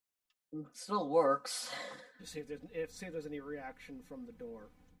 It still works. To see if there's any reaction from the door.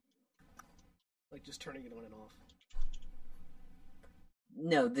 Like just turning it on and off.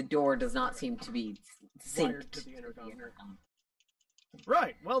 No, the door does not seem to be Wired synced to the intercom. intercom.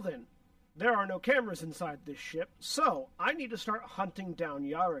 Right, well then. There are no cameras inside this ship, so I need to start hunting down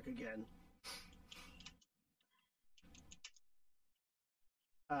Yarrick again.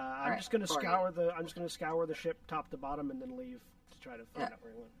 I'm just gonna scour the ship top to bottom and then leave to try to find out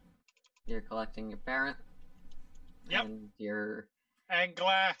where he went. You're collecting your parent. Yep. And your And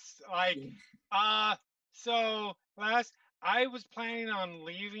Glass, so Glass, I was planning on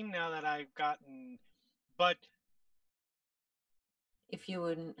leaving now that I've gotten, but if you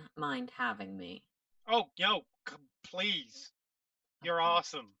wouldn't mind having me. please, you're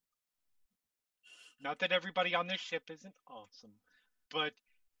awesome. Not that everybody on this ship isn't awesome, but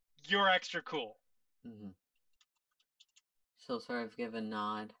you're extra cool. Mm-hmm. She'll sort of give a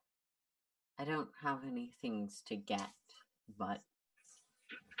nod. I don't have any things to get, but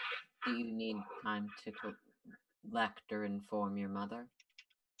do you need time to collect or inform your mother?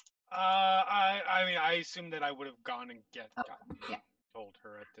 I assume that I would have gone and told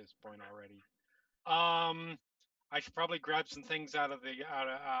her at this point already. I should probably grab some things out of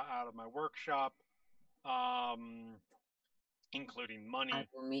my workshop, including money. I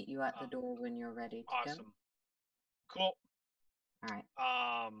will meet you at the door when you're ready to go. Awesome. Cool.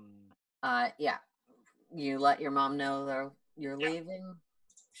 All right. Yeah. You let your mom know you're leaving.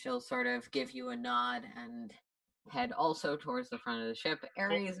 She'll sort of give you a nod and head also towards the front of the ship.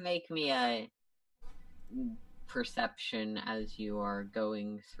 Aries, make me a perception as you are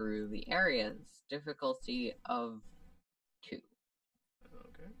going through the areas. Difficulty of 2.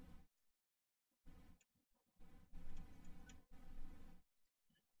 Okay.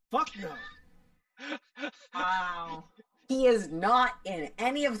 Fuck no. Wow. He is not in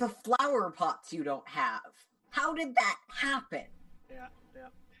any of the flower pots you don't have. How did that happen? Yeah.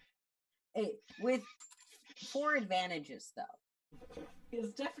 With 4 advantages, though.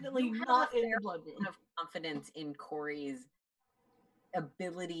 Is definitely You have not a in fair the blood amount of confidence in Cori's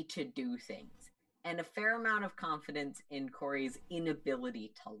ability to do things, and a fair amount of confidence in Cori's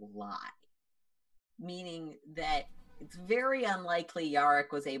inability to lie. Meaning that it's very unlikely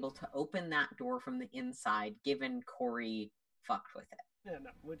Yarrick was able to open that door from the inside, given Cori fucked with it. Yeah,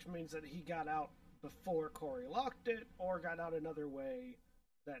 no, which means that he got out before Cori locked it, or got out another way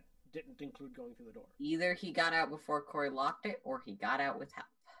that didn't include going through the door. Either he got out before Cori locked it, or he got out with help.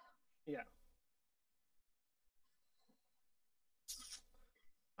 Yeah.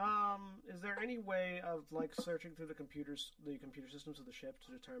 Is there any way of searching through the computer systems of the ship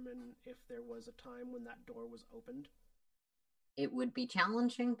to determine if there was a time when that door was opened? It would be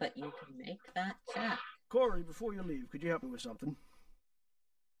challenging, but you can make that check. Cori, before you leave, could you help me with something?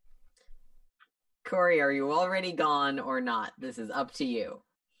 Cori, are you already gone or not? This is up to you.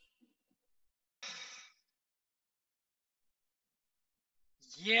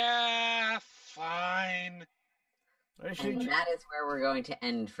 Yeah, fine. And that is where we're going to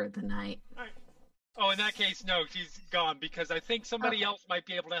end for the night. All right. Oh, in that case, no, she's gone because I think somebody else might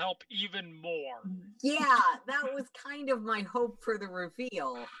be able to help even more. Yeah, that was kind of my hope for the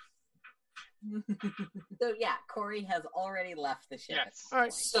reveal. So yeah, Cori has already left the ship. Yes. All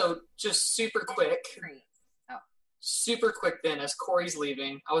right. So just super quick then, as Cori's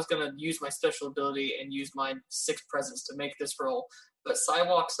leaving, I was going to use my special ability and use my 6 presence to make this roll, but Sai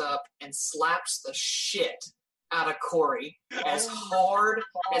walks up and slaps the shit out of Cori as hard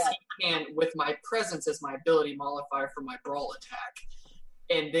as he can with my presence as my ability modifier for my brawl attack,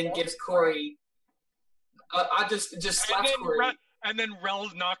 and then gives Cori. I just slaps Cori, and then Rel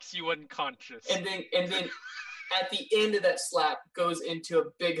knocks you unconscious. and then at the end of that slap goes into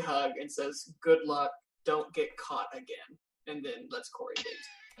a big hug and says, "Good luck, don't get caught again," and then lets Cori leave.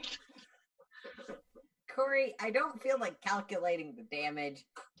 Cori, I don't feel like calculating the damage,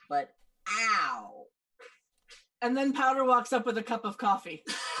 but ow. And then Powder walks up with a cup of coffee.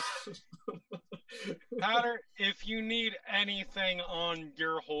 Powder, if you need anything on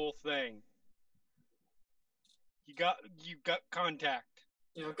your whole thing, you got contact.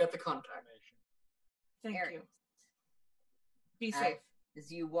 I've got the contact. Thank Erin. you. Be safe.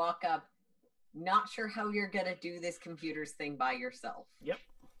 As you walk up, not sure how you're gonna do this computers thing by yourself. Yep.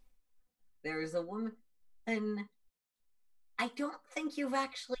 There's a woman, and I don't think you've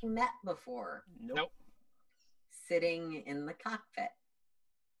actually met before. Nope. Sitting in the cockpit.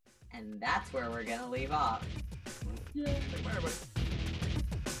 And that's where we're gonna leave off. Yeah. Bye, everybody.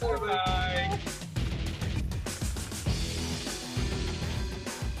 Bye.